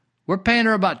 We're paying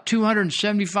her about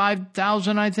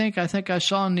 $275,000, I think. I think I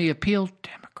saw in the Appeal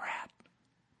Democrat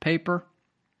paper.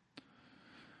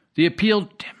 The Appeal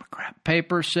Democrat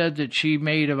paper said that she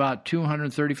made about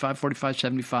 $235,000,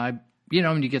 $45,000, $75,000. You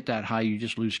know, when you get that high, you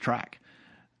just lose track.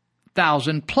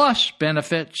 1,000 plus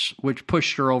benefits, which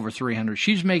pushed her over $300,000.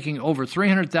 She's making over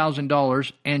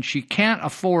 $300,000, and she can't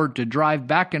afford to drive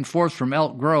back and forth from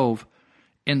Elk Grove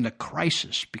in the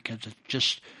crisis because it's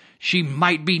just she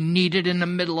might be needed in the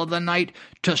middle of the night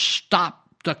to stop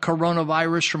the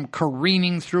coronavirus from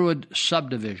careening through a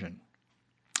subdivision.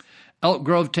 Elk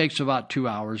Grove takes about 2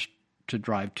 hours to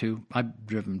drive to. I've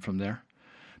driven from there.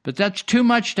 But that's too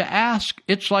much to ask.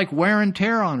 It's like wear and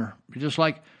tear on her. Just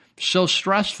like so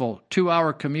stressful,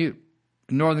 2-hour commute.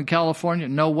 In Northern California,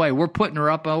 no way. We're putting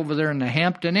her up over there in the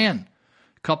Hampton Inn,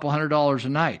 $200 a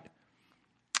night.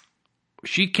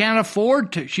 She can't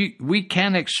afford to. We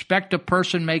can't expect a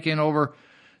person making over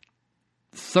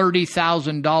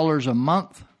 $30,000 a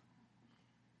month.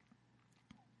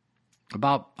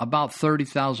 About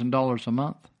 $30,000 a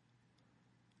month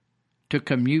to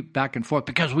commute back and forth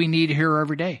because we need her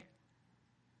every day.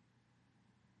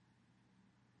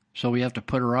 So we have to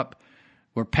put her up.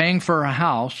 We're paying for a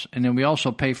house, and then we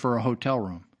also pay for a hotel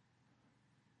room.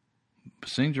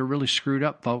 Things are really screwed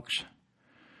up, folks.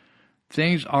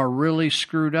 Things are really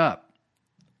screwed up.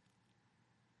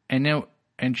 And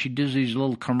she does these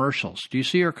little commercials. Do you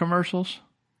see her commercials?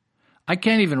 I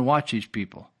can't even watch these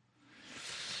people.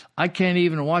 I can't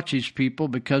even watch these people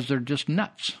because they're just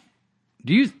nuts.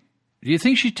 Do you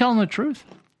think she's telling the truth?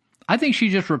 I think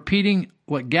she's just repeating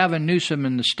what Gavin Newsom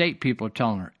and the state people are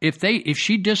telling her. If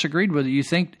she disagreed with it, you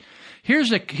think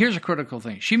here's a critical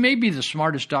thing. She may be the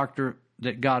smartest doctor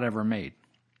that God ever made.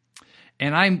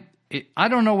 And I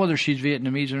don't know whether she's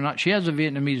Vietnamese or not. She has a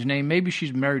Vietnamese name. Maybe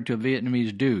she's married to a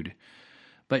Vietnamese dude.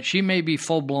 But she may be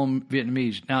full-blown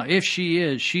Vietnamese. Now, if she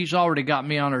is, she's already got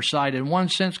me on her side in one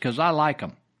sense because I like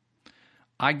them.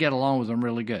 I get along with them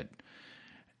really good.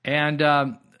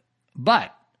 And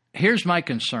but here's my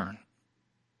concern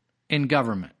in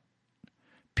government.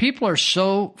 People are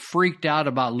so freaked out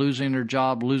about losing their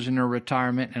job, losing their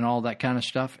retirement, and all that kind of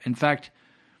stuff. In fact,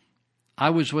 I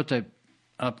was with a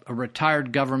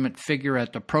retired government figure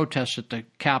at the protest at the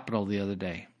Capitol the other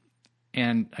day.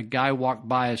 And a guy walked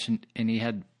by us, and he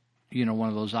had, one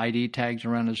of those ID tags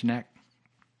around his neck.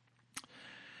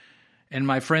 And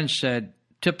my friend said,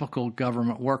 typical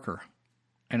government worker.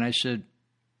 And I said,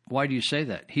 why do you say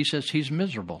that? He says, he's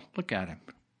miserable. Look at him.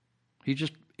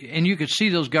 And you could see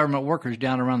those government workers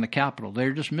down around the Capitol.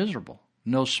 They're just miserable.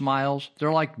 No smiles.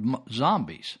 They're like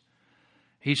zombies.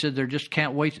 He said they just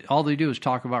can't wait. All they do is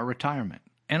talk about retirement.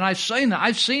 And I've seen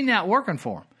that working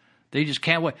for them. They just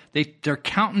can't wait. They're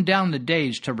counting down the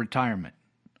days to retirement.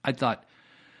 I thought,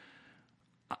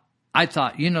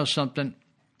 something?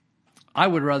 I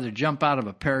would rather jump out of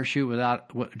a plane without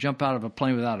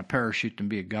a parachute than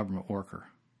be a government worker.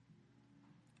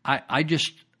 I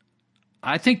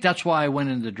think that's why I went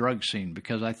into the drug scene,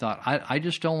 because I thought I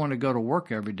just don't want to go to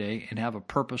work every day and have a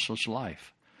purposeless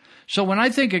life. So when I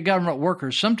think of government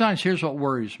workers, sometimes here's what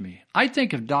worries me. I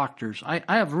think of doctors. I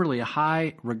have really a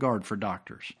high regard for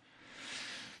doctors.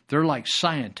 They're like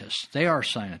scientists. They are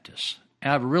scientists. I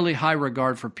have a really high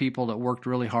regard for people that worked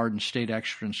really hard and stayed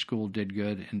extra in school, did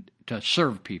good, and to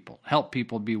serve people, help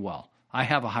people be well. I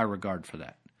have a high regard for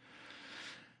that.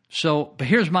 So, but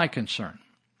here's my concern.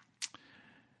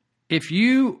 If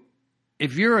you're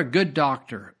a good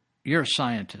doctor, you're a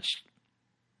scientist,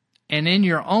 and in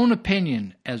your own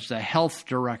opinion as the health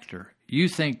director, you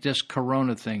think this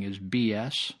corona thing is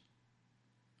BS,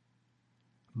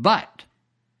 but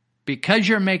because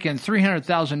you're making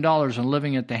 $300,000 and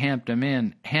living at the Hampton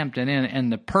Inn,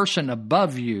 and the person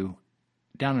above you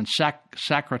down in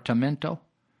Sacramento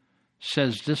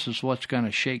says this is what's going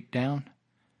to shake down,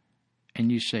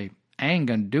 and you say, I ain't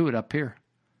going to do it up here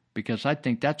because I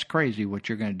think that's crazy what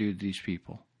you're going to do to these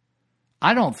people.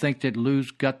 I don't think that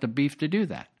Lou's got the beef to do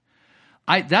that.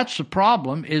 That's the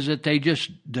problem, is that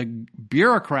the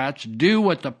bureaucrats do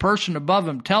what the person above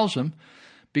them tells them,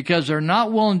 because they're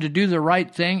not willing to do the right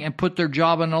thing and put their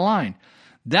job on the line.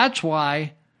 That's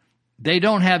why they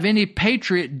don't have any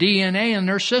patriot DNA in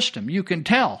their system. You can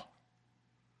tell.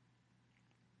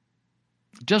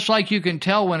 Just like you can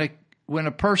tell when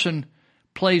a person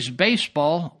plays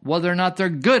baseball, whether or not they're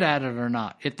good at it or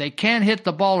not. If they can't hit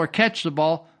the ball or catch the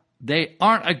ball, They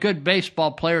aren't a good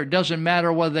baseball player. It doesn't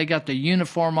matter whether they got the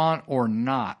uniform on or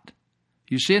not.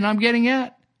 You see what I'm getting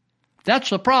at?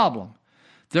 That's the problem.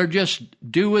 They're just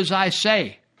do as I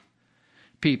say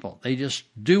people. They just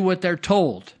do what they're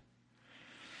told.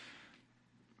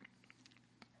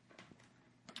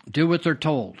 Do what they're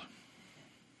told.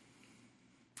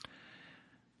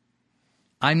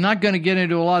 I'm not going to get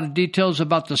into a lot of details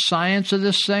about the science of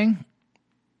this thing.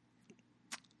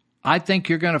 I think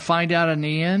you're going to find out in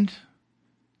the end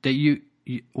that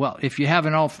well, if you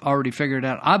haven't already figured it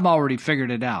out, I've already figured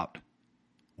it out.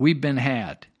 We've been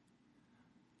had.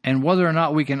 And whether or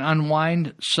not we can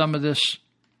unwind some of this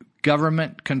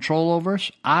government control over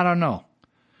us, I don't know.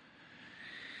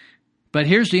 But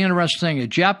here's the interesting thing. A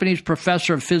Japanese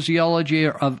professor of physiology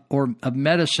or of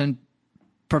medicine,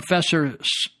 Professor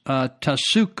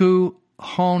Tasuku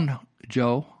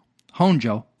Honjo,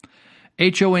 Honjo,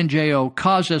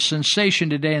 caused a sensation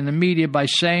today in the media by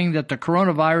saying that the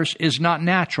coronavirus is not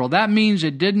natural. That means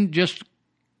it didn't just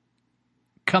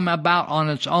come about on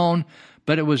its own,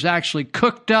 but it was actually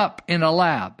cooked up in a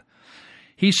lab.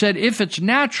 He said if it's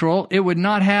natural, it would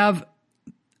not have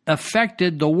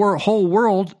affected the whole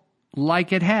world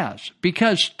like it has.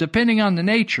 Because depending on the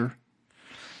nature,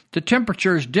 the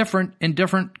temperature is different in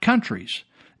different countries.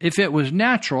 If it was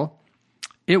natural,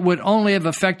 it would only have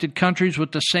affected countries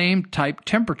with the same type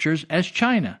temperatures as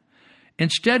China.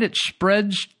 Instead, it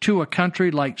spreads to a country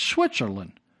like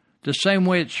Switzerland, the same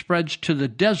way it spreads to the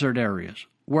desert areas.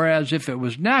 Whereas if it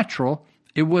was natural,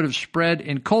 it would have spread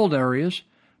in cold areas,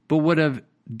 but would have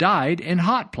died in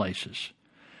hot places.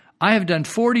 I have done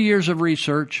 40 years of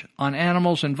research on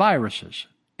animals and viruses.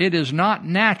 It is not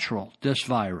natural, this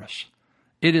virus.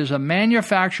 It is a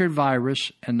manufactured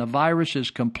virus, and the virus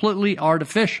is completely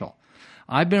artificial.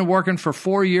 I've been working for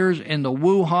 4 years in the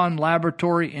Wuhan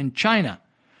laboratory in China.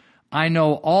 I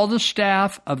know all the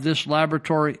staff of this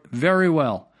laboratory very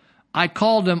well. I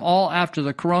called them all after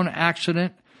the corona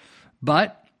accident,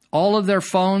 but all of their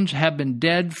phones have been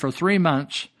dead for 3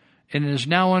 months, and it is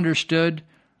now understood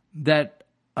that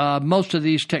most of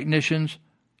these technicians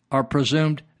are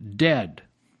presumed dead.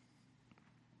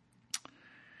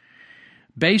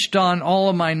 Based on all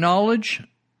of my knowledge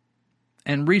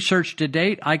and research to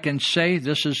date, I can say,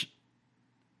 this is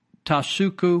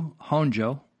Tasuku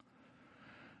Honjo,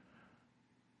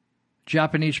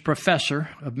 Japanese professor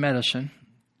of medicine.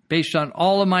 Based on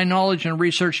all of my knowledge and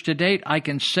research to date, I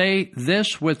can say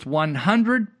this with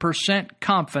 100%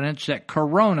 confidence that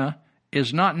corona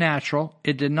is not natural.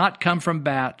 It did not come from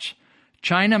bats.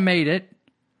 China made it.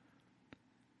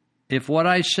 If what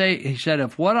I say, he said,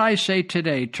 if what I say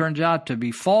today turns out to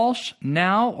be false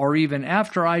now or even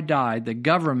after I die, the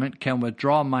government can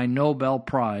withdraw my Nobel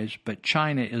Prize, but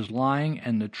China is lying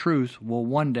and the truth will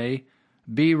one day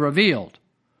be revealed.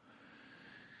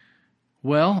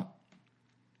 Well,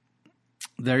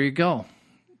 there you go.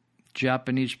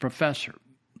 Japanese professor.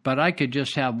 But I could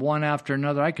just have one after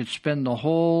another. I could spend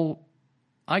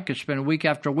week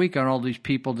after week on all these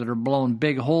people that are blowing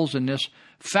big holes in this.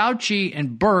 Fauci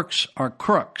and Birx are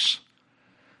crooks.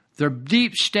 They're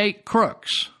deep state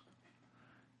crooks,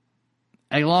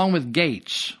 along with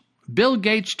Gates. Bill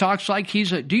Gates talks like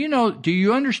he's a... Do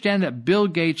you understand that Bill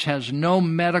Gates has no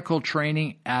medical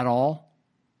training at all?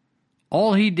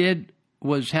 All he did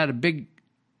was had a big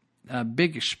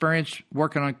experience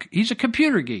working on... He's a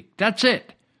computer geek. That's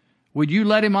it. Would you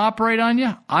let him operate on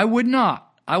you? I would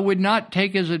not. I would not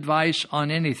take his advice on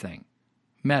anything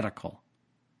medical.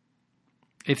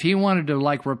 If he wanted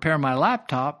to, repair my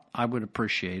laptop, I would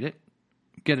appreciate it.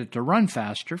 Get it to run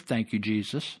faster. Thank you,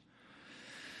 Jesus.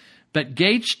 But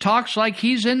Gates talks like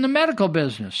he's in the medical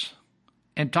business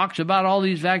and talks about all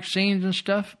these vaccines and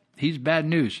stuff. He's bad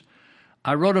news.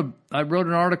 I wrote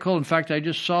an article. In fact, I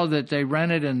just saw that they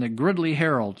ran it in the Gridley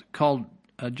Herald called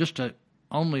Just a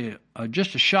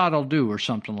Shot'll Do or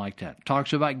something like that.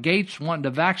 Talks about Gates wanting to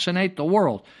vaccinate the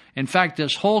world. In fact,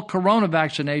 this whole corona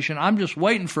vaccination, I'm just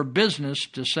waiting for business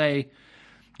to say,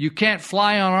 you can't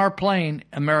fly on our plane.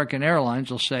 American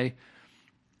Airlines will say,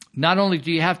 not only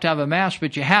do you have to have a mask,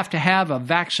 but you have to have a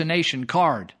vaccination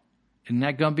card. Isn't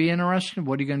that going to be interesting?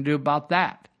 What are you going to do about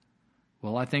that?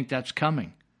 Well, I think that's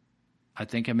coming. I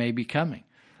think it may be coming.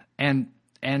 And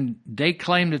they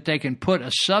claim that they can put a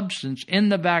substance in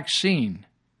the vaccine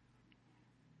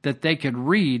that they could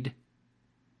read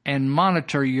and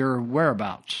monitor your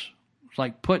whereabouts. It's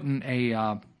like putting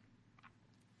a,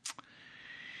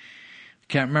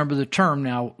 can't remember the term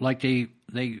now, like they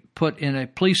put in a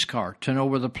police car to know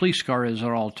where the police car is at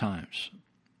all times.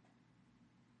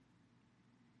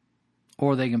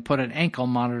 Or they can put an ankle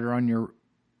monitor on your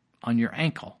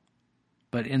ankle.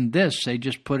 But in this, they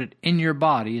just put it in your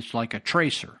body. It's like a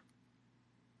tracer.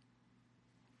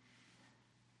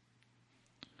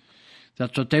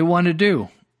 That's what they want to do.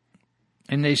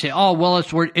 And they say, oh, well,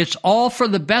 it's all for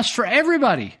the best for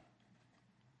everybody.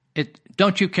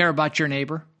 Don't you care about your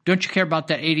neighbor? Don't you care about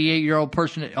that 88-year-old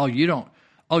person? Oh, you don't.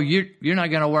 Oh, you're not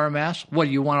going to wear a mask? What,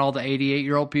 do you want all the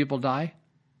 88-year-old people die?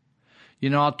 You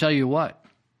know, I'll tell you what.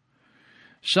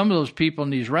 Some of those people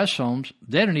in these rest homes,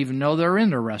 they don't even know they're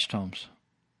in their rest homes.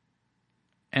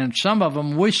 And some of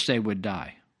them wish they would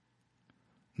die.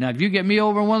 Now, if you get me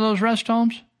over in one of those rest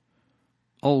homes,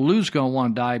 old Lou's going to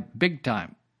want to die big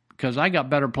time because I got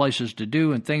better places to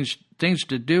do and things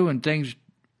to do and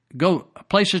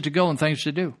places to go and things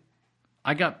to do.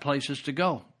 I got places to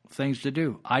go, things to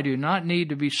do. I do not need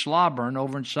to be slobbering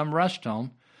over in some rest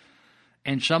home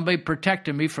and somebody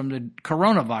protecting me from the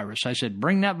coronavirus. I said,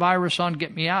 bring that virus on,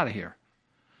 get me out of here.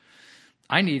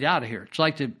 I need out of here.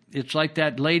 It's like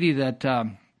that lady that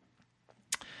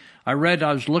I read.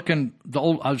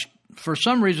 For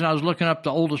some reason I was looking up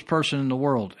the oldest person in the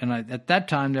world, and at that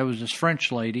time there was this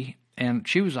French lady, and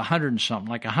she was 100 and something,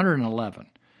 like 111.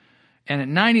 And at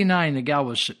 99, the gal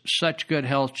was such good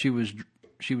health. She was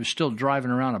still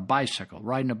driving around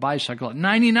riding a bicycle at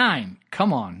 99.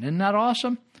 Come on, isn't that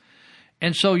awesome?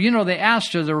 And so, you know,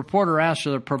 the reporter asked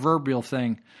her the proverbial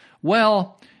thing.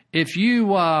 Well, what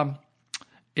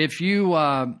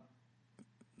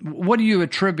do you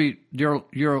attribute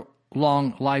your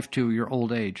long life to, your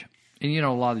old age? And, you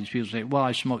know, a lot of these people say, well,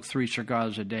 I smoked 3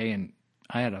 cigars a day and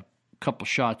I had a couple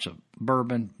shots of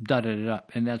bourbon, da-da-da-da,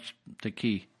 and that's the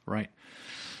key, right?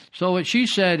 So what she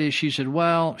said,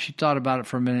 well, she thought about it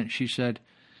for a minute. She said,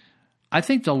 I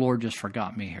think the Lord just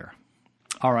forgot me here.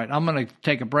 All right, I'm going to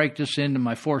take a break this into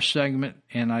my 4th segment,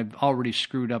 and I've already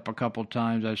screwed up a couple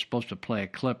times. I was supposed to play a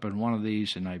clip in one of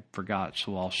these, and I forgot,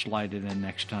 so I'll slide it in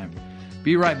next time.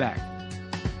 Be right back.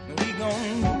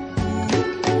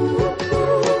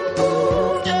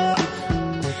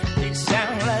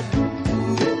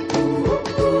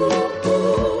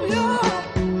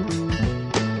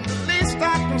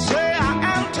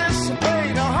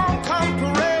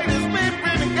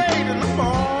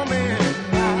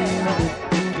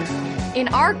 In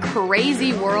our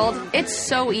crazy world, it's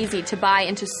so easy to buy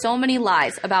into so many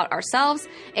lies about ourselves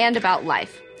and about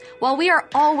life. While we are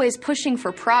always pushing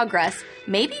for progress,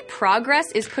 maybe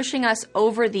progress is pushing us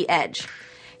over the edge.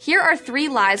 Here are 3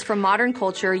 lies from modern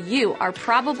culture you are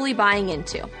probably buying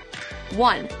into.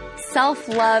 1.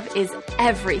 Self-love is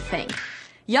everything.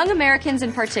 Young Americans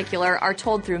in particular are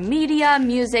told through media,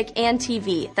 music, and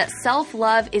TV that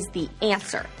self-love is the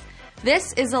answer.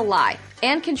 This is a lie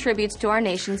and contributes to our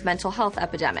nation's mental health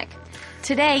epidemic.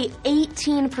 Today,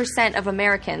 18% of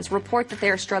Americans report that they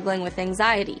are struggling with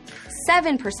anxiety,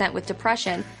 7% with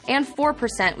depression, and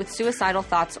 4% with suicidal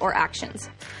thoughts or actions.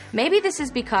 Maybe this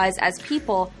is because, as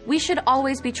people, we should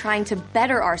always be trying to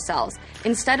better ourselves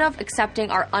instead of accepting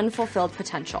our unfulfilled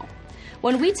potential.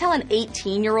 When we tell an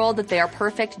 18-year-old that they are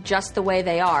perfect just the way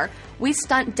they are, we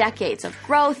stunt decades of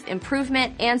growth,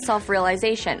 improvement, and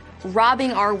self-realization,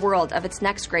 robbing our world of its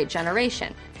next great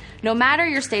generation. No matter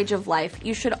your stage of life,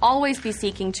 you should always be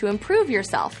seeking to improve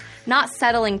yourself, not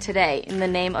settling today in the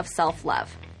name of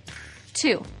self-love.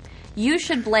 2. You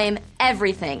should blame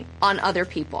everything on other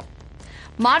people.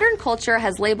 Modern culture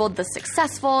has labeled the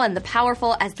successful and the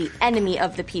powerful as the enemy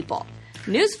of the people.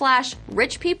 Newsflash,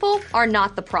 rich people are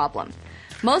not the problem.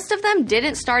 Most of them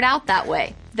didn't start out that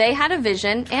way. They had a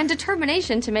vision and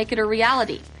determination to make it a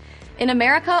reality. In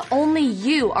America, only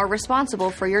you are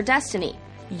responsible for your destiny.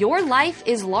 Your life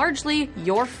is largely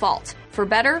your fault, for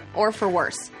better or for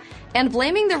worse. And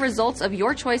blaming the results of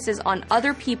your choices on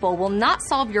other people will not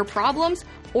solve your problems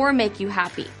or make you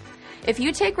happy. If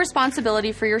you take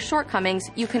responsibility for your shortcomings,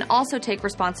 you can also take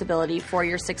responsibility for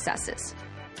your successes.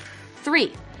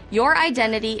 3. Your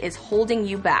identity is holding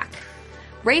you back.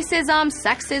 Racism,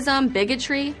 sexism,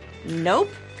 bigotry? Nope.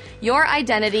 Your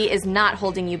identity is not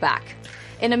holding you back.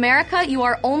 In America, you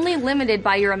are only limited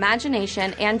by your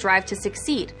imagination and drive to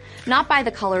succeed, not by the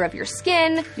color of your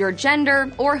skin, your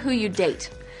gender, or who you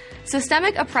date.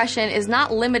 Systemic oppression is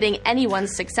not limiting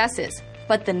anyone's successes,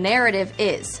 but the narrative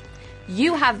is.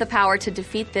 You have the power to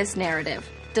defeat this narrative,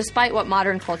 despite what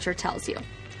modern culture tells you.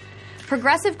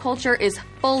 Progressive culture is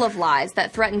full of lies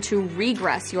that threaten to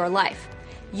regress your life.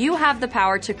 You have the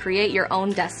power to create your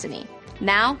own destiny.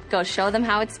 Now, go show them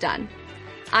how it's done.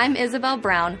 I'm Isabel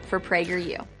Brown for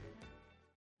PragerU.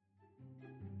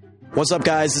 What's up,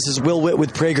 guys? This is Will Witt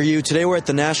with PragerU. Today we're at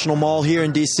the National Mall here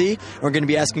in D.C. and we're going to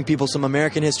be asking people some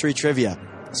American history trivia.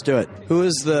 Let's do it. Who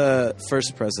was the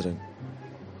first president?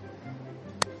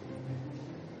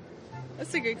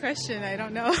 That's a a good question. I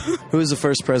don't know. Who was the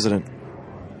first president?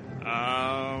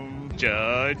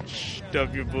 George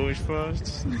W. Bush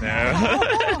first?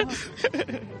 No.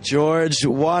 George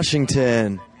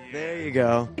Washington. There you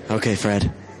go. Okay,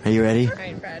 Fred. Are you ready? All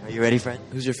right, Fred. Are you ready, Fred?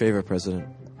 Who's your favorite president?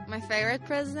 My favorite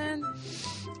president?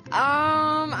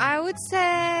 I would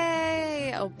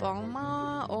say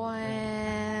Obama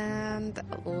and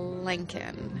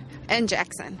Lincoln and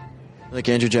Jackson. Like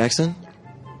Andrew Jackson?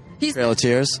 He's Trail of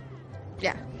Tears?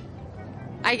 Yeah.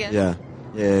 I guess. Yeah.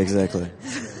 Yeah, exactly.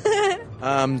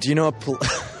 Do you know a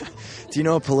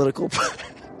political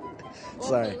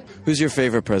Sorry. Who's your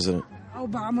favorite president?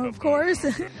 Obama, of course.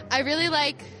 I really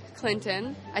like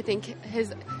Clinton. I think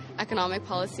his economic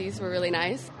policies were really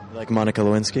nice. You like Monica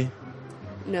Lewinsky?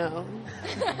 No.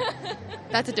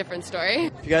 That's a different story.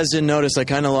 If you guys didn't notice, I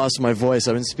kind of lost my voice.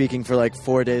 I've been speaking for like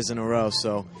 4 days in a row,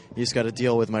 so you just got to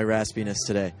deal with my raspiness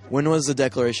today. When was the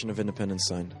Declaration of Independence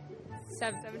signed?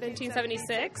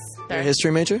 1776. You're a history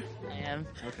major? I am.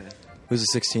 Okay. Who's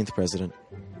the 16th president?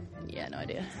 Yeah, no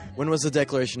idea. When was the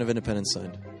Declaration of Independence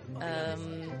signed?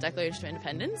 Declaration of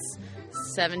Independence,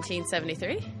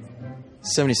 1773.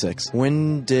 76.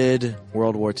 When did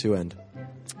World War II end?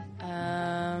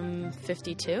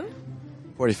 52.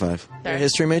 45. You're a Sorry.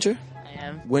 history major? I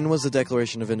am. When was the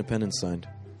Declaration of Independence signed?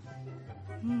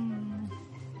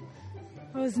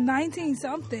 It was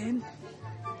 19-something.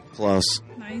 Close.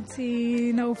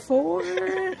 1904,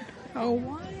 01.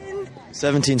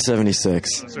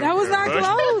 1776. That was not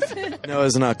close. No,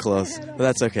 it's not close. But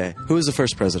that's okay. Who was the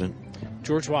first president?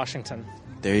 George Washington.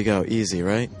 There you go. Easy,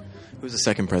 right? Who's the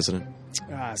second president?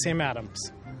 Sam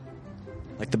Adams.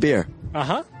 Like the beer.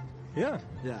 Uh-huh. Yeah.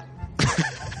 Yeah.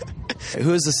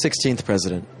 Who is the 16th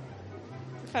president?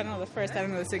 If I don't know the first, I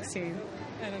don't know the 16th.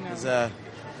 I don't know. It's,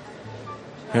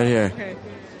 right here. Okay.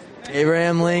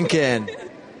 Abraham Lincoln.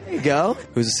 There you go.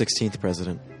 Who's the 16th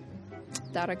president?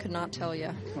 That I could not tell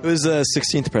you. Who's the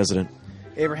 16th president?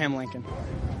 Abraham Lincoln.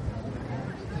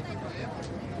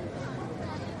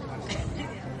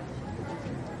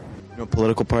 You know what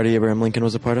political party Abraham Lincoln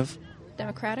was a part of?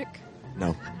 Democratic?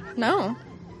 No. No.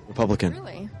 Republican.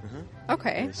 Really?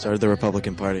 Okay. He started the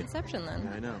Republican Party. Exception then.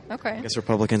 I know. Okay. I guess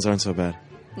Republicans aren't so bad.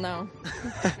 No.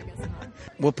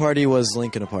 What party was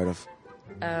Lincoln a part of?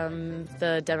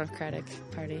 The Democratic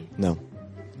Party. No.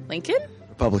 Lincoln?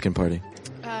 Republican Party.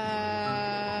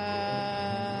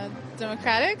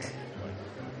 Democratic?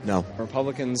 No.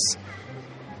 Republicans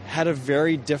had a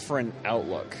very different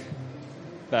outlook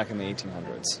back in the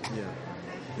 1800s. Yeah.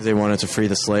 They wanted to free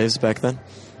the slaves back then?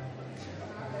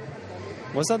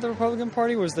 Was that the Republican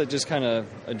Party, or was that just kind of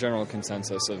a general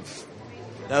consensus of...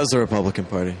 That was the Republican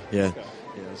Party, yeah. Yeah,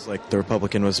 it was like the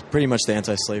Republican was pretty much the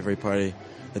anti-slavery party.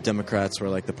 The Democrats were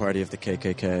like the party of the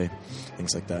KKK,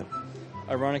 things like that.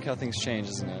 Ironic how things change,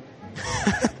 isn't it?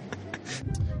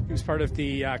 He was part of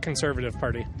the Conservative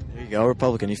Party. There you go,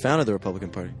 Republican. You founded the Republican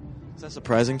Party. Is that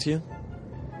surprising to you?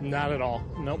 Not at all.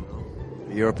 Nope.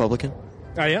 Are you a Republican?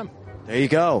 I am. There you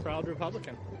go. Proud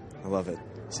Republican. I love it.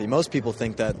 See, most people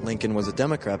think that Lincoln was a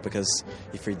Democrat because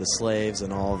he freed the slaves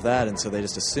and all of that, and so they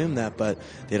just assume that, but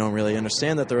they don't really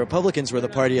understand that the Republicans were the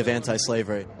party of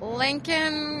anti-slavery.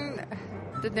 Lincoln,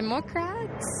 the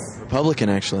Democrats? Republican,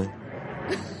 actually.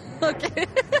 Okay.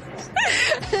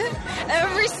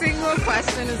 Every single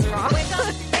question is wrong.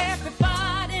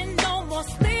 Everybody, no more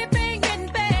sleeping in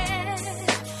bed.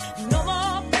 No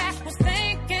more backwards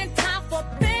thinking, time for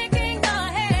thinking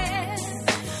ahead.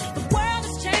 The world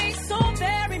has changed so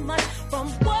very much from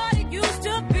what it used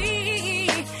to be.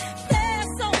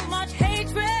 There's so much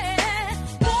hatred,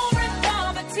 war and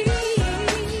poverty.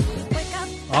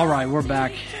 All right, we're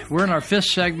back. We're in our fifth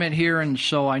segment here, and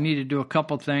so I need to do a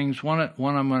couple things. One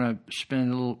I'm going to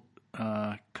spend a little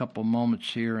couple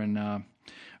moments here and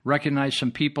recognize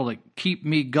some people that keep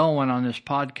me going on this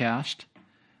podcast.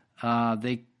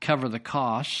 They cover the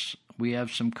costs. We have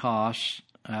some costs.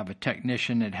 I have a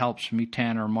technician that helps me,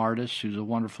 Tanner Martis, who's a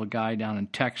wonderful guy down in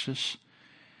Texas.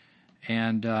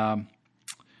 And then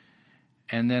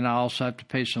I also have to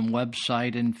pay some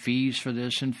website and fees for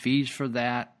this and fees for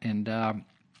that and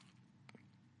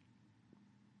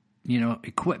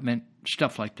equipment,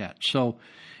 stuff like that. So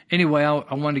anyway,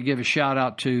 I wanted to give a shout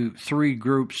out to 3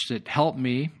 groups that helped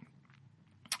me,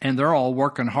 and they're all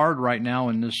working hard right now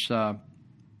in this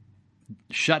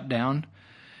shutdown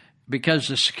because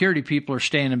the security people are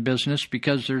staying in business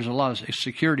because there's a lot of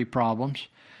security problems.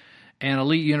 And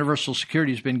Elite Universal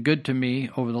Security has been good to me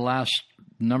over the last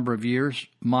number of years.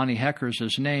 Monty Hecker's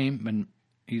his name, and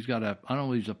he's got I don't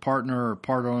know if he's a partner or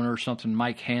part owner or something,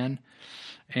 Mike Han.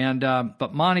 And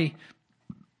but Monty,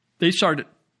 they started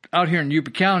out here in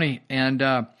Yuba County, and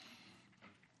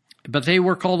But they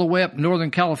work all the way up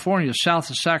Northern California, south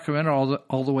of Sacramento,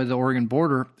 all the way to the Oregon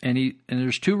border. And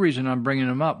there's two reasons I'm bringing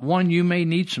him up. One, you may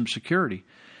need some security.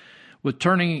 With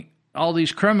turning all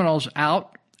these criminals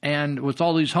out and with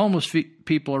all these homeless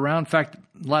people around. In fact,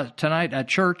 tonight at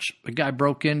church, a guy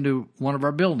broke into one of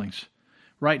our buildings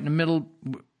right in the middle.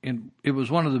 And it was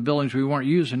one of the buildings we weren't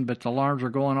using, but the alarms were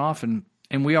going off. And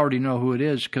we already know who it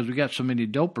is because we got so many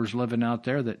dopers living out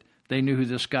there that they knew who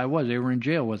this guy was. They were in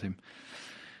jail with him.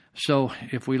 So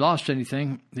if we lost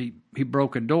anything, he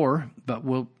broke a door, but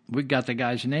we got the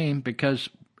guy's name because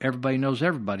everybody knows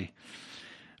everybody.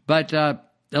 But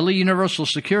Elite Universal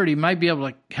Security might be able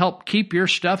to help keep your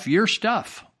stuff,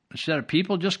 instead of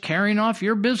people just carrying off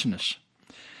your business.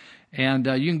 And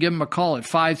you can give them a call at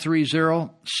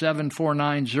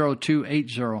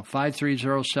 530-749-0280,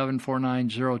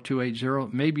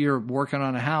 530-749-0280. Maybe you're working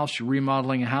on a house, you're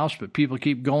remodeling a house, but people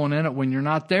keep going in it when you're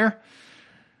not there.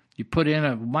 You put in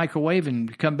a microwave and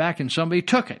you come back and somebody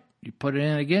took it. You put it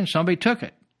in again, somebody took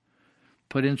it.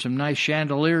 Put in some nice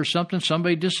chandelier or something,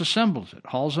 somebody disassembles it,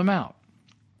 hauls them out.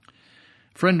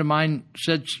 A friend of mine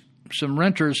said some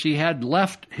renters he had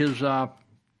left his,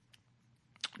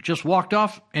 just walked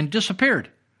off and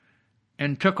disappeared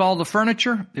and took all the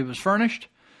furniture, it was furnished,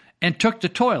 and took the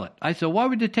toilet. I said, why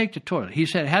would they take the toilet? He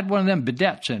said, it had one of them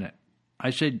bidets in it.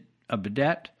 I said, a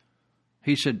bidet?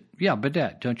 He said, yeah,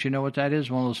 bidet. Don't you know what that is?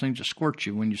 One of those things that squirts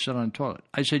you when you sit on the toilet.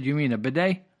 I said, you mean a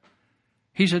bidet?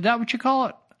 He said, that what you call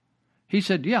it? He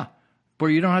said, yeah,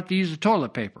 where you don't have to use the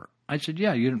toilet paper. I said,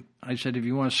 yeah. I said, if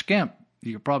you want to skimp,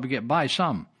 you could probably get by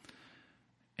some.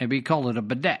 And we call it a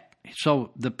bidet.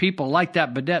 So the people like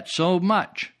that bidet so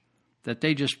much that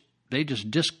they just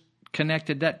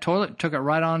disconnected that toilet, took it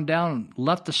right on down, and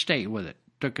left the state with it.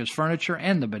 Took his furniture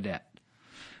and the bidet.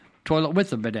 Toilet with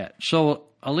the bidet. So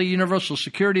Elite Universal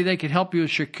Security, they can help you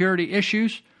with security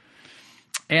issues.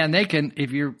 And they can,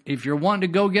 if you're wanting to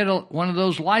go get one of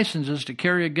those licenses to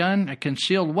carry a gun, a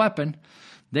concealed weapon,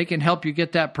 they can help you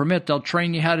get that permit. They'll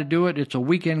train you how to do it. It's a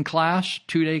weekend class,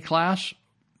 2-day class.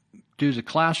 Do the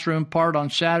classroom part on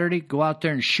Saturday. Go out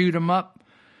there and shoot them up.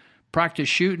 Practice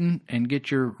shooting and get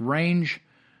your range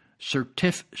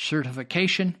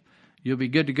certification. You'll be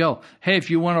good to go. Hey,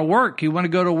 if you want to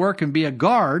go to work and be a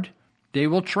guard, they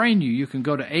will train you. You can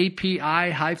go to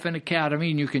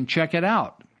API-Academy and you can check it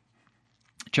out.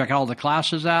 Check all the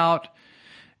classes out.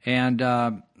 And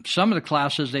some of the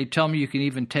classes, they tell me you can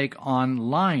even take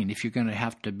online if you're going to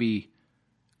have to be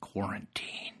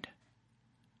quarantined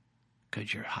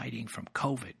because you're hiding from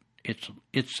COVID.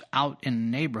 It's out in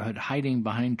the neighborhood hiding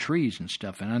behind trees and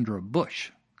stuff and under a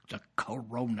bush. The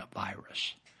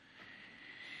coronavirus.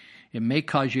 It may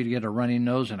cause you to get a runny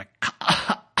nose and a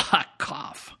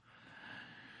cough.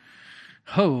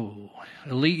 Oh,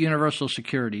 Elite Universal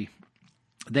Security,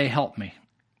 they help me.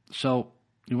 So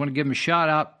you want to give them a shout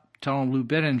out, tell them Lou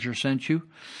Bittinger sent you.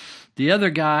 The other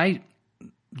guys,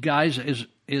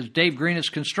 is Dave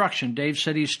Greenetz Construction. Dave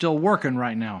said he's still working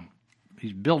right now.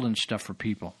 He's building stuff for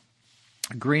people.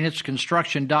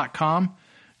 GreenetzConstruction.com,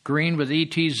 green with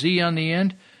ETZ on the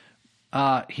end.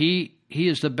 He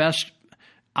is the best.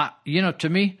 To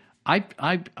me, I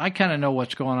kind of know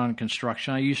what's going on in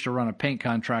construction. I used to run a paint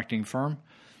contracting firm.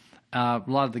 A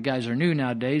lot of the guys are new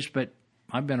nowadays, but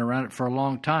I've been around it for a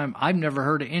long time. I've never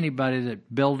heard of anybody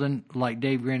that building like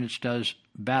Dave Greenetz does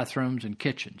bathrooms and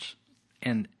kitchens,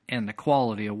 and the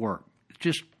quality of work.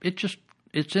 It's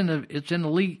in the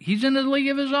league. He's in the league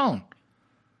of his own,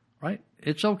 right?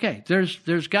 It's okay.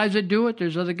 There's guys that do it.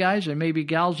 There's other guys and maybe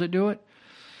gals that do it,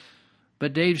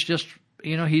 but Dave's just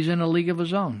he's in a league of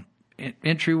his own.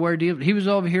 Entryware deal. He was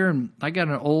over here, and I got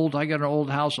an old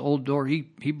house, old door.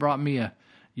 He brought me a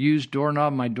used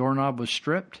doorknob. My doorknob was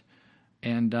stripped,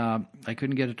 and I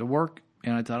couldn't get it to work.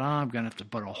 And I thought, I'm going to have to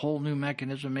put a whole new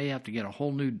mechanism. May have to get a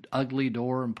whole new ugly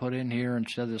door and put in here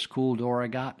instead of this cool door I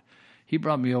got. He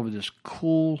brought me over this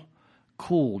cool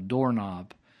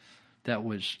doorknob that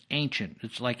was ancient.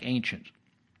 It's like ancient.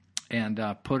 And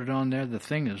put it on there. The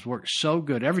thing has worked so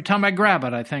good. Every time I grab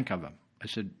it, I think of him. I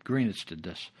said, Greenetz did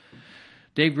this.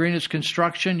 Dave Greenetz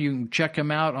Construction. You can check him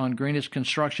out on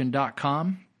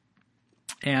GreenetzConstruction.com.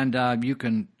 And you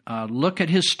can look at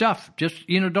his stuff. Just,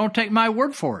 don't take my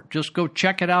word for it. Just go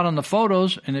check it out on the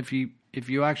photos. And if you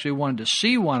actually wanted to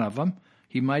see one of them,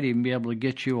 he might even be able to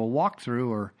get you a walkthrough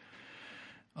or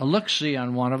a look-see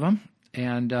on one of them.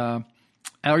 And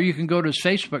or you can go to his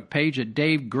Facebook page at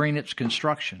Dave Greenetz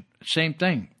Construction. Same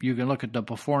thing. You can look at the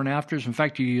before and afters. In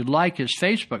fact, if you like his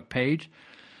Facebook page,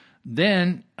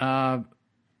 then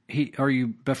you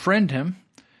befriend him,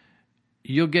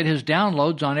 you'll get his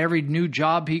downloads on every new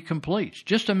job he completes.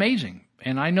 Just amazing.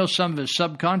 And I know some of his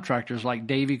subcontractors like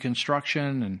Davey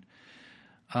Construction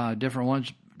and different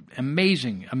ones.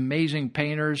 Amazing, amazing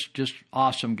painters, just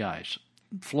awesome guys.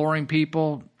 Flooring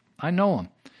people, I know them.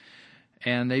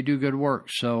 And they do good work.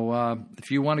 So if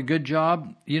you want a good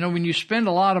job, when you spend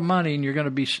a lot of money and you're going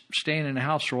to be staying in a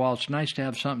house for a while, it's nice to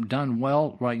have something done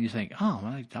well, right? And you think, that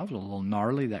was a little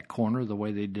gnarly, that corner, the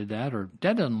way they did that, or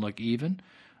that doesn't look even.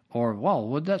 Or, well,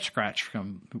 where'd that scratch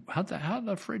come? How'd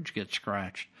the fridge get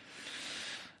scratched?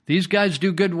 These guys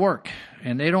do good work,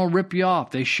 and they don't rip you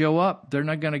off. They show up. They're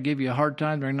not going to give you a hard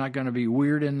time. They're not going to be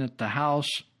weird in at the house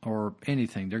or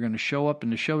anything. They're going to show up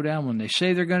in the showdown when they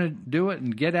say they're going to do it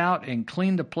and get out and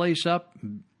clean the place up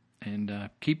and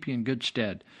keep you in good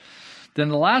stead. Then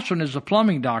the last one is the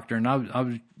plumbing doctor, and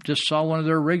I just saw one of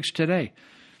their rigs today.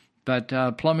 But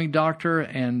plumbing doctor,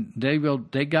 and they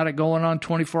got it going on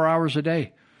 24 hours a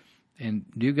day. And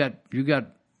you got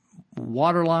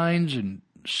water lines and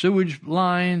sewage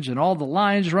lines and all the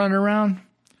lines running around.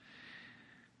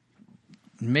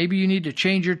 Maybe you need to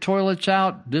change your toilets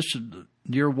out.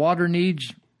 Your water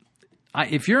needs.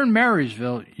 If you're in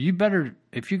Marysville, you better,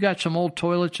 if you got some old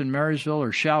toilets in Marysville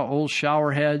or old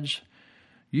shower heads,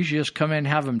 you should just come in and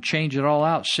have them change it all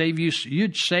out.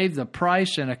 You'd save the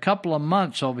price in a couple of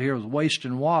months over here with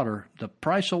wasting water. The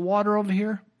price of water over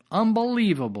here,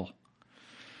 unbelievable.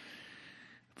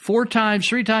 4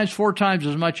 times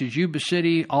as much as Yuba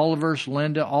City, Olivers,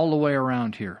 Linda, all the way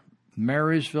around here.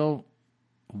 Marysville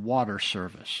water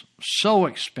service, so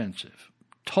expensive,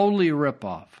 totally a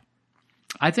ripoff.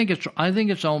 I think it's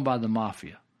owned by the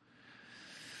mafia.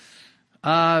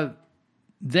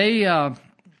 They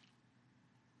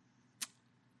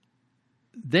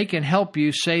can help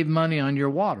you save money on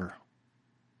your water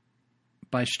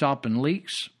by stopping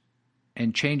leaks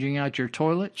and changing out your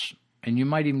toilets. And you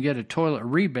might even get a toilet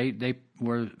rebate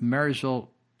where Marysville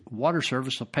Water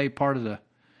Service will pay part of the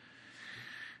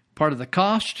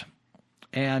cost,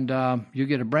 and you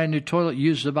get a brand new toilet,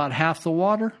 uses about half the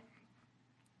water.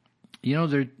 There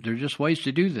are just ways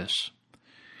to do this.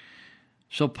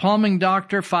 So Plumbing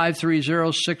Doctor,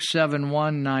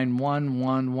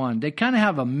 530-671-9111. They kind of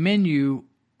have a menu,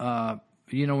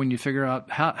 when you figure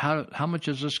out how much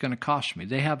is this going to cost me.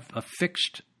 They have a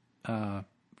fixed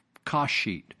cost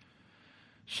sheet.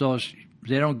 So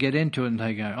they don't get into it and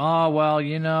they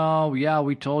go,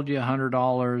 we told you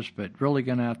 $100, but really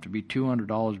going to have to be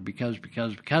 $200 because,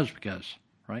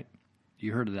 right?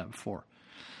 You heard of that before.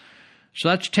 So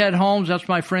that's Ted Holmes. That's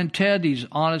my friend Ted. He's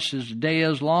honest as the day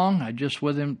is long. I just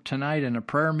with him tonight in a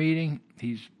prayer meeting.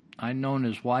 I've known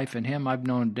his wife and him. I've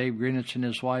known Dave Greenitz and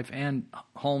his wife and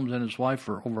Holmes and his wife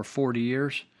for over 40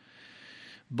 years.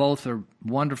 Both are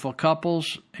wonderful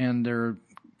couples, and they're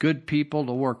good people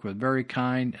to work with, very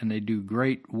kind, and they do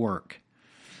great work.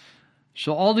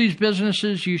 So all these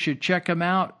businesses, you should check them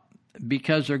out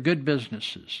because they're good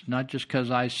businesses, not just because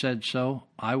I said so.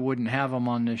 I wouldn't have them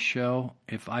on this show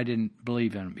if I didn't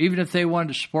believe in them. Even if they wanted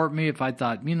to support me, if I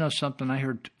thought, something, I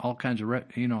heard all kinds of,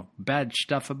 bad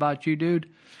stuff about you, dude.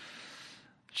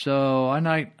 So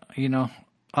I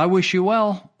wish you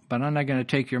well, but I'm not going to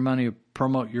take your money to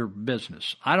promote your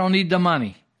business. I don't need the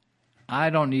money.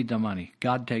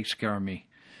 God takes care of me.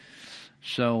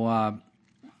 So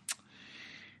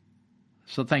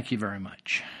thank you very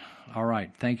much. All right.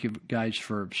 Thank you guys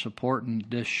for supporting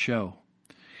this show.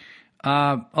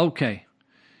 Okay.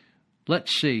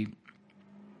 Let's see.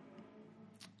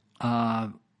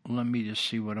 Let me just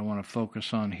see what I want to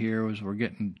focus on here as we're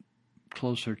getting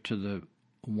closer to the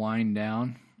wind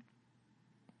down.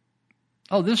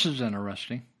 Oh, this is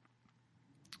interesting.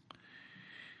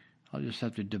 I'll just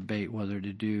have to debate whether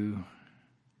to do.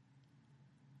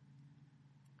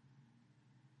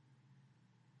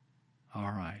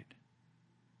 All right.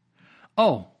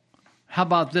 Oh, how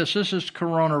about this? This is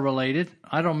Corona related.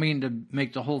 I don't mean to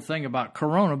make the whole thing about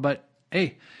Corona, but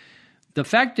hey, the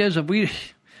fact is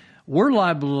if we're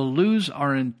liable to lose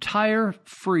our entire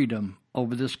freedom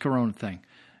over this Corona thing.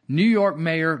 New York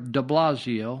Mayor de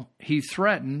Blasio, he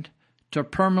threatened to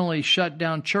permanently shut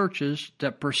down churches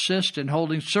that persist in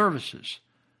holding services.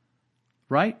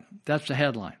 Right? That's the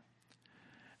headline.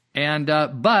 And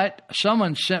but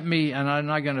someone sent me, and I'm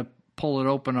not going to pull it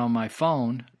open on my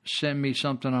phone, send me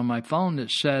something on my phone that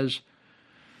says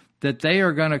that they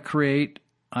are going to create,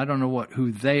 I don't know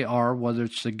who they are, whether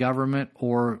it's the government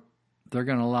or they're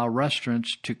going to allow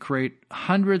restaurants to create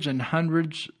hundreds and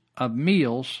hundreds of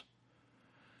meals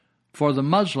for the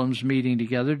Muslims meeting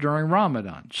together during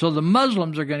Ramadan. So the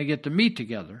Muslims are going to get to meet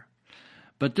together.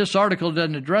 But this article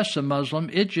doesn't address the Muslim.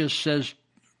 It just says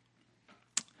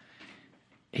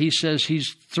he says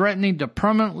he's threatening to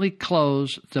permanently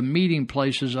close the meeting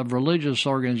places of religious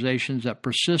organizations that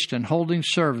persist in holding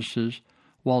services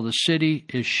while the city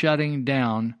is shutting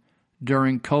down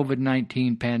during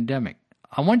COVID-19 pandemic.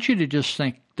 I want you to just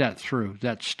think that through,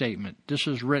 that statement. This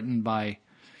is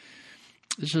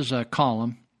a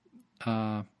column.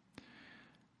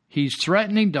 He's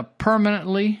threatening to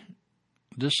permanently,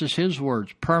 this is his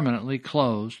words, permanently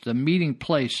close the meeting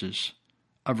places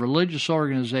of religious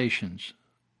organizations.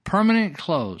 Permanent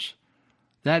close.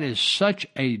 That is such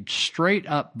a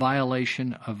straight-up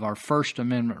violation of our First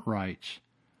Amendment rights.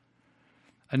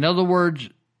 In other words,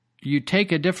 you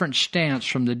take a different stance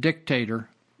from the dictator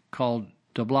called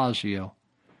de Blasio,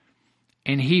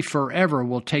 and he forever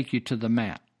will take you to the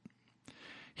mat.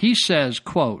 He says,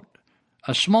 quote,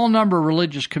 a small number of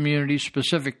religious communities,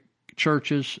 specific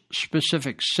churches,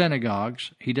 specific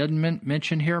synagogues, he doesn't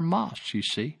mention here mosques, you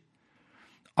see,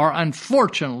 are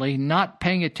unfortunately not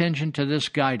paying attention to this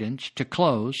guidance to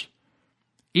close,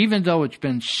 even though it's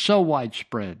been so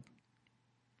widespread.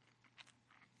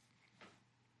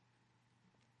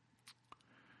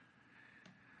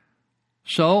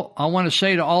 So I want to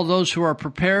say to all those who are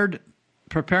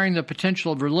preparing the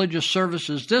potential of religious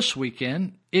services this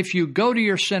weekend, if you go to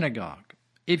your synagogue,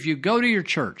 if you go to your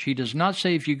church, he does not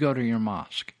say if you go to your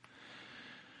mosque,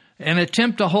 and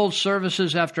attempt to hold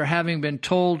services after having been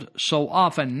told so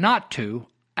often not to,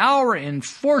 our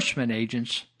enforcement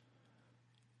agents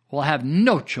will have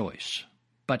no choice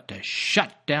but to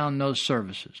shut down those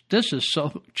services. This is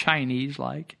so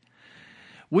Chinese-like.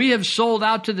 We have sold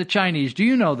out to the Chinese. Do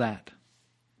you know that?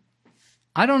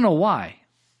 I don't know why.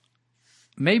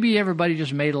 Maybe everybody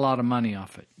just made a lot of money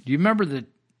off it. Do you remember the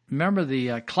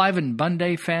Cliven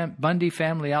Bundy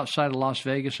family outside of Las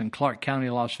Vegas in Clark County,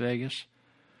 Las Vegas?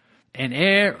 And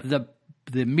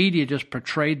the media just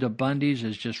portrayed the Bundys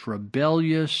as just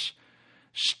rebellious,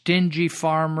 stingy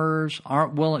farmers,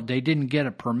 aren't willing. They didn't get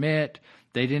a permit.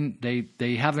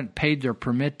 They haven't paid their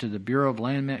permit to the Bureau of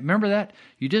Land Management. Remember that?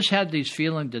 You just had these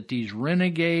feelings that these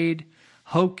renegade,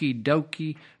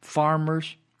 hokey-dokey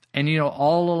farmers, and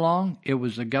all along it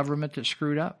was the government that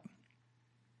screwed up.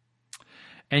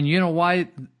 And you know why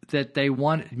that they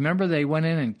went? Remember they went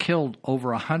in and killed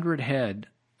over 100 head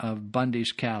of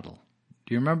Bundy's cattle.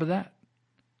 Do you remember that?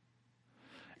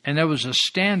 And there was a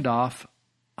standoff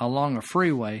along a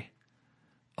freeway,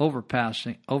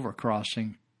 overcrossing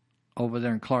over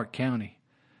there in Clark County.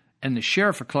 And the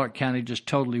sheriff of Clark County just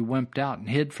totally wimped out and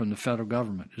hid from the federal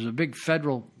government. There's a big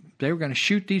they were going to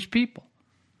shoot these people.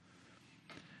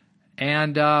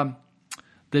 And the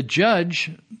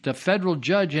federal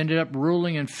judge ended up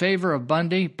ruling in favor of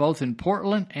Bundy, both in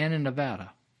Portland and in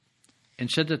Nevada,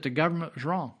 and said that the government was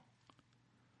wrong.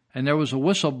 And there was a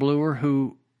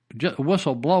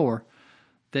whistleblower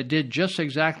that did just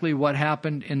exactly what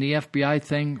happened in the FBI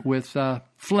thing with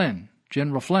Flynn,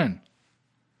 General Flynn.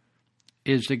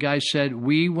 Is the guy said,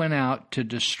 we went out to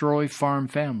destroy farm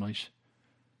families.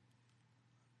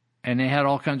 And they had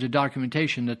all kinds of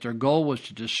documentation that their goal was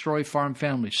to destroy farm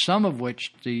families, some of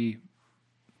which the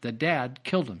dad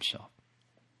killed himself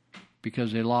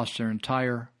because they lost their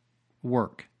entire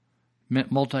work,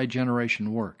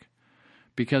 multi-generation work,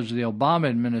 because of the Obama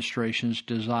administration's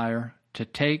desire to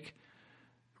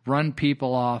run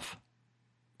people off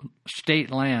state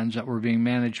lands that were being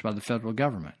managed by the federal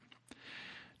government.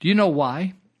 Do you know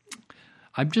why?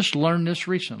 I've just learned this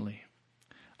recently.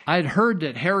 I'd heard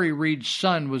that Harry Reid's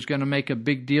son was going to make a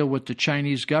big deal with the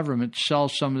Chinese government, sell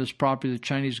some of this property to the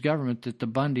Chinese government that the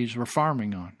Bundys were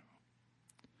farming on.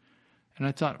 And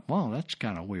I thought, well, that's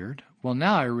kind of weird. Well,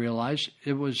 now I realize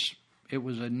it was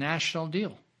a national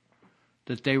deal,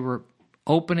 that they were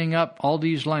opening up all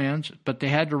these lands, but they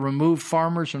had to remove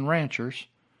farmers and ranchers.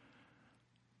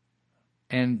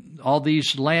 And all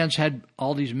these lands had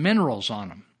all these minerals on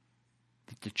them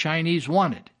that the Chinese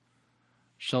wanted.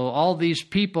 So all these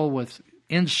people with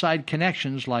inside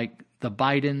connections like the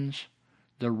Bidens,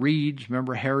 the Reids,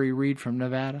 remember Harry Reid from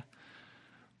Nevada?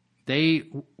 They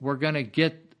were going to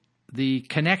get the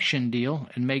connection deal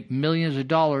and make millions of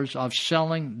dollars off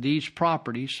selling these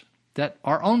properties that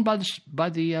are owned by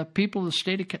the people of the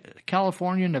state of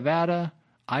California, Nevada,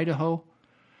 Idaho.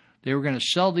 They were going to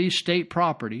sell these state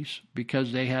properties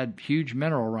because they had huge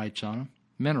mineral rights on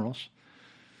them,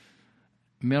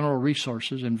 mineral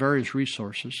resources and various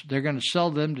resources. They're going to sell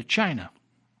them to China.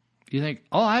 You think,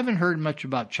 I haven't heard much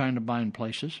about China buying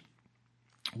places.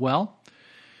 Well,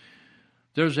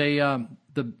 there's one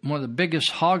of the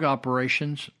biggest hog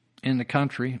operations in the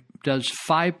country, does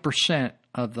 5%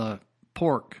 of the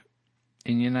pork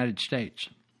in the United States.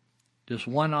 Just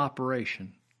one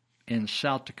operation in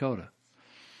South Dakota.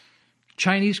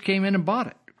 Chinese came in and bought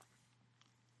it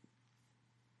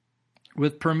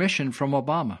with permission from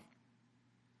Obama.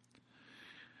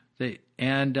 Do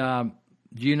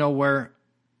you know where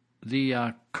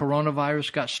the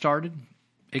coronavirus got started?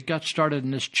 It got started in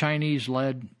this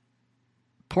Chinese-led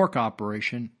pork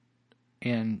operation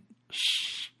in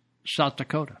South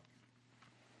Dakota.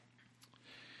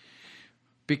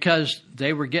 Because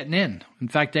they were getting in. In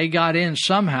fact, they got in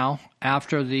somehow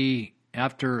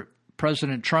after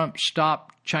President Trump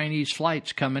stopped Chinese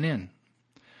flights coming in.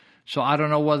 So I don't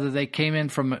know whether they came in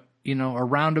from a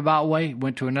roundabout way,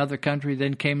 went to another country,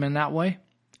 then came in that way.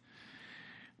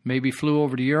 Maybe flew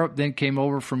over to Europe, then came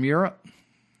over from Europe.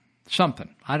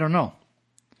 Something. I don't know.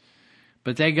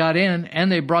 But they got in,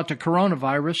 and they brought the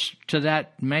coronavirus to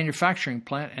that manufacturing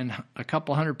plant, and a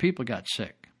couple hundred people got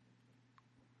sick.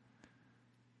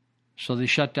 So they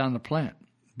shut down the plant.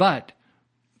 But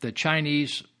the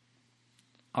Chinese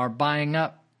are buying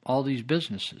up all these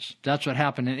businesses. That's what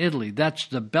happened in Italy. That's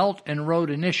the Belt and Road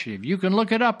Initiative. You can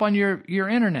look it up on your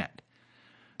internet.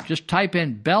 Just type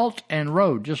in Belt and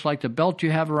Road, just like the belt you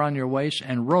have around your waist,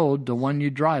 and road, the one you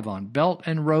drive on. Belt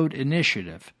and Road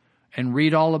Initiative. And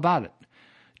read all about it.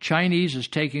 Chinese is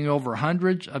taking over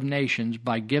hundreds of nations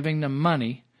by giving them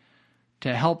money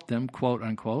to help them, quote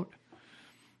unquote.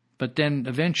 But then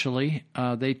eventually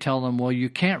they tell them, well, you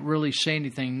can't really say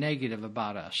anything negative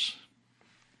about us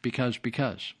because we're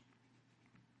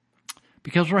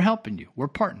helping you. We're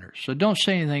partners. So don't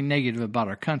say anything negative about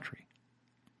our country.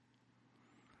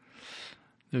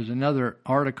 There's another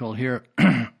article here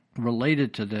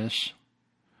related to this.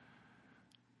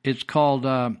 It's called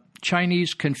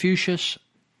Chinese Confucius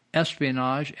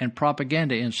Espionage and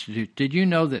Propaganda Institute. Did you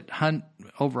know that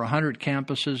over 100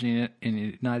 campuses in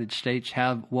the United States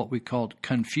have what we call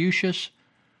Confucius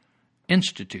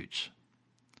Institutes?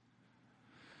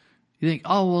 You think,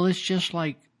 oh, well, it's just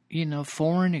like,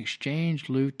 foreign exchange,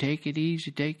 Lou. Take it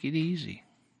easy, take it easy.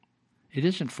 It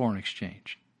isn't foreign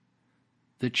exchange.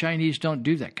 The Chinese don't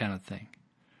do that kind of thing.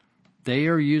 They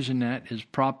are using that as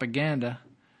propaganda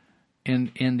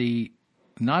in the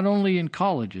not only in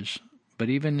colleges, but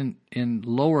even in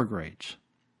lower grades.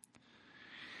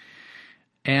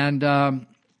 And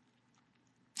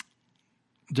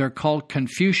they're called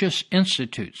Confucius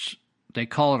Institutes. They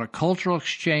call it a cultural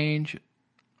exchange,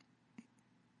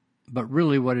 but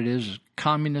really what it is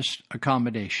communist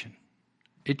accommodation.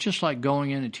 It's just like going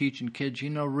in and teaching kids,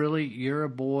 really, you're a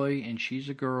boy and she's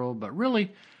a girl, but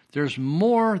really there's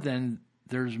more.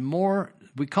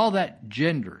 We call that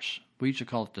genders. We used to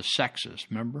call it the sexes,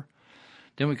 remember?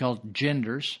 Then we call it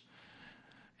genders.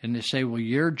 And they say, well,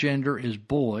 your gender is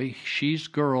boy, she's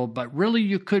girl, but really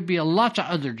you could be lots of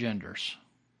other genders.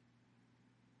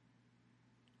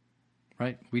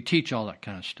 Right? We teach all that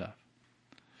kind of stuff.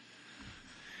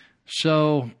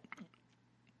 So,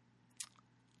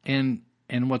 and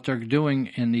what they're doing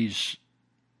in these,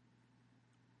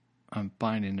 I'm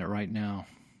finding it right now.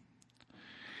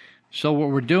 So what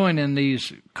we're doing in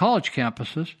these college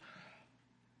campuses,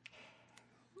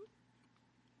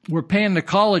 we're paying the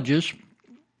colleges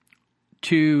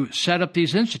to set up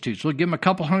these institutes. We'll give them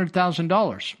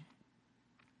 $200,000.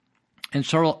 And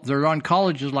so they're on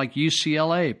colleges like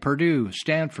UCLA, Purdue,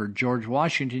 Stanford, George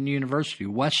Washington University,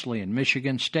 Wesleyan,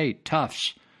 Michigan State,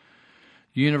 Tufts,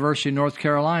 University of North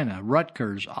Carolina,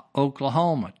 Rutgers,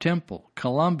 Oklahoma, Temple,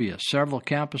 Columbia, several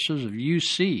campuses of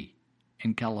UC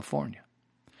in California.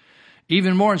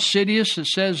 Even more insidious, it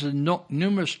says that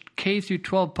numerous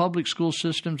K-12 public school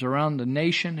systems around the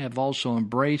nation have also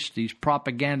embraced these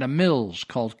propaganda mills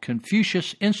called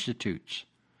Confucius Institutes.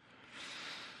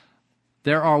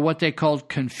 There are what they call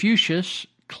Confucius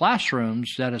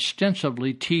classrooms that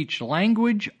ostensibly teach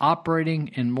language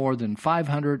operating in more than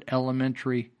 500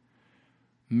 elementary,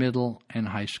 middle, and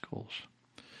high schools.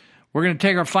 We're going to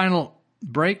take our final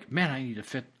break. Man, I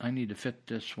need to fit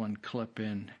this one clip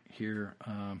in here.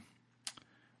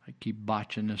 I keep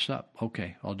botching this up.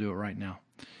 Okay, I'll do it right now.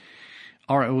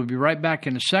 All right, we'll be right back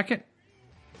in a second,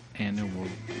 and then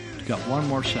we've got one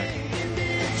more second.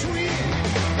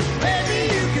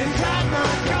 Baby, you can drive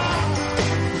my car.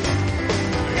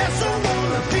 Yes, I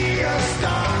wanna be a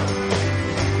star.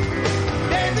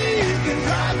 Baby, you can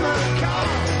drive my car.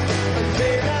 And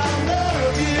baby, I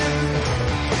love you.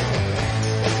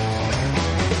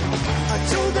 I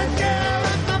told that girl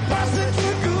that my prospects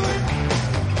were good.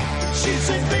 She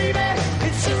said, baby,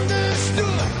 it's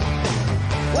understood.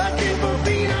 Working for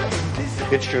peanuts.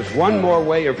 It's just one more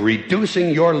way of reducing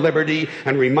your liberty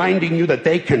and reminding you that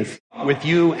they can f*** with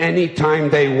you anytime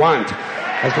they want,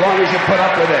 as long as you put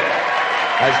up with it.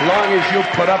 As long as you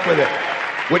put up with it.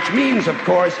 Which means, of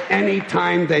course,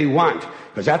 anytime they want.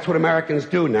 because that's what Americans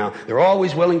do now. They're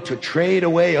always willing to trade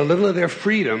away a little of their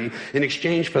freedom in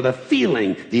exchange for the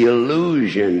feeling, the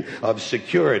illusion of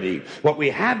security. What we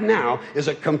have now is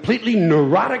a completely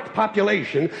neurotic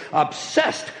population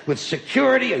obsessed with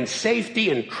security and safety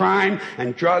and crime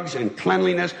and drugs and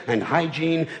cleanliness and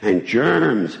hygiene and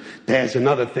germs. There's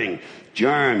another thing.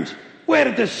 Germs. Where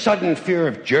did this sudden fear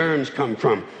of germs come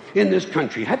from in this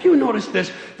country? Have you noticed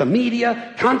this? The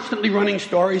media constantly running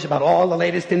stories about all the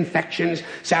latest infections,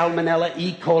 salmonella,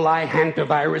 E. coli,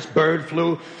 hantavirus, bird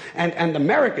flu, and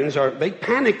Americans they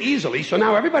panic easily, so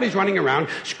now everybody's running around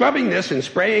scrubbing this and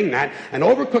spraying that and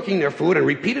overcooking their food and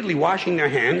repeatedly washing their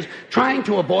hands, trying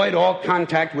to avoid all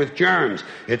contact with germs.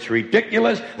 It's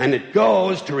ridiculous, and it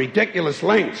goes to ridiculous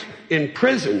lengths. In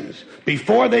prisons,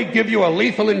 before they give you a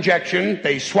lethal injection,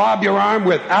 they swab your arm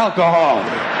with alcohol.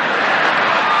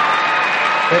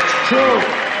 It's true.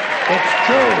 It's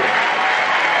true.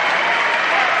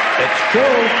 It's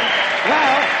true.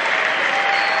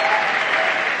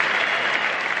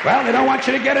 Well, they don't want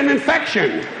you to get an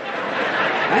infection.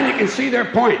 And you can see their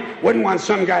point. Wouldn't want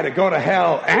some guy to go to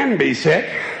hell and be sick.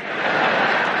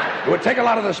 It would take a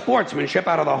lot of the sportsmanship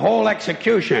out of the whole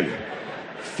execution.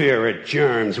 Fear of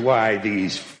germs. Why,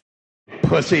 these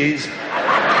pussies.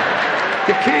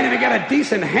 You can't even get a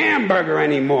decent hamburger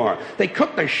anymore. They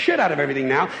cook the shit out of everything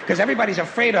now because everybody's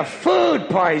afraid of food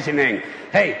poisoning.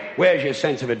 Hey, where's your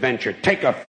sense of adventure? Take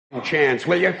a chance,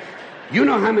 will you? You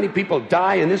know how many people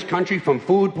die in this country from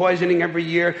food poisoning every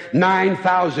year?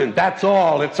 9,000. That's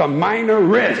all. It's a minor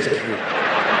risk.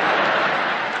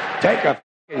 Take a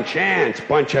chance,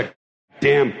 bunch of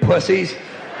damn pussies.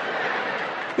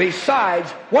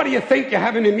 Besides, what do you think you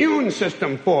have an immune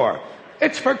system for?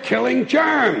 It's for killing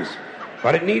germs.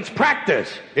 But it needs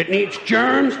practice. It needs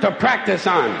germs to practice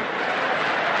on.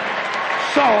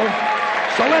 So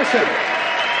listen.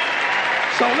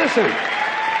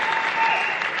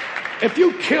 If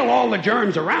you kill all the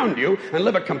germs around you and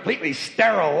live a completely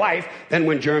sterile life, then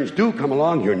when germs do come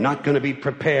along, you're not going to be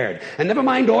prepared. And never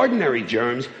mind ordinary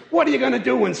germs. What are you going to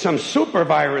do when some super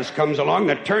virus comes along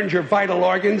that turns your vital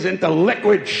organs into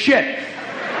liquid shit?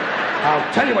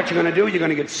 I'll tell you what you're going to do. You're going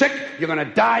to get sick, you're going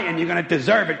to die, and you're going to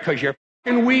deserve it because you're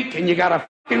fucking weak and you got a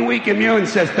fucking weak immune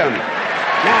system.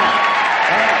 Now,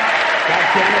 God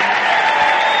damn it.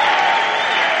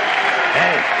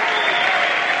 Hey.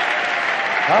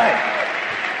 All right.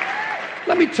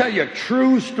 Let me tell you a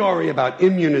true story about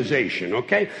immunization,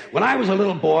 okay? When I was a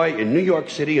little boy in New York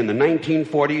City in the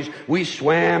 1940s, we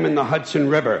swam in the Hudson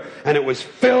River, and it was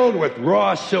filled with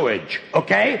raw sewage,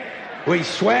 okay? We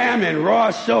swam in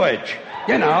raw sewage,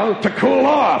 to cool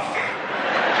off.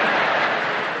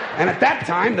 And at that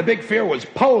time, the big fear was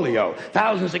polio.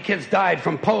 Thousands of kids died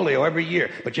from polio every year.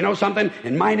 But you know something?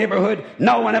 In my neighborhood,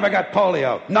 no one ever got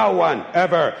polio. No one,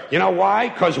 ever. You know why?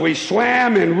 Because we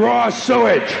swam in raw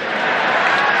sewage.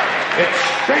 It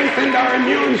strengthened our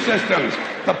immune systems.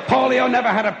 The polio never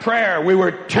had a prayer. We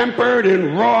were tempered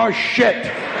in raw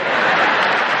shit.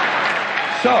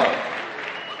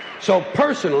 So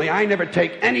personally, I never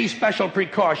take any special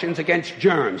precautions against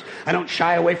germs. I don't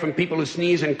shy away from people who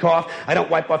sneeze and cough. I don't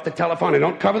wipe off the telephone. I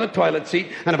don't cover the toilet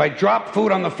seat. And if I drop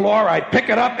food on the floor, I pick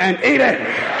it up and eat it.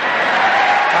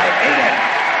 I eat it.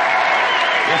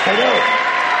 Yes, I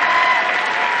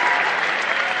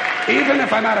do. Even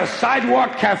if I'm at a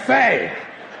sidewalk cafe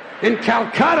in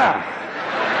Calcutta,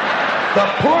 the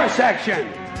poor section.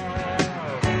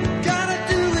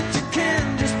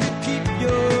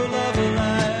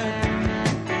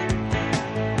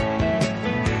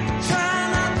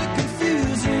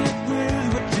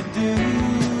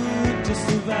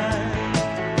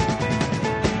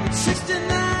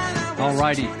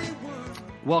 Alrighty,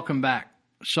 welcome back.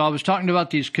 So I was talking about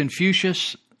these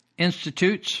Confucius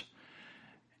Institutes,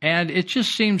 and it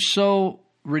just seems so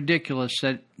ridiculous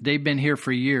that they've been here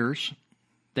for years.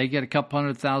 They get a couple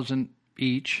 100,000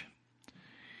 each.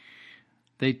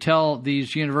 They tell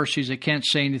these universities they can't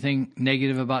say anything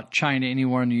negative about China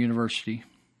anywhere in the university.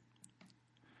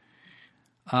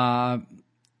 But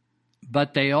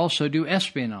they also do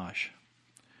espionage.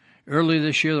 Earlier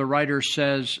this year, the writer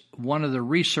says one of the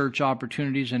research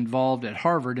opportunities involved at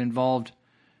Harvard involved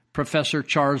Professor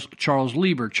Charles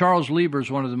Lieber. Charles Lieber is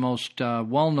one of the most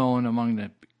well-known among the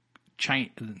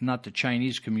not the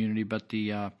Chinese community, but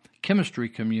the chemistry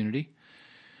community.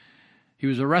 He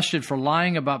was arrested for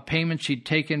lying about payments he'd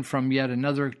taken from yet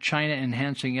another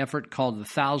China-enhancing effort called the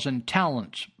Thousand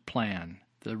Talents Plan.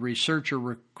 The researcher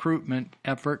recruitment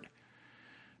effort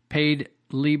paid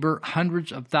Lieber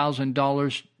hundreds of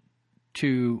 $1,000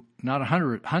 to not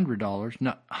 $100,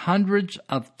 no, hundreds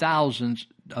of thousands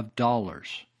of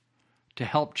dollars to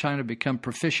help China become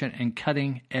proficient in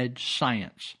cutting-edge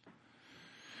science.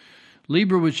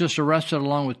 Lieber was just arrested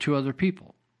along with 2 other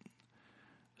people.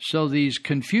 So these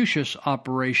Confucius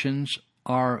operations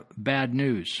are bad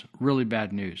news, really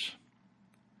bad news.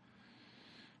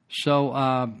 So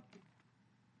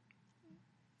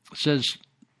it says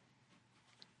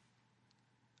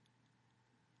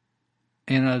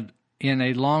in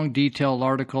a long, detailed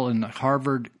article in the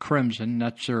Harvard Crimson,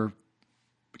 that's their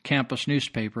campus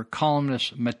newspaper,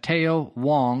 columnist Mateo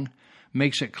Wong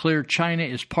makes it clear China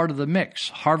is part of the mix.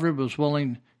 Harvard was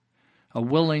willing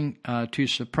to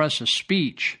suppress a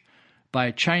speech by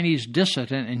a Chinese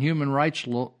dissident and human rights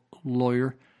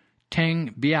lawyer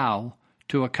Teng Biao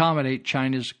to accommodate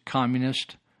China's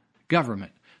communist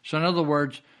government. So in other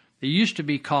words, there used to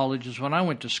be colleges, when I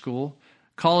went to school,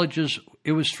 colleges,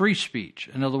 it was free speech.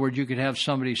 In other words, you could have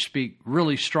somebody speak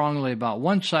really strongly about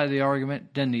one side of the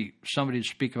argument, then somebody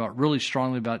speak about really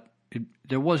strongly about it.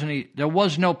 There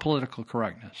was no political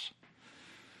correctness.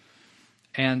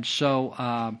 And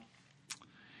so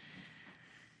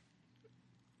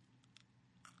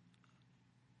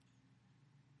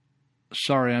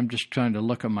sorry, I'm just trying to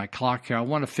look at my clock here. I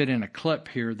want to fit in a clip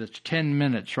here that's 10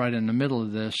 minutes right in the middle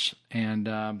of this, and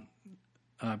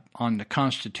on the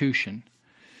Constitution.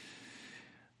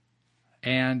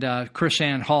 And Chris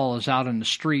Ann Hall is out in the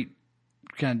street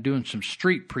kind of doing some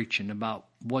street preaching about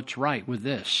what's right with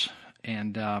this.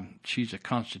 And she's a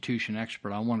Constitution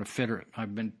expert. I want to fit her.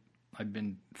 I've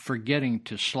been forgetting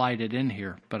to slide it in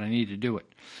here, but I need to do it.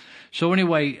 So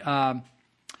anyway,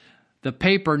 the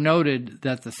paper noted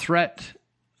that the threat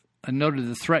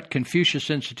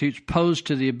Confucius Institutes posed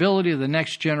to the ability of the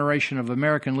next generation of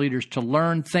American leaders to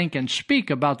learn, think, and speak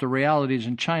about the realities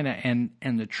in China and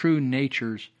the true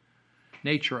nature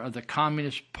of the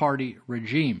Communist Party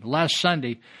regime. Last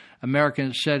Sunday,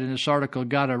 Americans said in this article,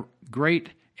 got a great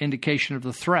indication of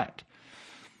the threat.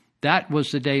 That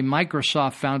was the day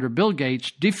Microsoft founder Bill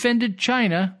Gates defended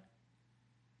China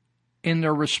in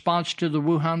their response to the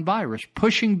Wuhan virus,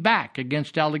 pushing back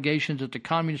against allegations that the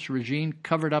communist regime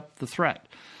covered up the threat.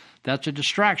 That's a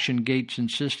distraction, Gates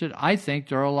insisted. I think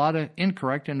there are a lot of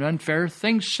incorrect and unfair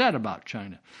things said about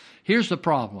China. Here's the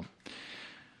problem.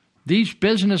 These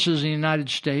businesses in the United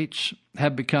States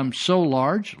have become so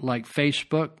large, like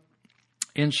Facebook,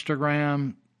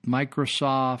 Instagram,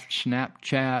 Microsoft,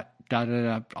 Snapchat,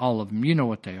 all of them. You know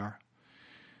what they are.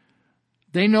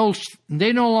 They no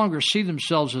longer see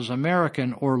themselves as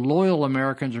American or loyal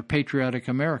Americans or patriotic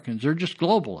Americans. They're just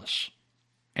globalists.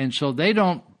 And so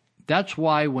that's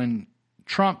why when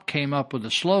Trump came up with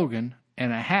a slogan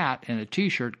and a hat and a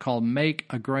T-shirt called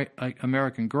Make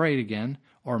American Great Again,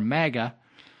 or MAGA,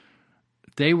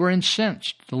 they were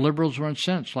incensed. The liberals were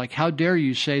incensed. Like, how dare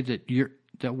you say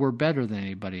that we're better than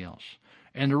anybody else?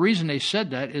 And the reason they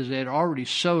said that is they had already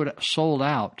sold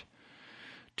out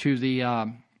to the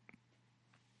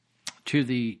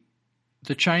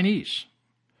Chinese.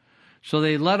 So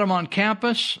they let them on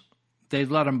campus. They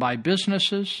let them buy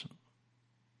businesses.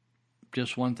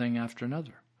 Just one thing after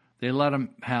another. They let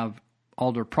them have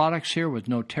all their products here with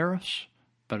no tariffs.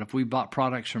 But if we bought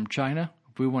products from China,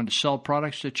 if we wanted to sell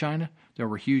products to China, there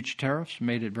were huge tariffs,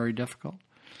 made it very difficult.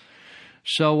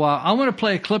 So I want to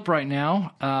play a clip right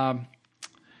now,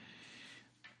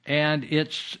 and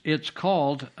it's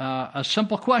called A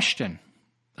Simple Question.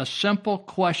 A simple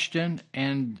question,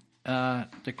 and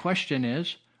the question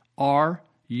is, are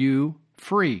you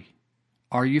free?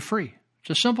 Are you free? It's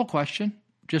a simple question,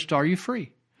 just are you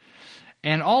free?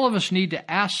 And all of us need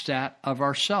to ask that of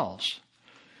ourselves.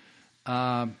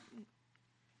 It's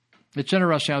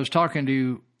interesting, I was talking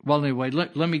to, well, anyway,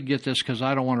 let me get this because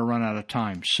I don't want to run out of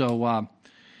time. So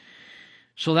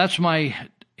that's my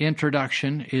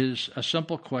introduction, is a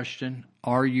simple question,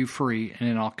 are you free? And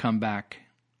then I'll come back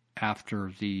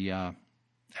after the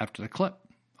clip.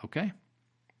 Okay?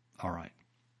 All right.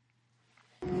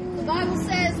 The Bible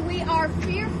says we are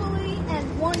fearfully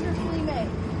and wonderfully made.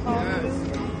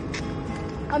 Yes.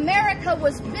 America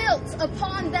was built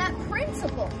upon that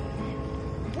principle.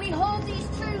 We hold these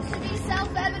truths to be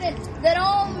self-evident, that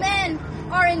all men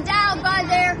are endowed by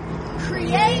their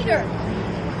Creator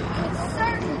with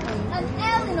certain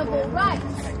unalienable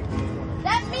rights.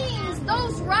 That means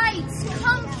those rights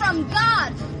come from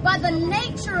God by the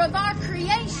nature of our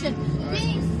creation,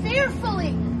 being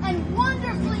fearfully and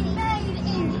wonderfully made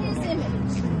in His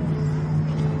image.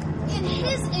 In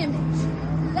His image.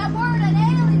 That word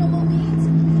unalienable means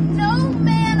no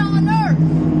man on earth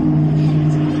can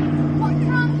take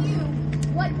from you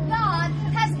what God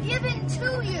has given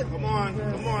to you. Come on.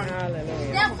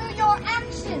 Now through your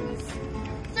actions,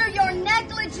 through your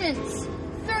negligence,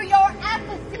 through your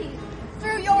apathy,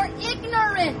 through your ignorance,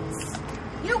 ignorance,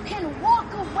 you can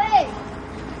walk away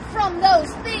from those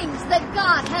things that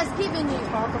God has given you.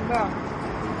 Talk about.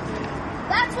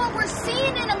 That's what we're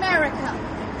seeing in America.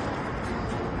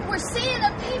 We're seeing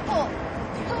a people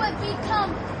who have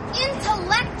become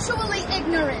intellectually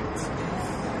ignorant,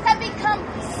 have become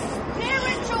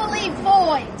spiritually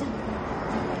void.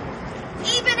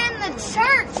 Even in the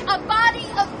church, a body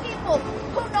of people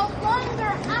who no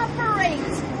longer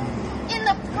operate in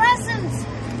the presence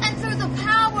and through the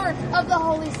power of the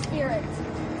Holy Spirit.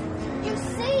 You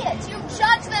see it. You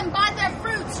judge them by their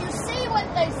fruits. You see what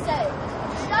they say.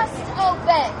 Just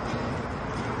obey.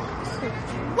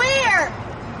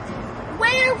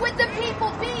 Where would the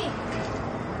people be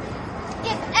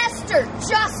if Esther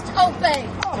just obeyed?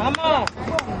 Come on.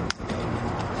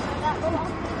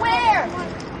 Where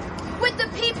would the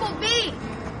people be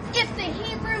if the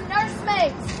Hebrew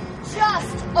nursemaids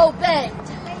just obeyed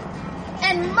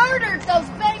and murdered those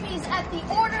babies at the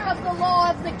order of the law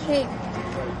of the king?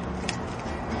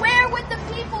 Where would the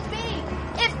people be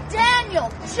if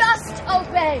Daniel just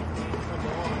obeyed?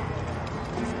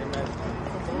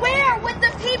 Where would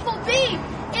the people be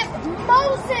if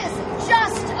Moses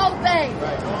just obeyed?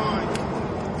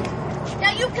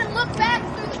 Now you can look back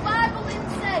through the Bible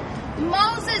and say,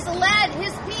 Moses led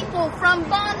his people from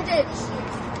bondage.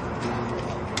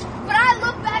 But I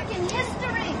look back in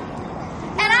history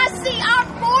and I see our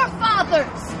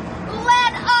forefathers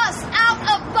led us out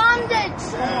of bondage.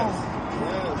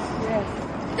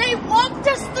 They walked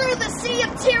us through the sea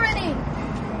of tyranny.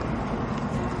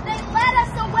 They led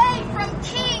us away from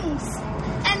kings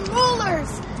and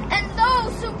rulers and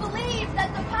those who believe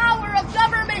that the power of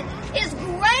government is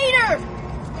greater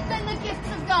than the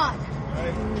gifts of God.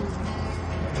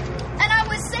 And I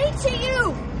would say to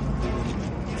you,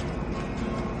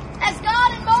 as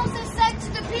God and Moses said to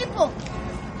the people,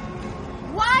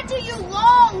 why do you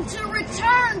long to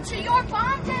return to your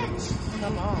bondage?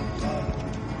 Come on.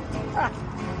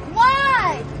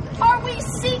 Why are we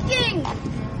seeking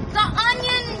the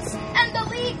onions and the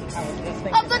leeks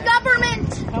of the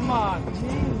government? Come on.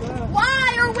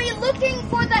 Why are we looking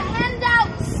for the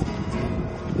handouts?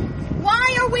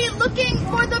 Why are we looking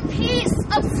for the peace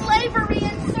of slavery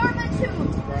and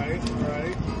servitude? Right.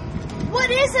 What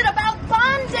is it about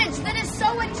bondage that is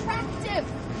so attractive?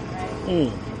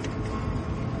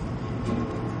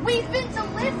 We've been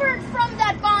delivered from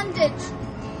that bondage.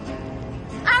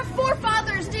 Our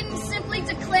forefathers didn't simply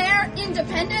declare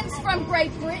independence from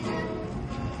Great Britain.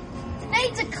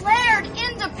 They declared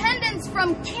independence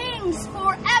from kings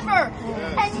forever.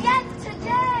 Yes. And yet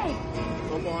today,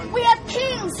 we have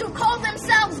kings who call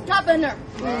themselves governor.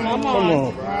 Come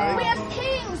on. Right. We have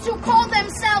kings who call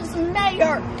themselves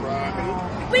mayor.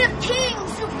 Right. We have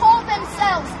kings who call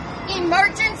themselves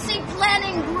emergency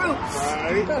planning groups.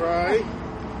 Right.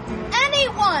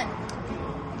 Anyone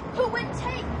who would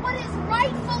take what is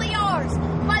rightfully ours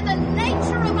by the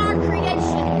nature of our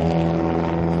creation,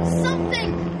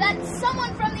 something that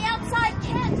someone from the outside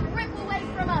can't rip away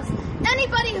from us.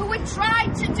 Anybody who would try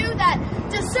to do that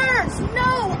deserves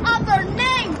no other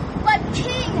name but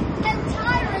king and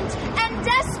tyrant and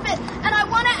despot. And I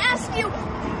want to ask you,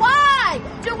 why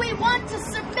do we want to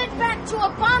submit back to a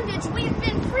bondage we've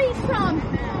been freed from?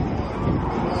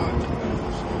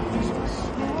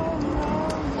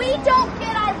 We don't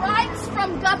get our rights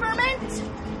from government.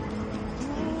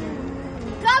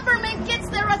 Government gets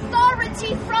their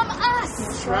authority from us.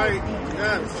 That's right.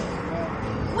 Yes.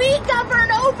 We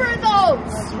govern over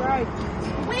those. That's right.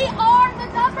 We are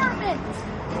the government.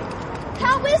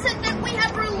 How is it that we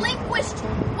have relinquished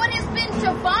what has been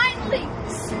divinely,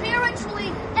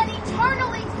 spiritually, and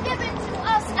eternally given to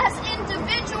us as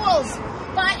individuals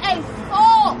by a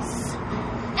false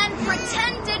and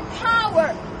pretended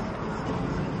power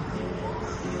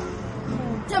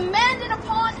demanded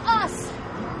upon us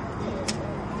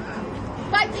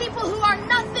by people who are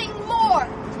nothing more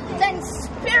than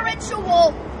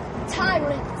spiritual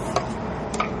tyrants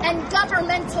and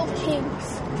governmental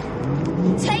kings,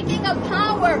 taking a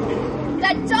power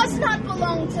that does not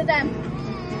belong to them,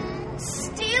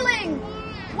 stealing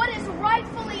what is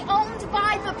rightfully owned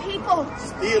by the people.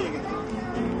 Stealing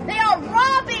it. They are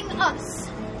robbing us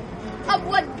of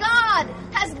what God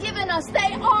has given us.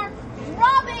 They are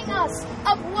robbing us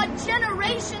of what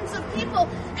generations of people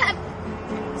have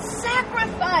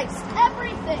sacrificed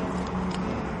everything.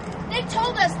 They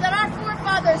told us that our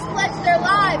forefathers pledged their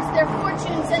lives, their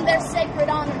fortunes, and their sacred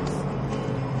honors.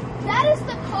 That is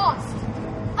the cost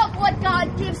of what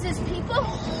God gives his people.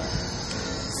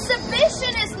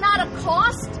 Submission is not a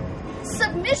cost.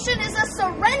 Submission is a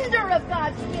surrender of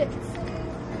God's gifts.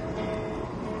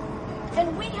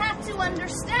 And we have to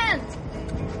understand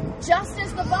just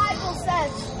as the Bible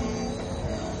says,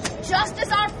 just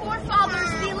as our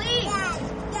forefathers believed,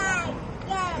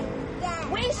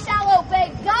 we shall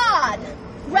obey God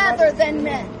rather than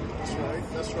men. That's right.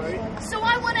 That's right. So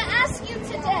I want to ask you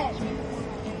today,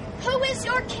 who is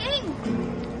your king?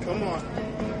 Come on.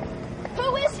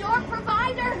 Who is your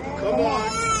provider? Come on.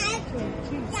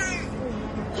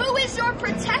 Who is your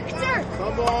protector?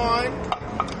 Come on.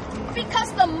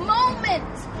 Because the moment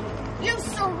you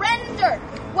surrender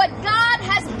what God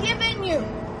has given you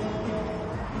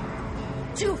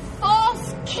to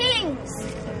false kings,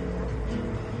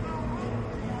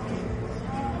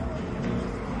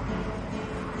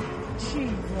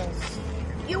 Jesus.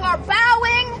 You are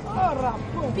bowing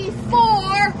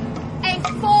before a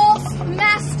false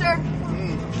master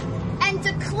and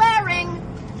declaring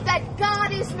that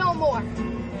God is no more.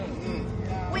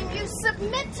 When you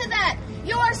submit to that,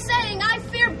 you are saying, I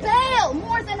fear Baal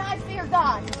more than I fear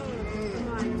God.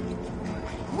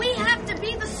 We have to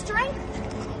be the strength.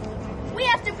 We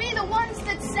have to be the ones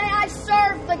that say, I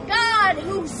serve the God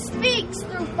who speaks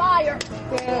through fire.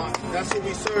 That's who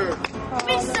we serve.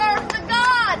 We serve the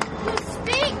God who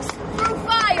speaks through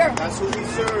fire. That's who we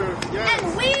serve. Yes.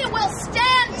 And we will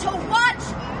stand to watch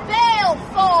Baal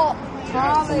fall.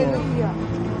 Hallelujah.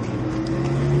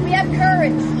 We have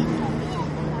courage.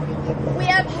 We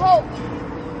have hope.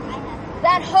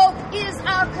 That hope is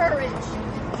our courage.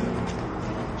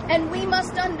 And we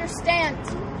must understand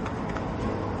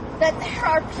that there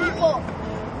are people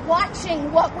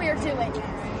watching what we're doing.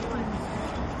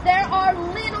 There are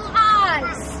little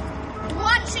eyes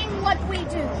watching what we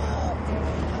do.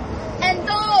 And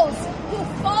those who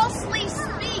falsely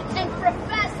speak and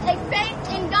profess a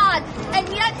faith in God and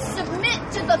yet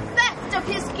submit to the theft of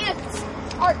His gifts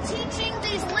are teaching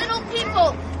these little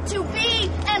people to be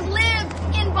and live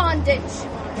in bondage.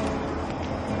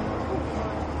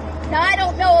 Now, I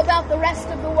don't know about the rest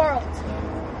of the world.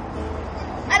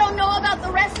 I don't know about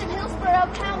the rest of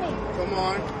Hillsborough County. Come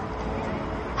on.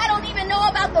 I don't even know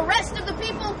about the rest of the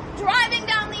people driving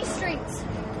down these streets.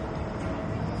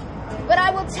 But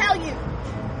I will tell you,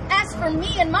 as for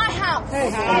me and my house,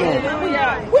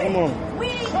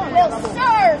 we will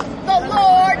serve the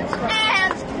Lord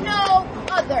and no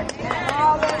other.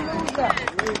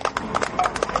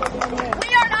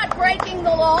 We are not breaking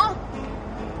the law.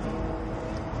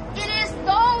 It is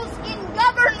those in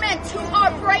government who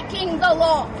are breaking the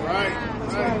law.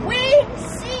 Right. We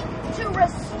seek to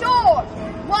restore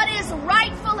what is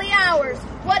rightfully ours,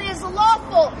 what is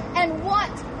lawful, and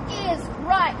what is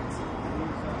right.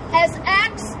 As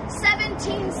Acts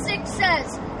 17:6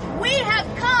 says, we have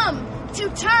come to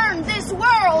turn this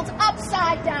world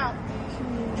upside down.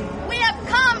 We have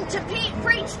come to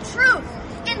preach truth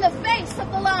in the face of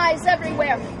the lies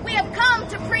everywhere. We have come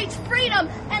to preach freedom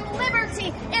and liberty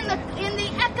in the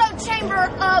echo chamber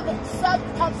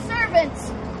of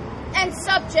servants and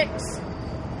subjects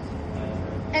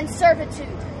and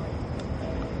servitude.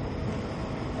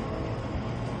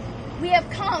 We have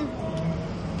come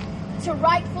to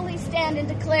rightfully stand and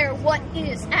declare what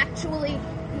is actually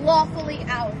lawfully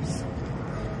ours.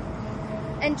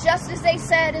 And just as they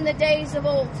said in the days of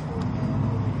old,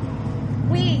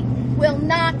 we will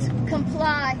not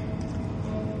comply.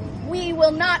 We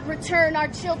will not return our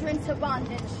children to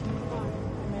bondage.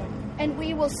 And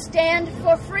we will stand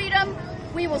for freedom.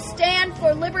 We will stand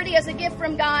for liberty as a gift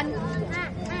from God,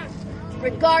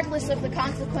 regardless of the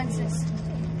consequences.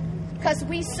 Because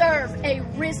we serve a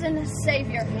risen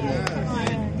Savior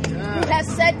who has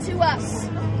said to us,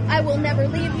 I will never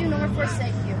leave you nor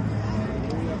forsake you.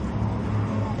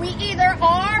 We either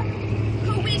are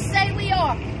who we say we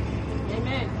are.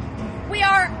 Amen. We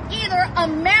are either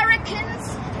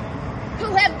Americans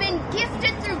who have been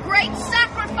gifted through great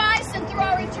sacrifice and through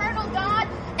our eternal God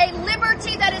a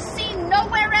liberty that is seen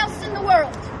nowhere else in the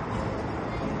world.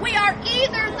 We are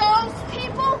either those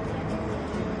people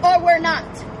or we're not.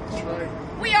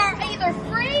 We are either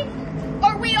free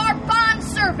or we are bond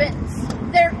servants.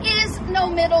 There is no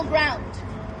middle ground.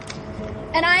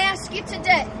 And I ask you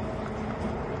today,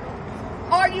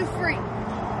 are you free?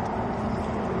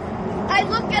 I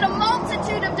look at a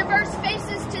multitude of diverse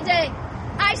faces today.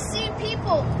 I see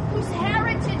people whose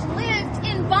heritage lived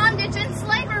in bondage and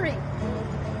slavery.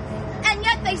 And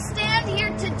yet they stand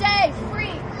here today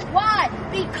free. Why?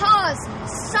 Because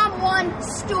someone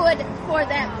stood for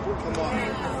them.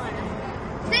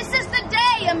 This is the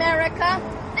day, America.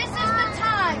 This is the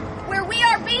time where we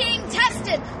are being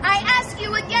tested. I ask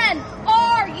you again,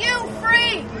 are you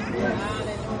free?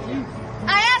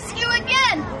 I ask you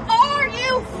again, are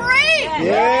you free?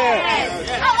 Yes.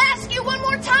 I'll ask you one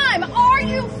more time, are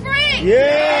you free?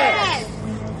 Yes.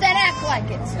 Then act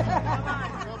like it.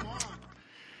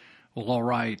 Well, all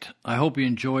right. I hope you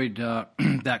enjoyed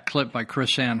that clip by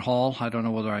Chris Ann Hall. I don't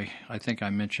know whether I think I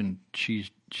mentioned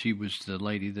she was the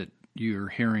lady that you're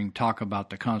hearing talk about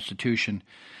the Constitution.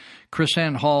 Chris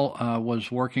Ann Hall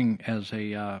was working as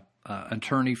a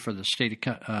attorney for the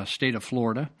state of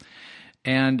Florida,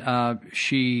 and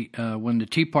she, when the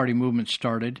Tea Party movement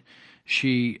started,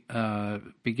 she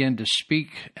began to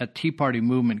speak at Tea Party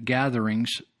movement gatherings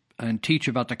and teach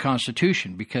about the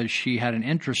Constitution because she had an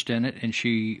interest in it, and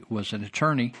she was an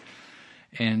attorney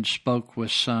and spoke with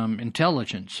some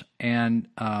intelligence. And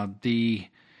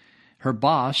her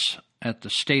boss at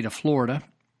the state of Florida,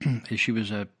 she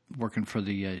was working for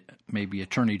the maybe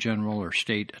attorney general or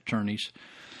state attorneys,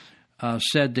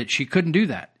 said that she couldn't do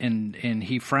that, and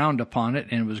he frowned upon it,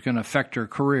 and it was going to affect her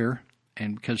career,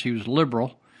 and because he was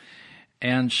liberal.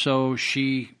 And so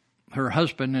her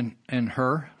husband and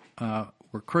her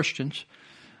were Christians,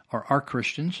 or are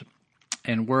Christians,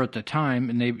 and were at the time,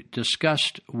 and they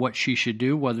discussed what she should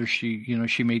do, whether she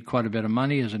made quite a bit of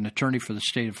money as an attorney for the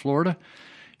state of Florida.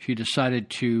 She decided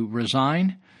to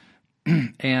resign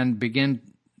and begin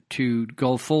to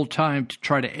go full-time to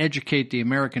try to educate the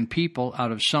American people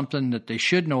out of something that they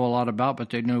should know a lot about, but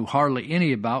they knew hardly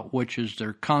any about, which is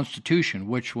their Constitution,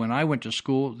 which when I went to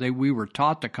school, we were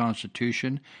taught the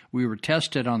Constitution. We were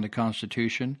tested on the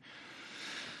Constitution.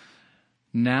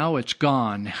 Now it's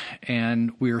gone,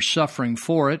 and we are suffering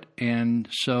for it, and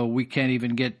so we can't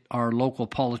even get our local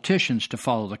politicians to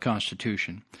follow the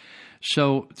Constitution.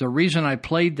 So the reason I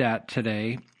played that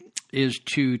today is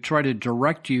to try to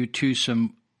direct you to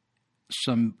some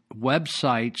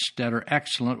websites that are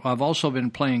excellent. I've also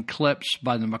been playing clips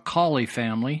by the Macaulay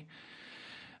family.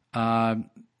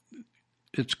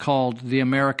 It's called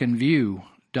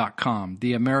theamericanview.com,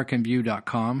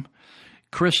 theamericanview.com.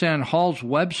 Chris Ann Hall's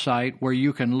website, where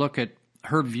you can look at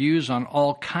her views on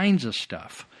all kinds of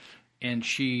stuff. And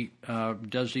she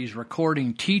does these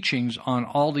recording teachings on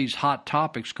all these hot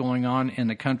topics going on in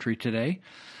the country today.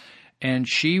 And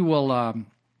she will,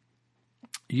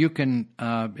 you can,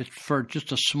 it's for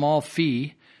just a small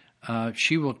fee,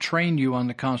 she will train you on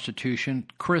the Constitution.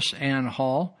 Chris Ann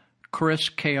Hall, Chris,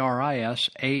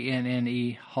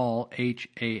 K-R-I-S-A-N-N-E, Hall,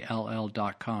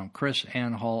 H-A-L-L.com. Chris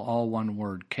Ann Hall, all one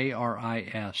word, K-R-I-S-A-N-N-E,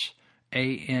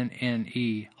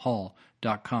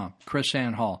 Hall.com. Chris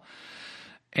Ann Hall.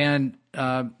 And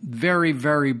very,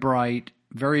 very bright,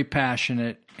 very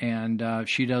passionate, and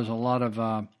she does a lot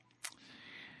of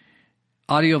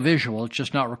audiovisual, it's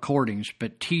just not recordings,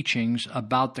 but teachings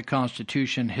about the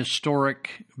Constitution,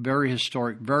 historic,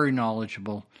 very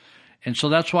knowledgeable. And so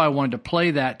that's why I wanted to play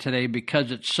that today,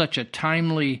 because it's such a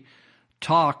timely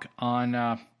talk on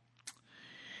are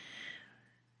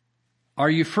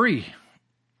you free?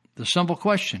 The simple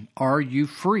question, are you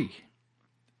free?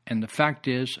 And the fact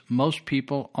is, most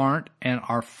people aren't and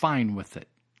are fine with it.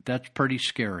 That's pretty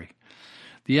scary.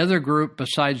 The other group,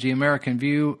 besides the American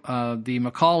View, the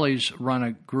Macaulays run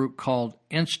a group called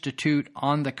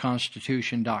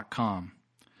InstituteOnTheConstitution.com.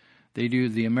 They do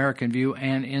the American View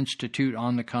and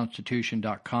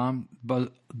InstituteOnTheConstitution.com.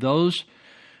 But those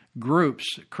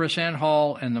groups, Chris Ann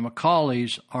Hall and the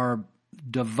Macaulays, are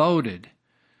devoted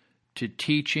to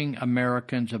teaching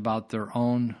Americans about their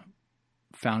own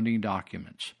founding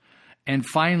documents. And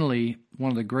finally,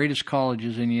 one of the greatest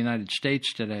colleges in the United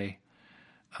States today,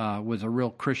 with a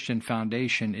real Christian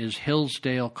foundation, is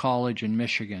Hillsdale College in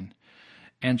Michigan.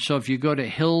 And so if you go to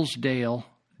Hillsdale,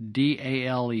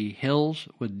 D-A-L-E, Hills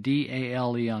with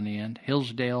D-A-L-E on the end,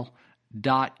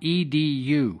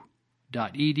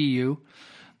 hillsdale.edu,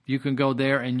 you can go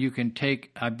there and you can take,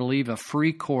 I believe, a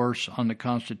free course on the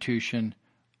Constitution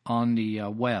on the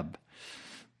web.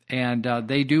 And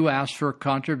they do ask for a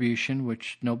contribution,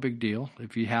 which no big deal.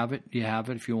 If you have it, you have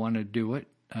it. If you want to do it,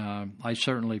 I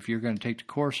certainly, if you're going to take the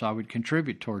course, I would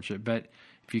contribute towards it. But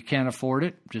if you can't afford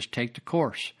it, just take the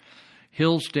course.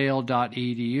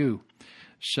 Hillsdale.edu.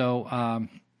 So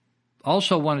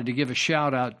also wanted to give a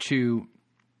shout out to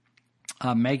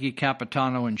Maggie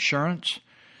Capitano Insurance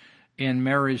in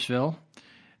Marysville.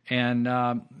 And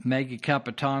Maggie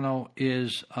Capitano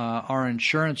is our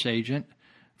insurance agent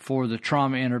for the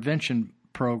Trauma Intervention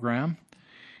Program.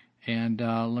 And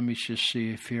let me just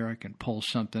see if here I can pull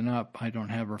something up. I don't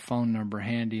have her phone number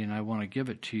handy, and I want to give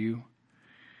it to you.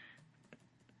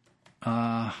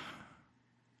 Let's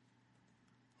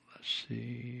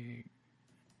see.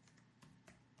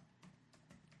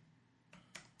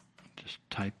 Just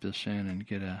type this in and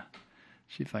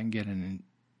see if I can get a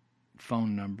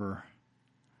phone number.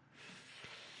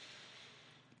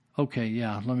 Okay,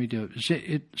 yeah, let me do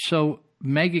it. So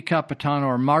Maggie Capitano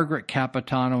or Margaret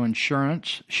Capitano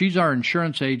Insurance. She's our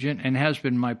insurance agent and has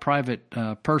been my private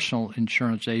personal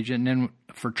insurance agent. And then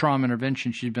for trauma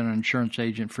intervention, she's been an insurance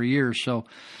agent for years. So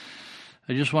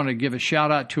I just want to give a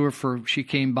shout out to her she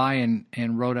came by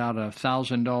and wrote out a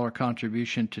 $1,000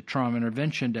 contribution to trauma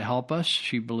intervention to help us.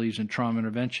 She believes in trauma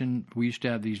intervention. We used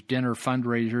to have these dinner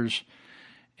fundraisers,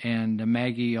 and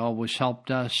Maggie always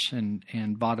helped us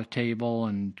and bought a table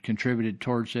and contributed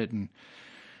towards it. And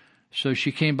so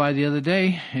she came by the other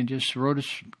day and just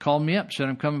called me up, said,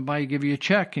 I'm coming by to give you a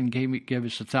check, and gave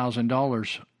us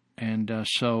 $1,000. And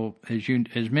so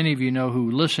as many of you know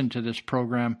who listen to this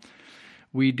program,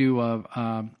 we go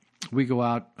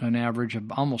out an average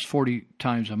of almost 40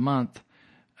 times a month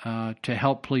to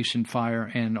help police and fire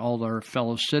and all our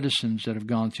fellow citizens that have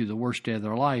gone through the worst day of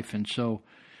their life. And so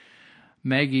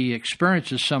Maggie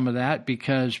experiences some of that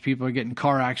because people are getting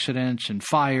car accidents and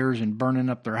fires and burning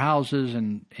up their houses,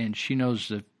 and she knows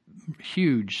the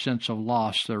huge sense of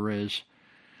loss there is.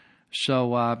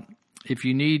 So if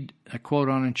you need a quote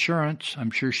on insurance,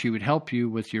 I'm sure she would help you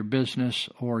with your business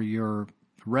or your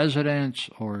residence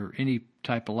or any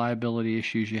type of liability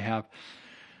issues you have.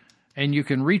 And you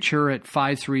can reach her at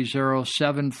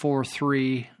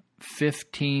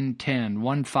 530-743-1510,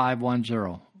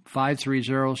 1510.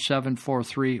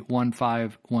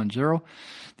 530-743-1510.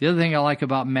 The other thing I like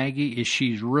about Maggie is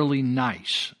she's really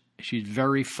nice. She's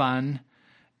very fun,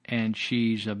 and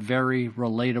she's a very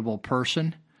relatable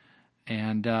person.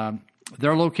 And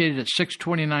they're located at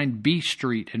 629 B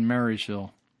Street in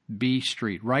Marysville. B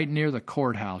Street, right near the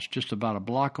courthouse, just about a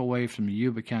block away from the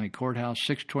Yuba County Courthouse,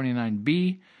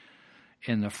 629B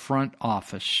in the front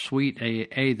office. Suite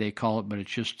A they call it, but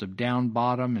it's just the down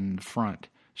bottom and the front.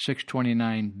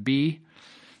 629B,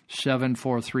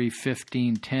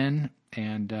 743-1510.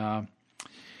 And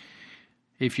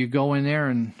if you go in there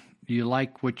and you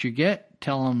like what you get,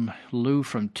 tell them Lou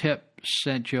from TIP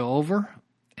sent you over,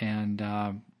 and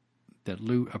that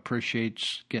Lou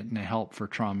appreciates getting the help for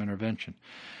trauma intervention.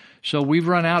 So we've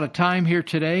run out of time here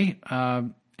today,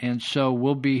 and so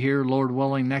we'll be here, Lord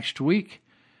willing, next week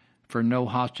for No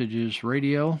Hostages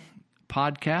Radio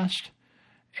podcast.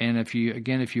 And if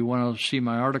you want to see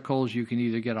my articles, you can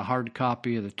either get a hard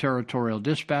copy of the Territorial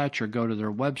Dispatch or go to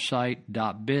their website,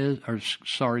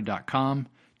 .com,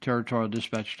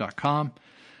 territorialdispatch.com,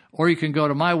 or you can go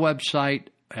to my website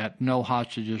at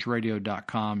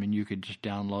nohostagesradio.com, and you could just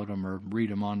download them or read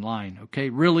them online. Okay,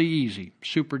 really easy,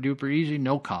 super duper easy,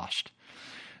 no cost.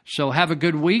 So have a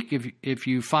good week. If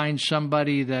you find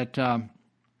somebody that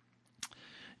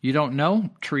you don't know,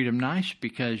 treat them nice,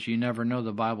 because you never know.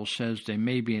 The Bible says they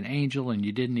may be an angel and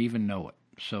you didn't even know it.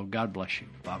 So God bless you.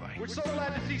 Bye-bye. We're so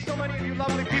glad to see so many of you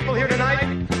lovely people here tonight.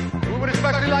 We would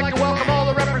especially like to welcome all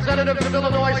the representatives of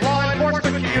Illinois' law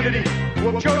enforcement community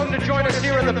who have chosen to join us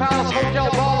here in the Palace Hotel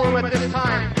Ballroom at this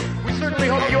time. We certainly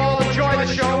hope you all enjoy the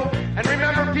show. And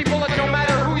remember, people, that no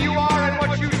matter who you are and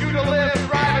what you do to live,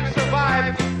 thrive, and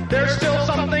survive, there's still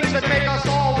some things that make us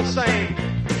all the same.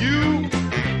 You,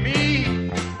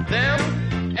 me,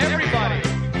 them, everybody.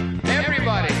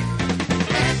 Everybody.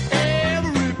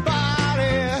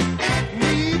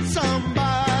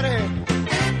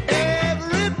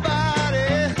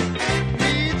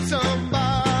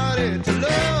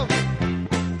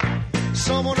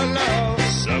 Someone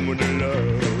to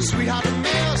love. Sweetheart to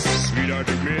miss. Sweetheart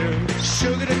to miss.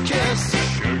 Sugar to kiss.